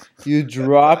 dude? You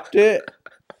dropped it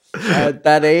at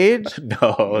that age?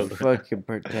 No. Fucking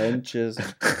pretentious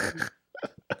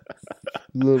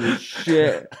little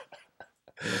shit.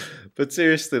 But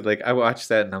seriously, like I watched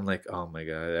that and I'm like, oh my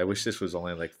god, I wish this was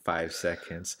only like 5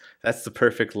 seconds. That's the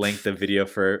perfect length of video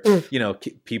for, you know,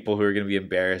 people who are going to be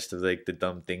embarrassed of like the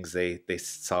dumb things they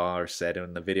saw or said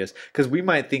in the videos. Because we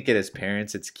might think it as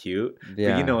parents, it's cute.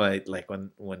 Yeah. But you know, like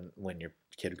when your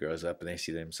kid grows up and they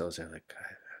see themselves, they're like, God,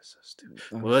 that's so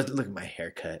stupid. Well, look at my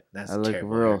haircut. That's I a look terrible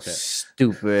real haircut.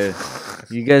 stupid.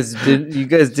 You guys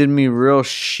did me real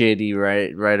shitty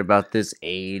right about this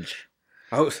age.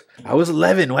 I was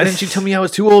 11. Why didn't you tell me I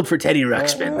was too old for Teddy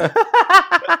Ruxpin?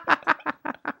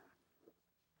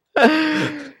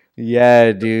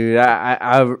 Yeah,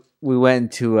 dude. We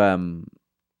went to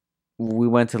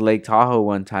Lake Tahoe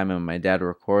one time and my dad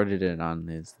recorded it on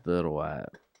his little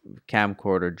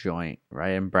camcorder joint, right?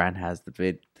 And Bran has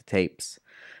the tapes,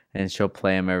 and she'll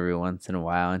play them every once in a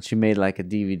while. And she made like a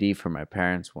DVD for my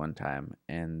parents one time,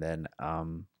 and then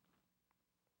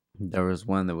there was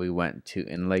one that we went to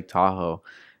in Lake Tahoe.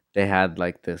 They had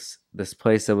like this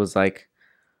place that was like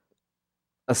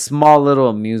a small little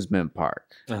amusement park.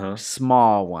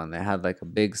 Small one. They had like a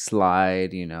big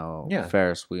slide, you know, Yeah.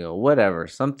 Ferris wheel, whatever.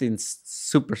 Something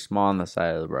super small on the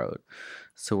side of the road.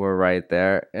 So we're right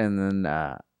there. And then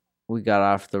we got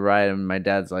off the ride and my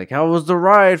dad's like, how was the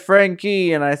ride,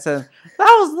 Frankie? And I said,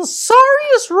 that was the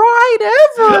sorriest ride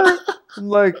ever. I'm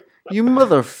like, you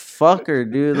motherfucker,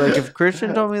 dude. Like, if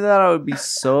Christian told me that, I would be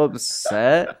so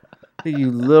upset.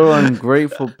 You little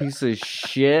ungrateful piece of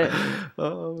shit.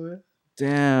 Oh man.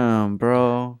 Damn,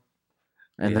 bro.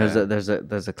 And Yeah. there's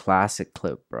a classic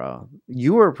clip, bro.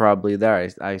 You were probably there.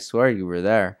 I swear you were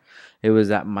there. It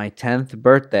was at my 10th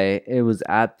birthday. It was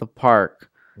at the park,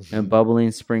 in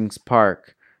Bubbling Springs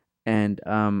Park. And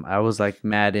I was like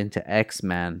mad into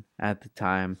X-Men at the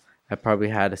time. I probably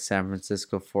had a San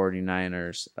Francisco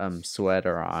 49ers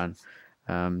sweater on.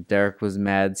 Derek was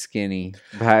mad skinny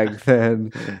back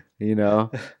then, you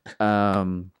know.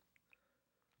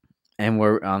 And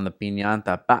we're on the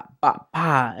piñata, pa, pa,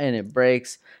 pa, and it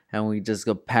breaks, and we just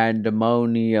go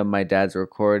pandemonium. My dad's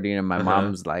recording, and my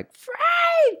mom's like,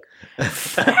 Frank!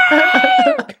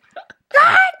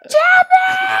 God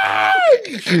damn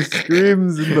She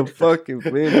screams in the fucking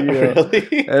video.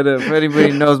 Really? And if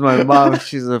anybody knows my mom,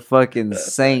 she's a fucking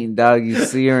saint, dog. You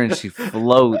see her and she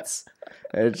floats.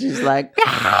 And she's like,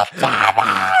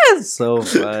 it's so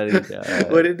funny,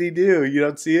 dog. What did he do? You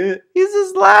don't see it? He's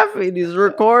just laughing. He's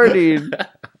recording.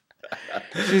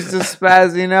 She's just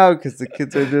spazzing out because the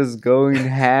kids are just going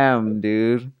ham,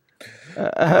 dude.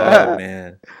 Oh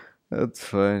man. That's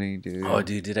funny, dude. Oh,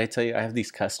 dude, did I tell you I have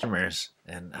these customers,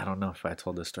 and I don't know if I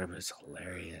told this story, but it's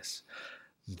hilarious.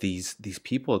 These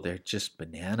people, they're just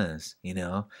bananas, you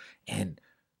know. And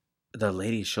the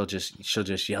lady, she'll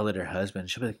just yell at her husband.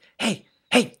 She'll be like, "Hey,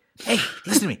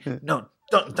 listen to me! No,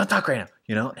 don't talk right now,"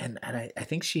 you know. And I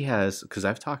think she has, because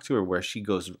I've talked to her where she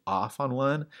goes off on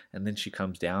one and then she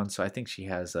comes down. So I think she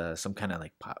has some kind of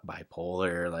like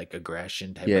bipolar, like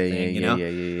aggression type of thing, you know.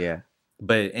 Yeah.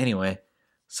 But anyway.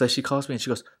 So she calls me and she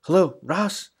goes, "Hello,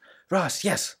 Ross? Ross,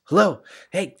 yes, hello.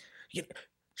 Hey,"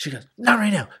 she goes, "Not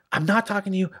right now. I'm not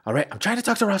talking to you. All right, I'm trying to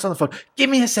talk to Ross on the phone. Give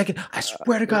me a second. I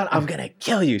swear to God, I'm going to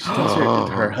kill you." She tells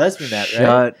her husband that,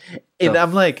 right? Shut And the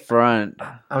I'm like, front.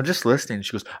 I'm just listening.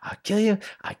 She goes, I'll kill you.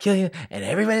 And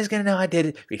everybody's going to know I did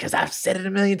it because I've said it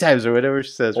a million times," or whatever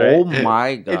she says, right? Oh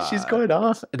my God. And she's going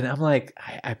off. And I'm like,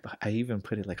 I even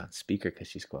put it like on speaker because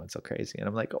she's going so crazy. And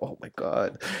I'm like, oh my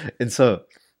God. And so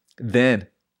then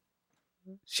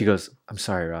she goes, "I'm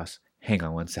sorry, Ross. Hang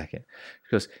on one second."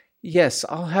 She goes, "Yes,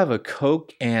 I'll have a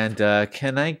Coke, and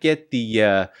can I get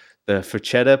the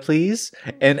forchetta, please?"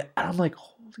 And I'm like,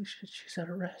 holy shit, she's at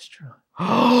a restaurant.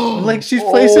 Like she's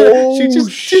placing, she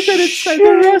just did that inside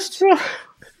the restaurant.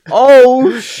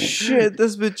 Oh shit,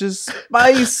 this bitch is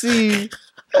spicy.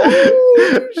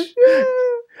 Oh shit.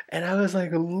 And I was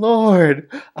like,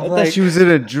 Lord. I thought she was in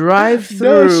a drive-thru.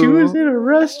 No, she was in a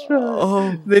restaurant.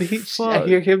 Oh, then I fuck.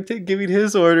 hear him giving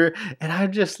his order, and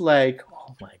I'm just like,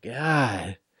 oh my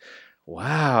God.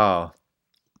 Wow.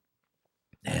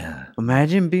 Yeah.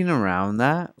 Imagine being around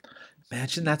that.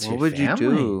 Imagine that's What your would family.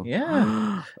 you do?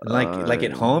 Yeah. Like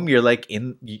at home, you're like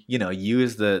you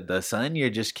as the son, you're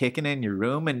just kicking in your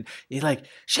room and you're like,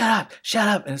 shut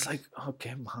up. And it's like,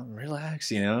 okay, Mom,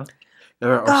 relax, you know?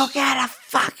 Go get a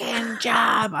fucking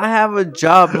job. I have a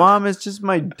job, Mom. It's just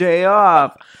my day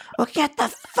off. Well, get the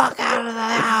fuck out of the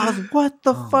house. What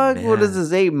the fuck? Man. What is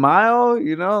this, 8 Mile?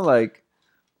 You know, like,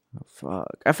 oh,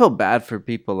 fuck. I feel bad for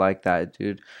people like that,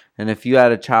 dude. And if you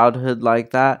had a childhood like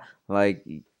that, like,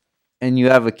 and you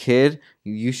have a kid,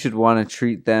 you should want to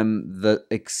treat them the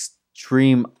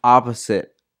extreme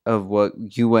opposite of what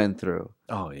you went through.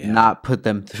 Oh, yeah. Not put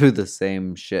them through the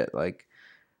same shit. Like,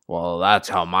 well, that's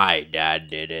how my dad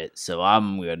did it, so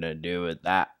I'm gonna do it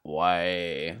that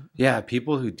way. Yeah,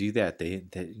 people who do that, they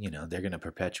they're gonna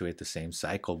perpetuate the same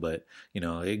cycle. But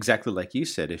exactly like you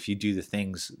said, if you do the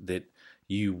things that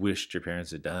you wished your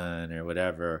parents had done, or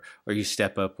whatever, or you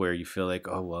step up where you feel like,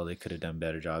 oh well, they could have done a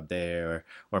better job there,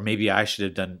 or maybe I should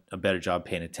have done a better job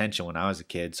paying attention when I was a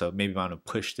kid. So maybe I'm gonna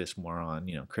push this more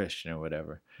on, Christian or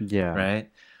whatever. Yeah. Right.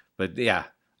 But yeah.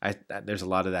 There's a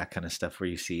lot of that kind of stuff where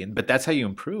you see, but that's how you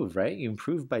improve, right? You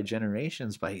improve by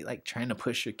generations by like trying to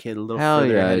push your kid a little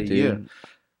further ahead of you.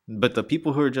 But the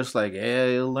people who are just like, "Yeah,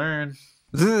 you'll learn."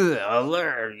 I'll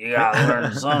learn. You gotta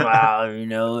learn somehow,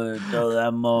 Tell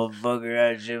that motherfucker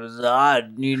that shit was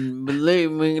hot. You didn't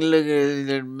believe me. Look at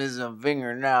his missing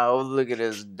finger now. Look at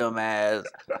his dumb ass.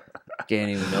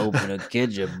 Can't even open a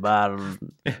ketchup bottle.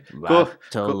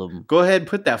 Go ahead and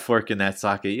put that fork in that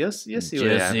socket. You'll see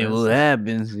what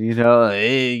happens.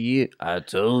 Hey, I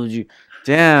told you.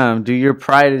 Damn, dude, your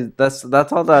pride is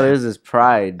that's all that is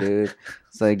pride, dude.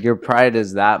 It's like your pride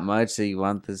is that much that you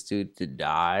want this dude to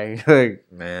die.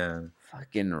 Like, man,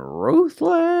 fucking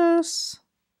ruthless.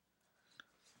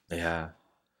 Yeah.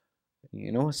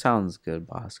 You know what sounds good,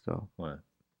 Bosco? What?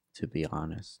 To be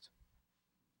honest.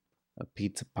 A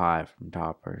pizza pie from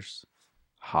Toppers.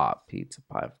 Hot pizza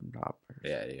pie from Toppers.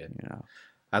 Yeah, dude.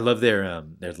 I love their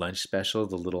lunch special,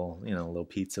 the little little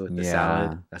pizza with the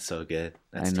salad. That's so good.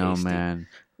 That's I know, tasty. man.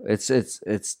 It's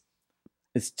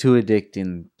too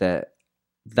addicting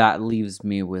that leaves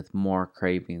me with more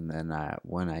craving than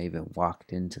when I even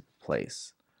walked into the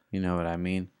place. You know what I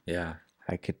mean? Yeah.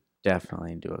 I could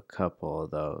definitely do a couple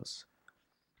of those.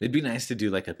 It'd be nice to do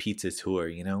like a pizza tour,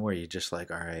 where you're just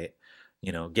like, all right,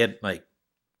 get like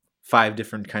 5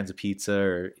 different kinds of pizza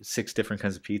or 6 different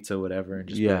kinds of pizza, whatever, and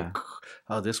just be like,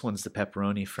 oh, this one's the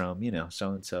pepperoni from,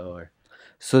 so and so. Or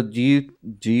so do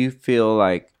you feel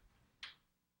like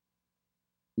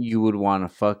you would want to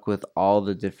fuck with all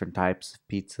the different types of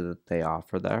pizza that they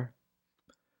offer there?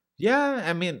 Yeah,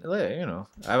 I mean,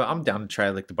 I'm down to try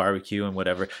like the barbecue and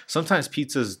whatever. Sometimes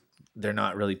pizzas, they're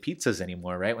not really pizzas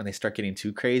anymore, right? When they start getting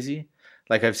too crazy.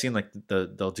 Like I've seen like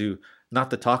they'll do not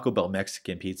the Taco Bell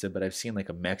Mexican pizza, but I've seen like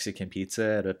a Mexican pizza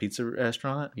at a pizza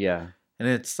restaurant. Yeah. And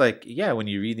it's like, yeah, when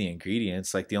you read the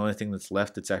ingredients, like the only thing that's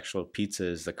left that's actual pizza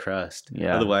is the crust.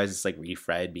 Yeah. Otherwise, it's like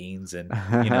refried beans and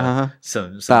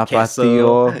some Tapatio.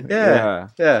 queso.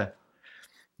 Yeah.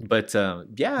 But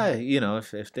yeah,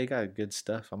 if they got good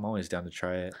stuff, I'm always down to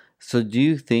try it. So do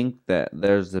you think that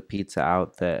there's a pizza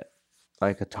out that,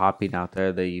 like a topping out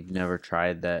there that you've never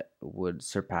tried that would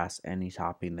surpass any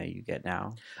topping that you get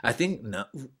now? I think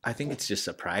it's just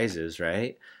surprises,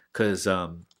 right? Because I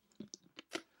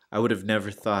would have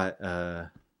never thought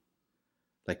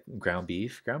like ground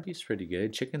beef. Ground beef's pretty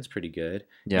good. Chicken's pretty good.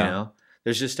 Yeah.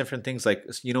 There's just different things. Like,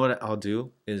 you know what I'll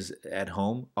do is at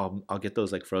home I'll get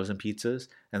those like frozen pizzas,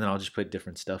 and then I'll just put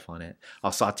different stuff on it.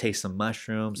 I'll saute some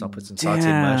mushrooms. I'll put some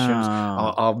sauteed mushrooms.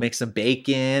 I'll make some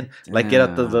bacon. Like get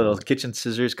out the little kitchen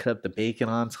scissors, cut up the bacon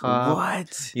on top.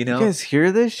 What? You know? You guys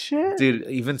hear this shit? Dude,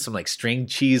 even some like string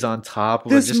cheese on top.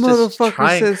 This just motherfucker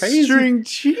trying says crazy. string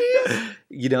cheese.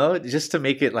 Just to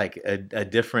make it like a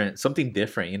different, something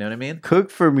different. You know what I mean? Cook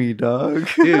for me, dog.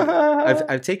 Dude,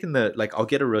 I've taken I'll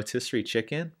get a rotisserie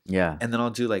chicken, Yeah. and then I'll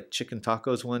do like chicken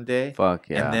tacos one day. Fuck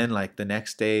yeah. And then like the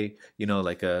next day,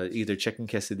 like either chicken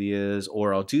quesadillas,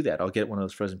 or I'll do that. I'll get one of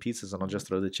those frozen pizzas and I'll just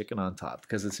throw the chicken on top,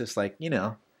 because it's just like, Hey,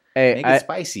 make it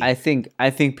spicy. I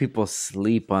think people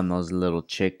sleep on those little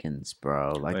chickens,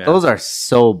 bro. Like yeah. those are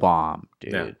so bomb,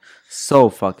 dude. Yeah. So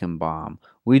fucking bomb.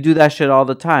 We do that shit all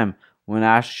the time. When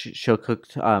Ash she'll cook,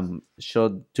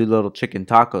 she'll do little chicken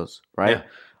tacos, right? Yeah.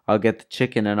 I'll get the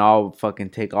chicken and I'll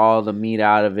fucking take all the meat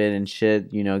out of it and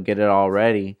shit, get it all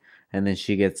ready, and then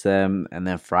she gets them and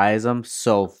then fries them.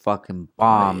 So fucking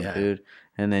bomb, yeah. dude.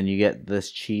 And then you get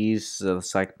this cheese, so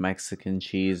it's like Mexican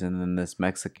cheese, and then this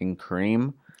Mexican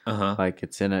cream. Like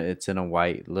it's in a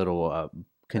white little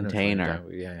container.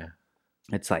 Yeah.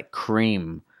 It's like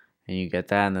cream, and you get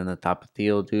that, and then the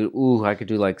tapatio, dude. Ooh, I could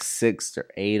do like 6 or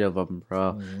 8 of them,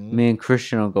 bro. Mm-hmm. Me and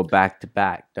Christian will go back to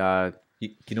back, dog.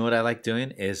 You know what I like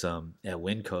doing is at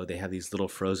Winco they have these little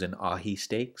frozen ahi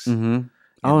steaks. Mm-hmm.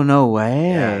 Oh no way!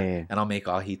 Yeah, and I'll make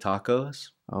ahi tacos.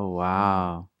 Oh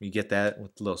wow! You get that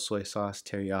with a little soy sauce,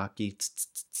 teriyaki,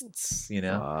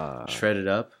 shred it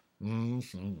up.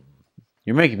 Mm-hmm.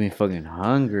 You're making me fucking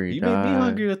hungry. You dog. made me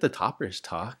hungry with the toppers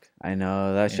talk. I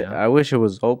know that shit. I wish it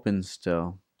was open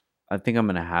still. I think I'm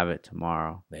gonna have it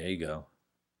tomorrow. There you go.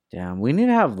 Damn, we need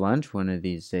to have lunch one of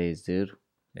these days, dude.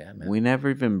 Yeah, man. We never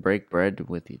even break bread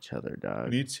with each other, dog.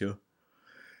 Need to.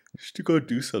 Just to go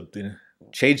do something.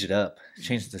 Change it up.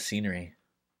 Change the scenery.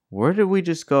 Where did we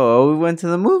just go? Oh, we went to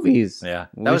the movies. Yeah.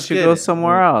 We should go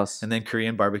somewhere else. And then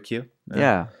Korean barbecue.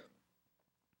 Yeah.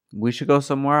 We should go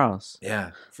somewhere else.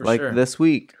 Yeah, for like sure. this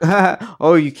week.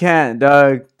 Oh, you can't,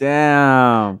 Doug.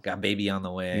 Damn. Got baby on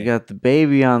the way. You got the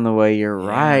baby on the way. You're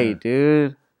right,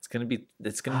 dude. It's gonna be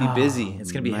busy.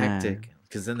 It's gonna be man. hectic.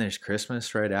 Because then there's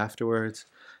Christmas right afterwards.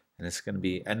 And it's gonna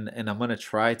be and I'm gonna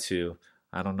try to,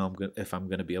 I don't know if I'm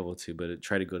gonna be able to, but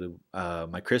try to go to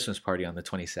my Christmas party on the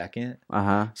 22nd.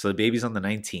 Uh-huh. So the baby's on the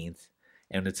 19th,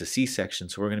 and it's a C-section,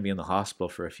 so we're gonna be in the hospital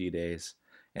for a few days.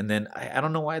 And then I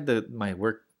don't know why my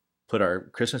work put our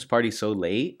Christmas party so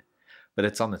late, but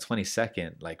it's on the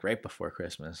 22nd, like right before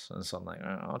Christmas. And so I'm like,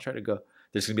 I'll try to go.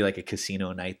 There's gonna be like a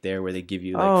casino night there where they give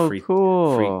you like free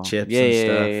chips and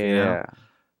stuff, you know.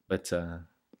 But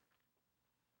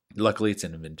luckily it's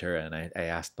in Ventura, and I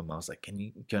asked them, I was like,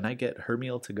 can I get her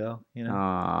meal to go?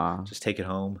 Just take it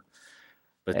home.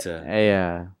 But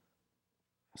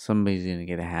somebody's gonna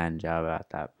get a hand job at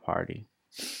that party.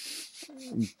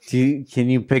 Can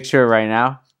you picture it right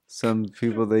now? Some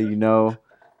people that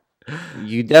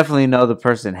you definitely know the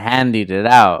person handied it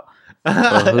out.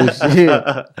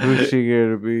 Who's she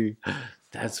gonna be?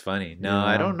 That's funny. No,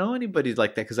 I don't know anybody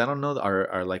like that, because I don't know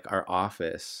our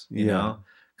office, you know,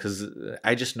 because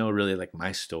I just know really like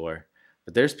my store.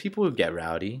 But there's people who get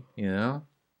rowdy, you know.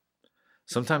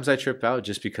 Sometimes I trip out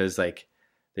just because like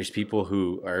there's people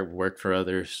who work for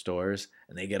other stores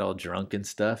and they get all drunk and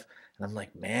stuff, and I'm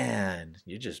like, man,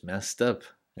 you just messed up,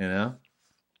 you know.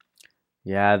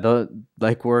 Yeah,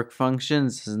 like work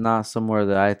functions is not somewhere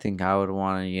that I think I would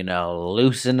want to,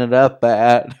 loosen it up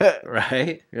at.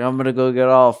 Right? I'm going to go get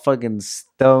all fucking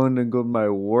stoned and go to my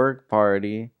work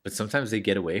party. But sometimes they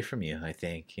get away from you, I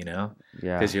think, Yeah.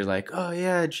 Because you're like, oh,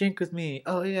 yeah, drink with me.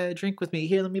 Oh, yeah, drink with me.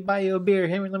 Here, let me buy you a beer.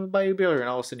 Here, let me buy you a beer. And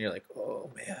all of a sudden you're like,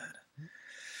 oh, man.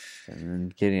 And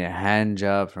then getting a hand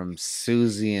job from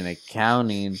Susie in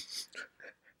accounting.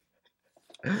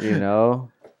 Yeah.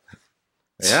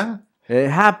 It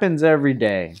happens every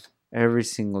day. every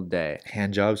single day.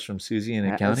 Hand jobs from Susie in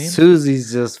accounting.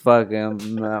 Susie's just fucking,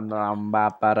 you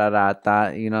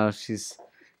know, she's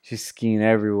skiing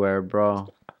everywhere,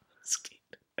 bro.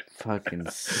 Fucking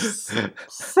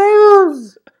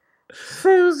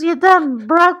Suze, you done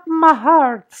broke my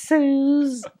heart,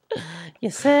 Suze. You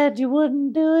said you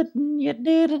wouldn't do it, and you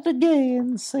did it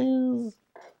again, Suze.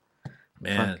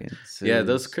 Man, Fucking yeah,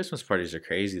 those Suze. Christmas parties are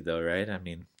crazy though, right? I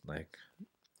mean, like,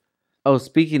 Oh,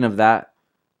 speaking of that,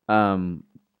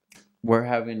 we're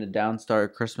having a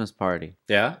Downstar Christmas party.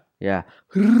 yeah, Yeah.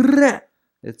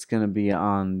 It's going to be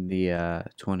on the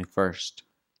 21st,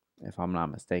 if I'm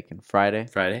not mistaken. Friday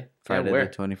Friday, the where?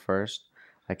 21st.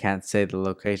 I can't say the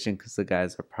location because the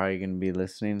guys are probably going to be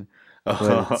listening.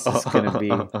 Oh, it's just gonna be-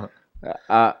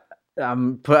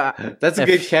 That's a if-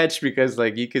 good catch because,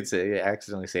 like, you could say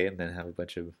accidentally say it and then have a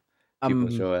bunch of people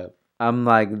show up. I'm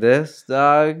like this,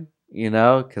 dog, you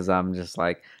know, because I'm just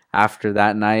like, after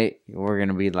that night, we're going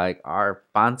to be like, our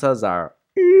panzas are,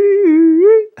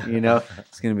 you know,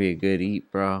 it's going to be a good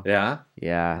eat, bro. Yeah,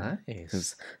 Yeah. nice.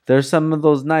 Because there's some of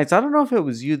those nights. I don't know if it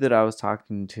was you that I was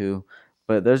talking to,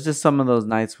 but there's just some of those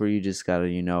nights where you just gotta,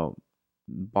 you know,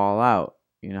 ball out.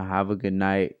 You know, have a good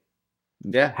night.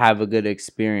 Yeah, Have a good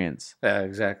experience. yeah,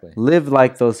 exactly. Live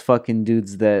like those fucking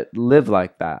dudes that live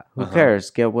like that. Who Uh-huh. cares?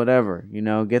 Get whatever. You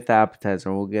know, get the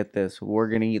appetizer. We'll get this. We're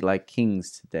gonna eat like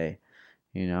kings today.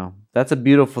 You know, that's a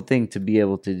beautiful thing to be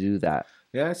able to do that.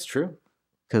 Yeah, it's true.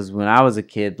 Because when I was a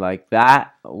kid, like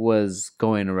that was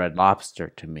going to Red Lobster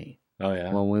to me. Oh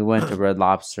yeah, When we went to Red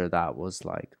Lobster, that was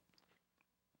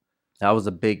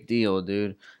a big deal,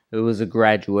 dude. It was a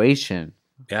graduation,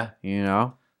 yeah. you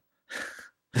know?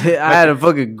 I had to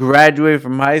fucking graduate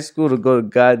from high school to go to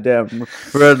goddamn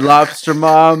Red Lobster,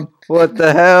 Mom. What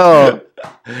the hell?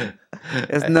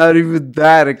 It's not even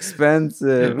that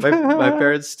expensive. my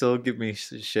parents still give me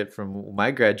shit from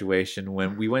my graduation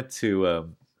when we went to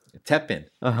Teppan,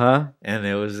 Uh-huh. and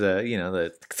it was you know,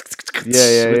 the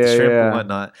Yeah, with the yeah, shrimp yeah. and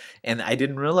whatnot, and I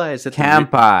didn't realize that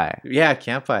Campi. yeah,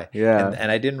 campi. Yeah. And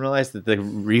I didn't realize that the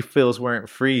refills weren't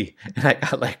free, and I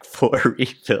got like 4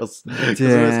 refills. 'Cause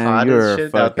it was Damn, hot you as were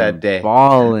shit out that fucking day.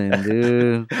 balling,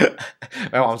 dude.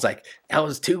 My mom's like, "That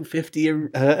was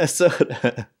 $2.50 a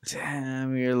soda."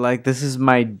 Damn, you're like, this is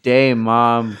my day,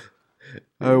 Mom.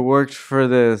 I worked for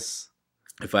this.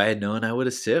 If I had known, I would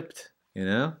have sipped. You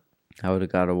know, I would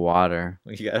have got a water.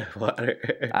 you got water.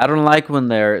 I don't like when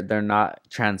they're not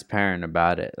transparent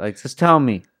about it. Like, just tell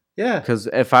me, Yeah, because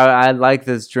if I like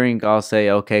this drink, I'll say,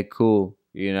 okay, cool.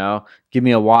 You know, give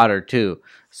me a water too.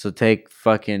 So take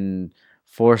fucking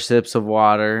 4 sips of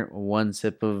water, 1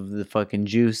 sip of the fucking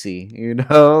juicy. You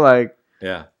know, like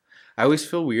yeah. I always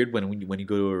feel weird when you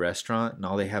go to a restaurant and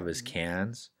all they have is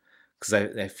cans, because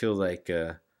I feel like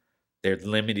they're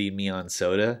limiting me on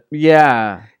soda.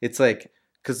 yeah, It's like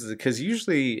because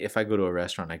usually if I go to a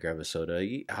restaurant, I grab a soda,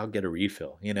 I'll get a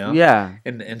refill. You know. yeah.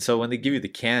 And so when they give you the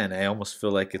can, I almost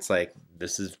feel like it's like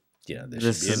this is, you know, this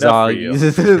This should be is enough all. for you.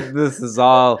 This is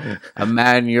all a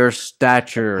man your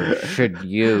stature should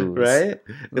use, Right?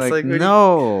 Like, when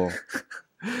no.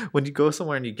 when you go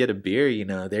somewhere and you get a beer, you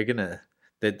know,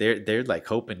 they're like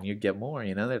hoping you get more,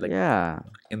 you know, they're like Yeah,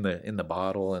 in the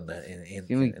bottle and in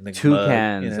give me the 2 mug,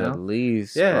 cans you know? at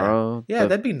least, Yeah. bro. Yeah, The-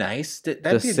 that'd be nice. That'd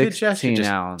the be a good gesture. 16 Just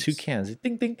ounce. 2 cans.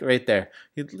 Ding ding right there.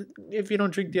 If you don't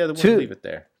drink the other one, Two- leave it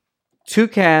there. 2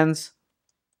 cans,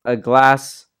 a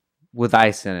glass with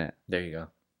ice in it, There you go.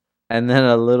 and then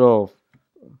a little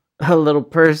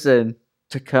person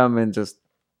to come and just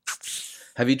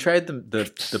Have you tried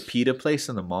the pita place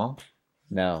in the mall?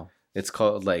 no. It's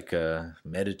called like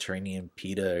Mediterranean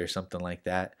pita or something like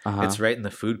that. Uh-huh. It's right in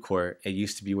the food court. It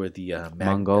used to be where the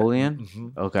Mongolian.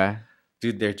 Mhm. Okay,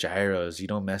 Dude, they're gyros. You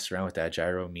don't mess around with that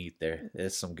gyro meat there.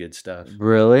 It's some good stuff.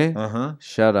 really? Uh-huh.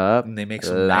 Shut up. And they make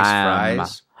some Lamb.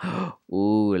 nice fries.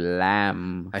 Ooh,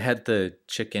 lamb. I had the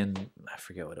chicken, I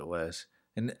forget what it was.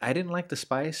 And I didn't like the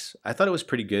spice. I thought it was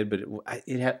pretty good, but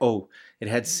it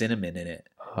had cinnamon in it.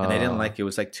 And I didn't like it. It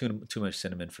was like too much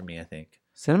cinnamon for me, I think.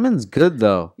 Cinnamon's good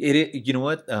though. You know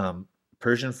what?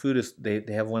 Persian food is they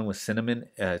have one with cinnamon.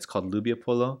 It's called lubia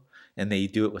polo, and they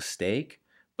do it with steak.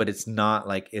 But it's not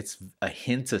like it's a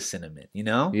hint of cinnamon. You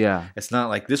know? Yeah. It's not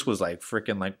like this was like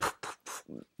freaking like,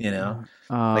 you know,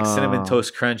 like cinnamon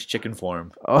toast crunch chicken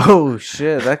form. Oh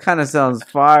shit, that kind of sounds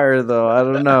fire though. I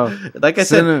don't know. Like I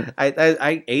Cinnamon- said,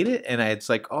 I ate it and it's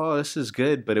like, oh, this is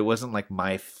good, but it wasn't like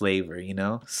my flavor. You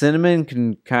know? Cinnamon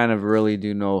can kind of really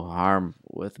do no harm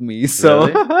with me. So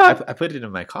Really? I put it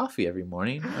in my coffee every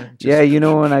morning. yeah, you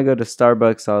know, when I go to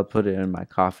Starbucks, I'll put it in my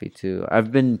coffee too.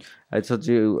 I told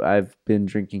you I've been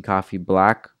drinking coffee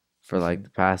black for like the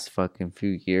past fucking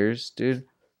few years, dude.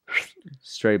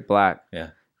 straight black. Yeah.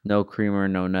 No creamer,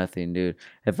 no nothing, dude.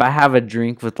 If I have a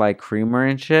drink with like creamer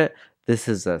and shit, this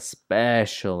is a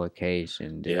special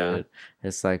occasion, dude. Yeah.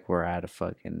 It's like we're at a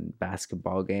fucking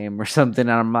basketball game or something,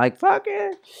 and I'm like, fuck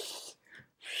it.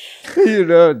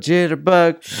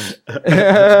 Jitterbug.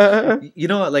 You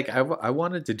know what? Like I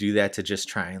wanted to do that to just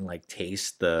try and like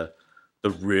taste the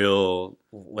real,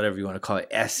 whatever you want to call it,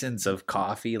 essence of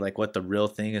coffee, like what the real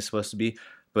thing is supposed to be.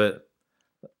 But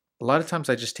a lot of times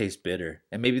I just taste bitter,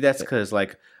 and maybe that's because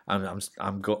like I'm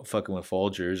fucking with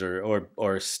Folgers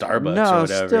or Starbucks No, or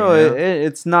whatever. still, you know?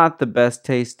 it's not the best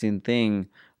tasting thing,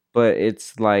 but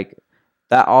it's like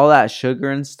that all that sugar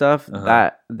and stuff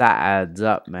that adds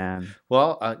up, man.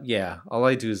 Well, yeah. All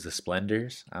I do is the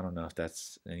Splendors. I don't know if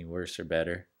that's any worse or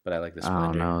better, but I like the I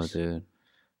don't Splendors. know, dude.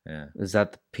 Yeah. Is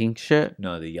that the pink shit?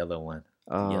 No, the yellow one.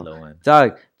 Oh. The yellow one.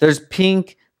 Dog, there's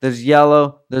pink, there's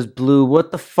yellow, there's blue.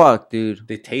 What the fuck, dude?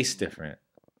 They taste different.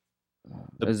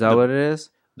 Is that what it is?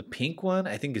 The pink one,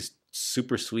 I think, is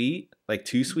super sweet, like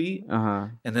too sweet.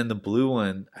 And then the blue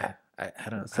one, I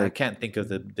don't. It's I like can't think of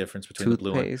the difference between the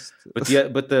blue one. toothpaste.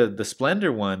 But the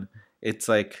Splendor one, it's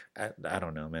like I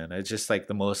don't know, man. It's just like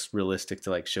the most realistic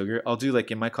to like sugar. I'll do like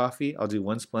in my coffee, I'll do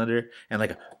one Splendor and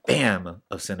like a bam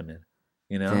of cinnamon,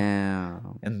 you know.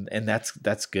 Damn. And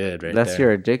that's good, right? That's there.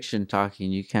 your addiction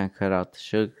talking. You can't cut out the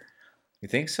sugar. You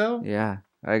think so? Yeah,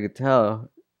 I could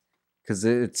tell. Because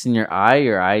it's in your eye.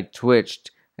 Your eye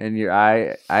twitched. And your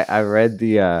eye... I read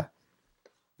the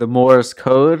Morse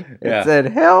code. It Yeah. said,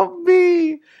 help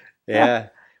me. Yeah.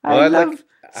 I Well, love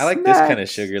I like this kind of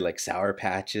snacks. sugar, like Sour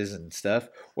Patches and stuff,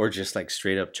 or just like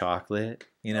straight up chocolate.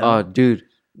 You know? Oh, dude.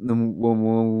 When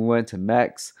we went to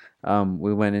Mex,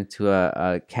 we went into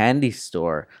a candy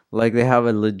store. Like, they have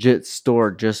a legit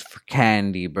store just for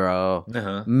candy, bro.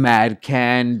 Uh-huh. Mad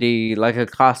candy, like a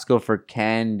Costco for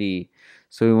candy.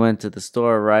 So we went to the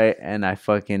store, right? And I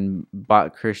fucking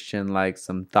bought Christian like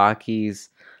some Takis.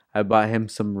 I bought him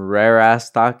some rare ass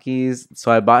Takis.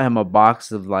 So I bought him a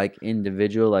box of like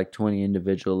individual, like 20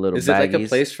 individual little Is it baggies. like a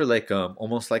place for like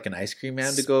almost like an ice cream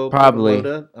man to go Probably. load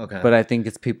up? Okay. But I think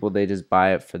it's people, they just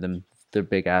buy it for their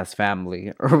big ass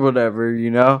family or whatever,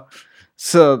 you know?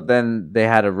 So then they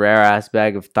had a rare ass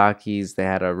bag of Takis. They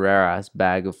had a rare ass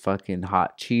bag of fucking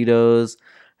hot Cheetos.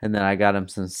 And then I got him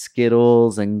some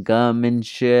Skittles and gum and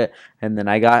shit. And then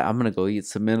I'm going to go eat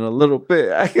some in a little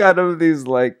bit. I got him these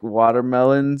like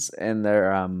watermelons, and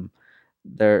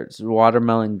they're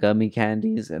watermelon gummy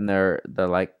candies, and they're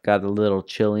like got a little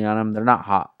chili on them. They're not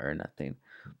hot or nothing.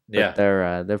 But yeah,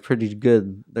 they're pretty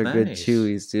good. They're good Nice.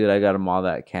 chewies, dude. I got them all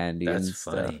that candy that's and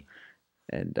stuff. funny.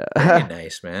 And Very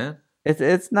nice, man.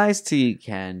 it's nice to eat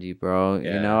candy, bro. You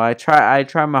Yeah. know, I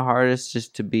try my hardest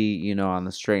just to be, you know, on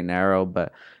the straight and narrow.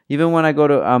 But even when I go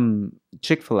to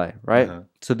Chick-fil-A, right? Uh-huh.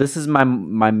 So this is my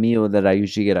meal that I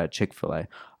usually get at Chick-fil-A.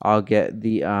 I'll get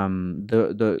the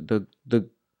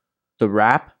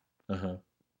wrap. Uh-huh.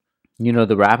 You know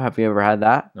the wrap? Have you ever had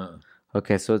that? Uh-uh.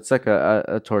 Okay, so it's like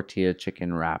a tortilla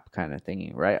chicken wrap kind of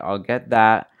thingy, right? I'll get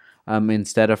that.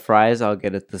 Instead of fries, I'll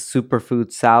get the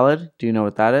superfood salad. Do you know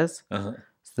what that is? Uh-huh.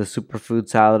 It's the superfood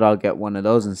salad. I'll get one of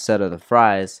those instead of the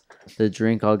fries. The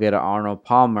drink, I'll get an Arnold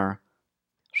Palmer.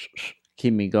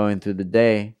 Keep me going through the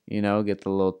day, you know, get the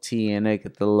little tea in it,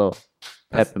 get the little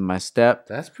pep in my step.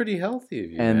 That's pretty healthy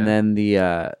of you, And man.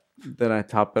 then then I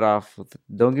top it off with,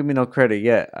 don't give me no credit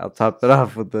yet. I'll top it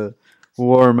off with the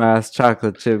warm ass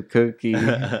chocolate chip cookie.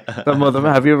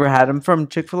 Have you ever had them from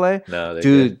Chick-fil-A? No, they're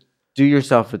Dude, good. do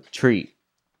yourself a treat.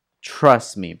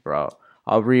 Trust me, bro.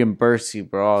 I'll reimburse you,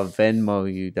 bro. I'll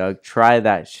Venmo you, dog. Try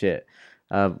that shit.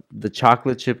 The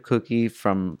chocolate chip cookie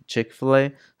from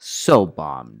Chick-fil-A, so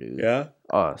bomb, dude. Yeah.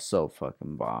 Oh, so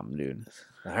fucking bomb, dude.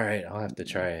 All right, I'll have to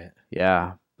try it.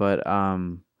 Yeah, but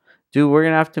dude, we're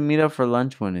gonna have to meet up for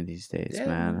lunch one of these days, Yeah.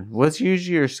 man. What's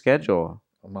usually your schedule?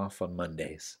 I'm off on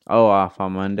Mondays. Oh, off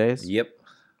on Mondays? Yep.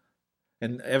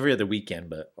 And every other weekend,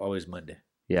 but always Monday.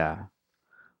 Yeah.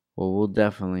 Well, we'll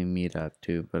definitely meet up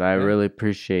too. But I Yeah. really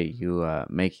appreciate you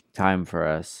making time for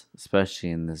us, especially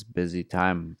in this busy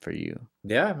time for you.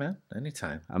 Yeah, man.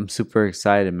 Anytime. I'm super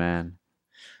excited, man.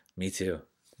 Me too.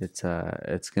 It's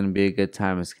gonna be a good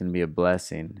time. It's gonna be a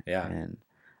blessing. Yeah. And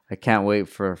I can't wait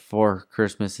for 4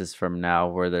 Christmases from now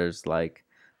where there's like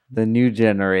the new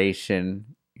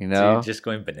generation, you know? Dude, just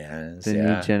going bananas. The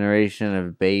yeah. new generation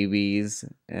of babies,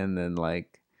 and then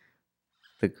like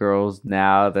the girls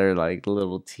now, they're like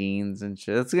little teens and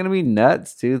shit. It's gonna be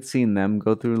nuts, dude, seeing them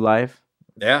go through life.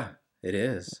 Yeah, it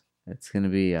is. It's gonna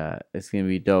be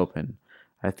dope, and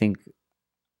I think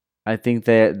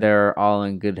they're all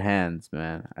in good hands,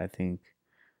 man. I think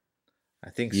I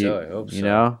think so. I hope so. you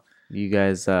know, You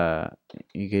guys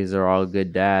are all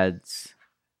good dads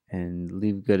and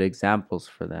leave good examples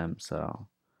for them. So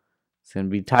it's gonna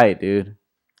be tight, dude.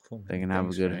 Cool. They can have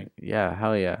Thanks, a good, Frank. yeah,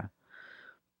 hell yeah.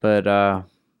 But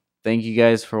thank you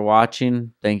guys for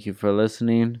watching. Thank you for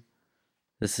listening.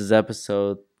 This is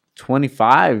episode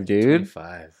 25, dude.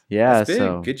 25. Yeah, That's big.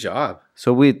 so Good job.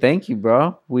 so we thank you,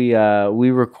 bro. We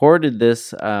recorded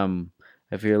this.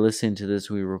 If you're listening to this,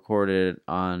 we recorded it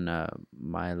on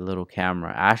my little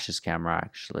camera, Ash's camera.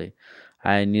 Actually,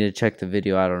 I need to check the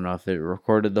video. I don't know if it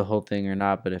recorded the whole thing or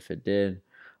not, but if it did,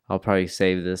 I'll probably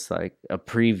save this like a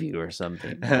preview or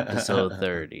something. Episode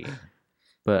 30.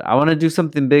 But I want to do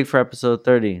something big for episode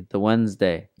 30, the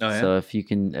Wednesday. Oh, yeah? So if you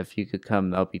could come,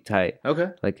 that'll be tight.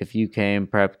 Okay. Like if you came,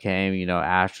 Prep came,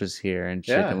 Ash was here and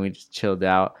shit, Yeah. and we just chilled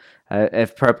out.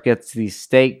 If Prep gets these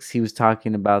steaks, he was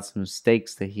talking about some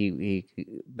steaks that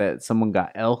that someone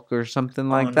got elk or something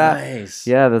like that. Nice.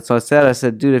 Yeah, that's what I said. I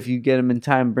said, dude, if you get them in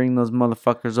time, bring those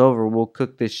motherfuckers over. We'll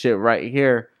cook this shit right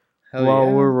here Hell while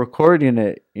yeah. we're recording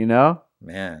it.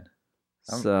 Man,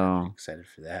 I'm So excited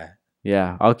for that.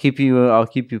 yeah, I'll keep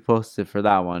you posted for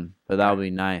that one. But that'll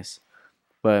be nice.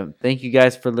 But thank you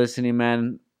guys for listening,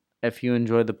 man. If you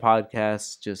enjoyed the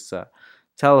podcast, just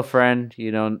tell a friend,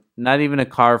 not even a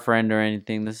car friend or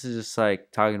anything. This is just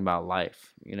like talking about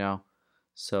life,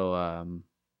 So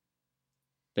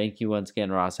thank you once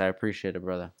again, Ross. I appreciate it,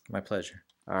 brother. My pleasure.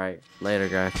 All right, later,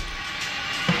 guys.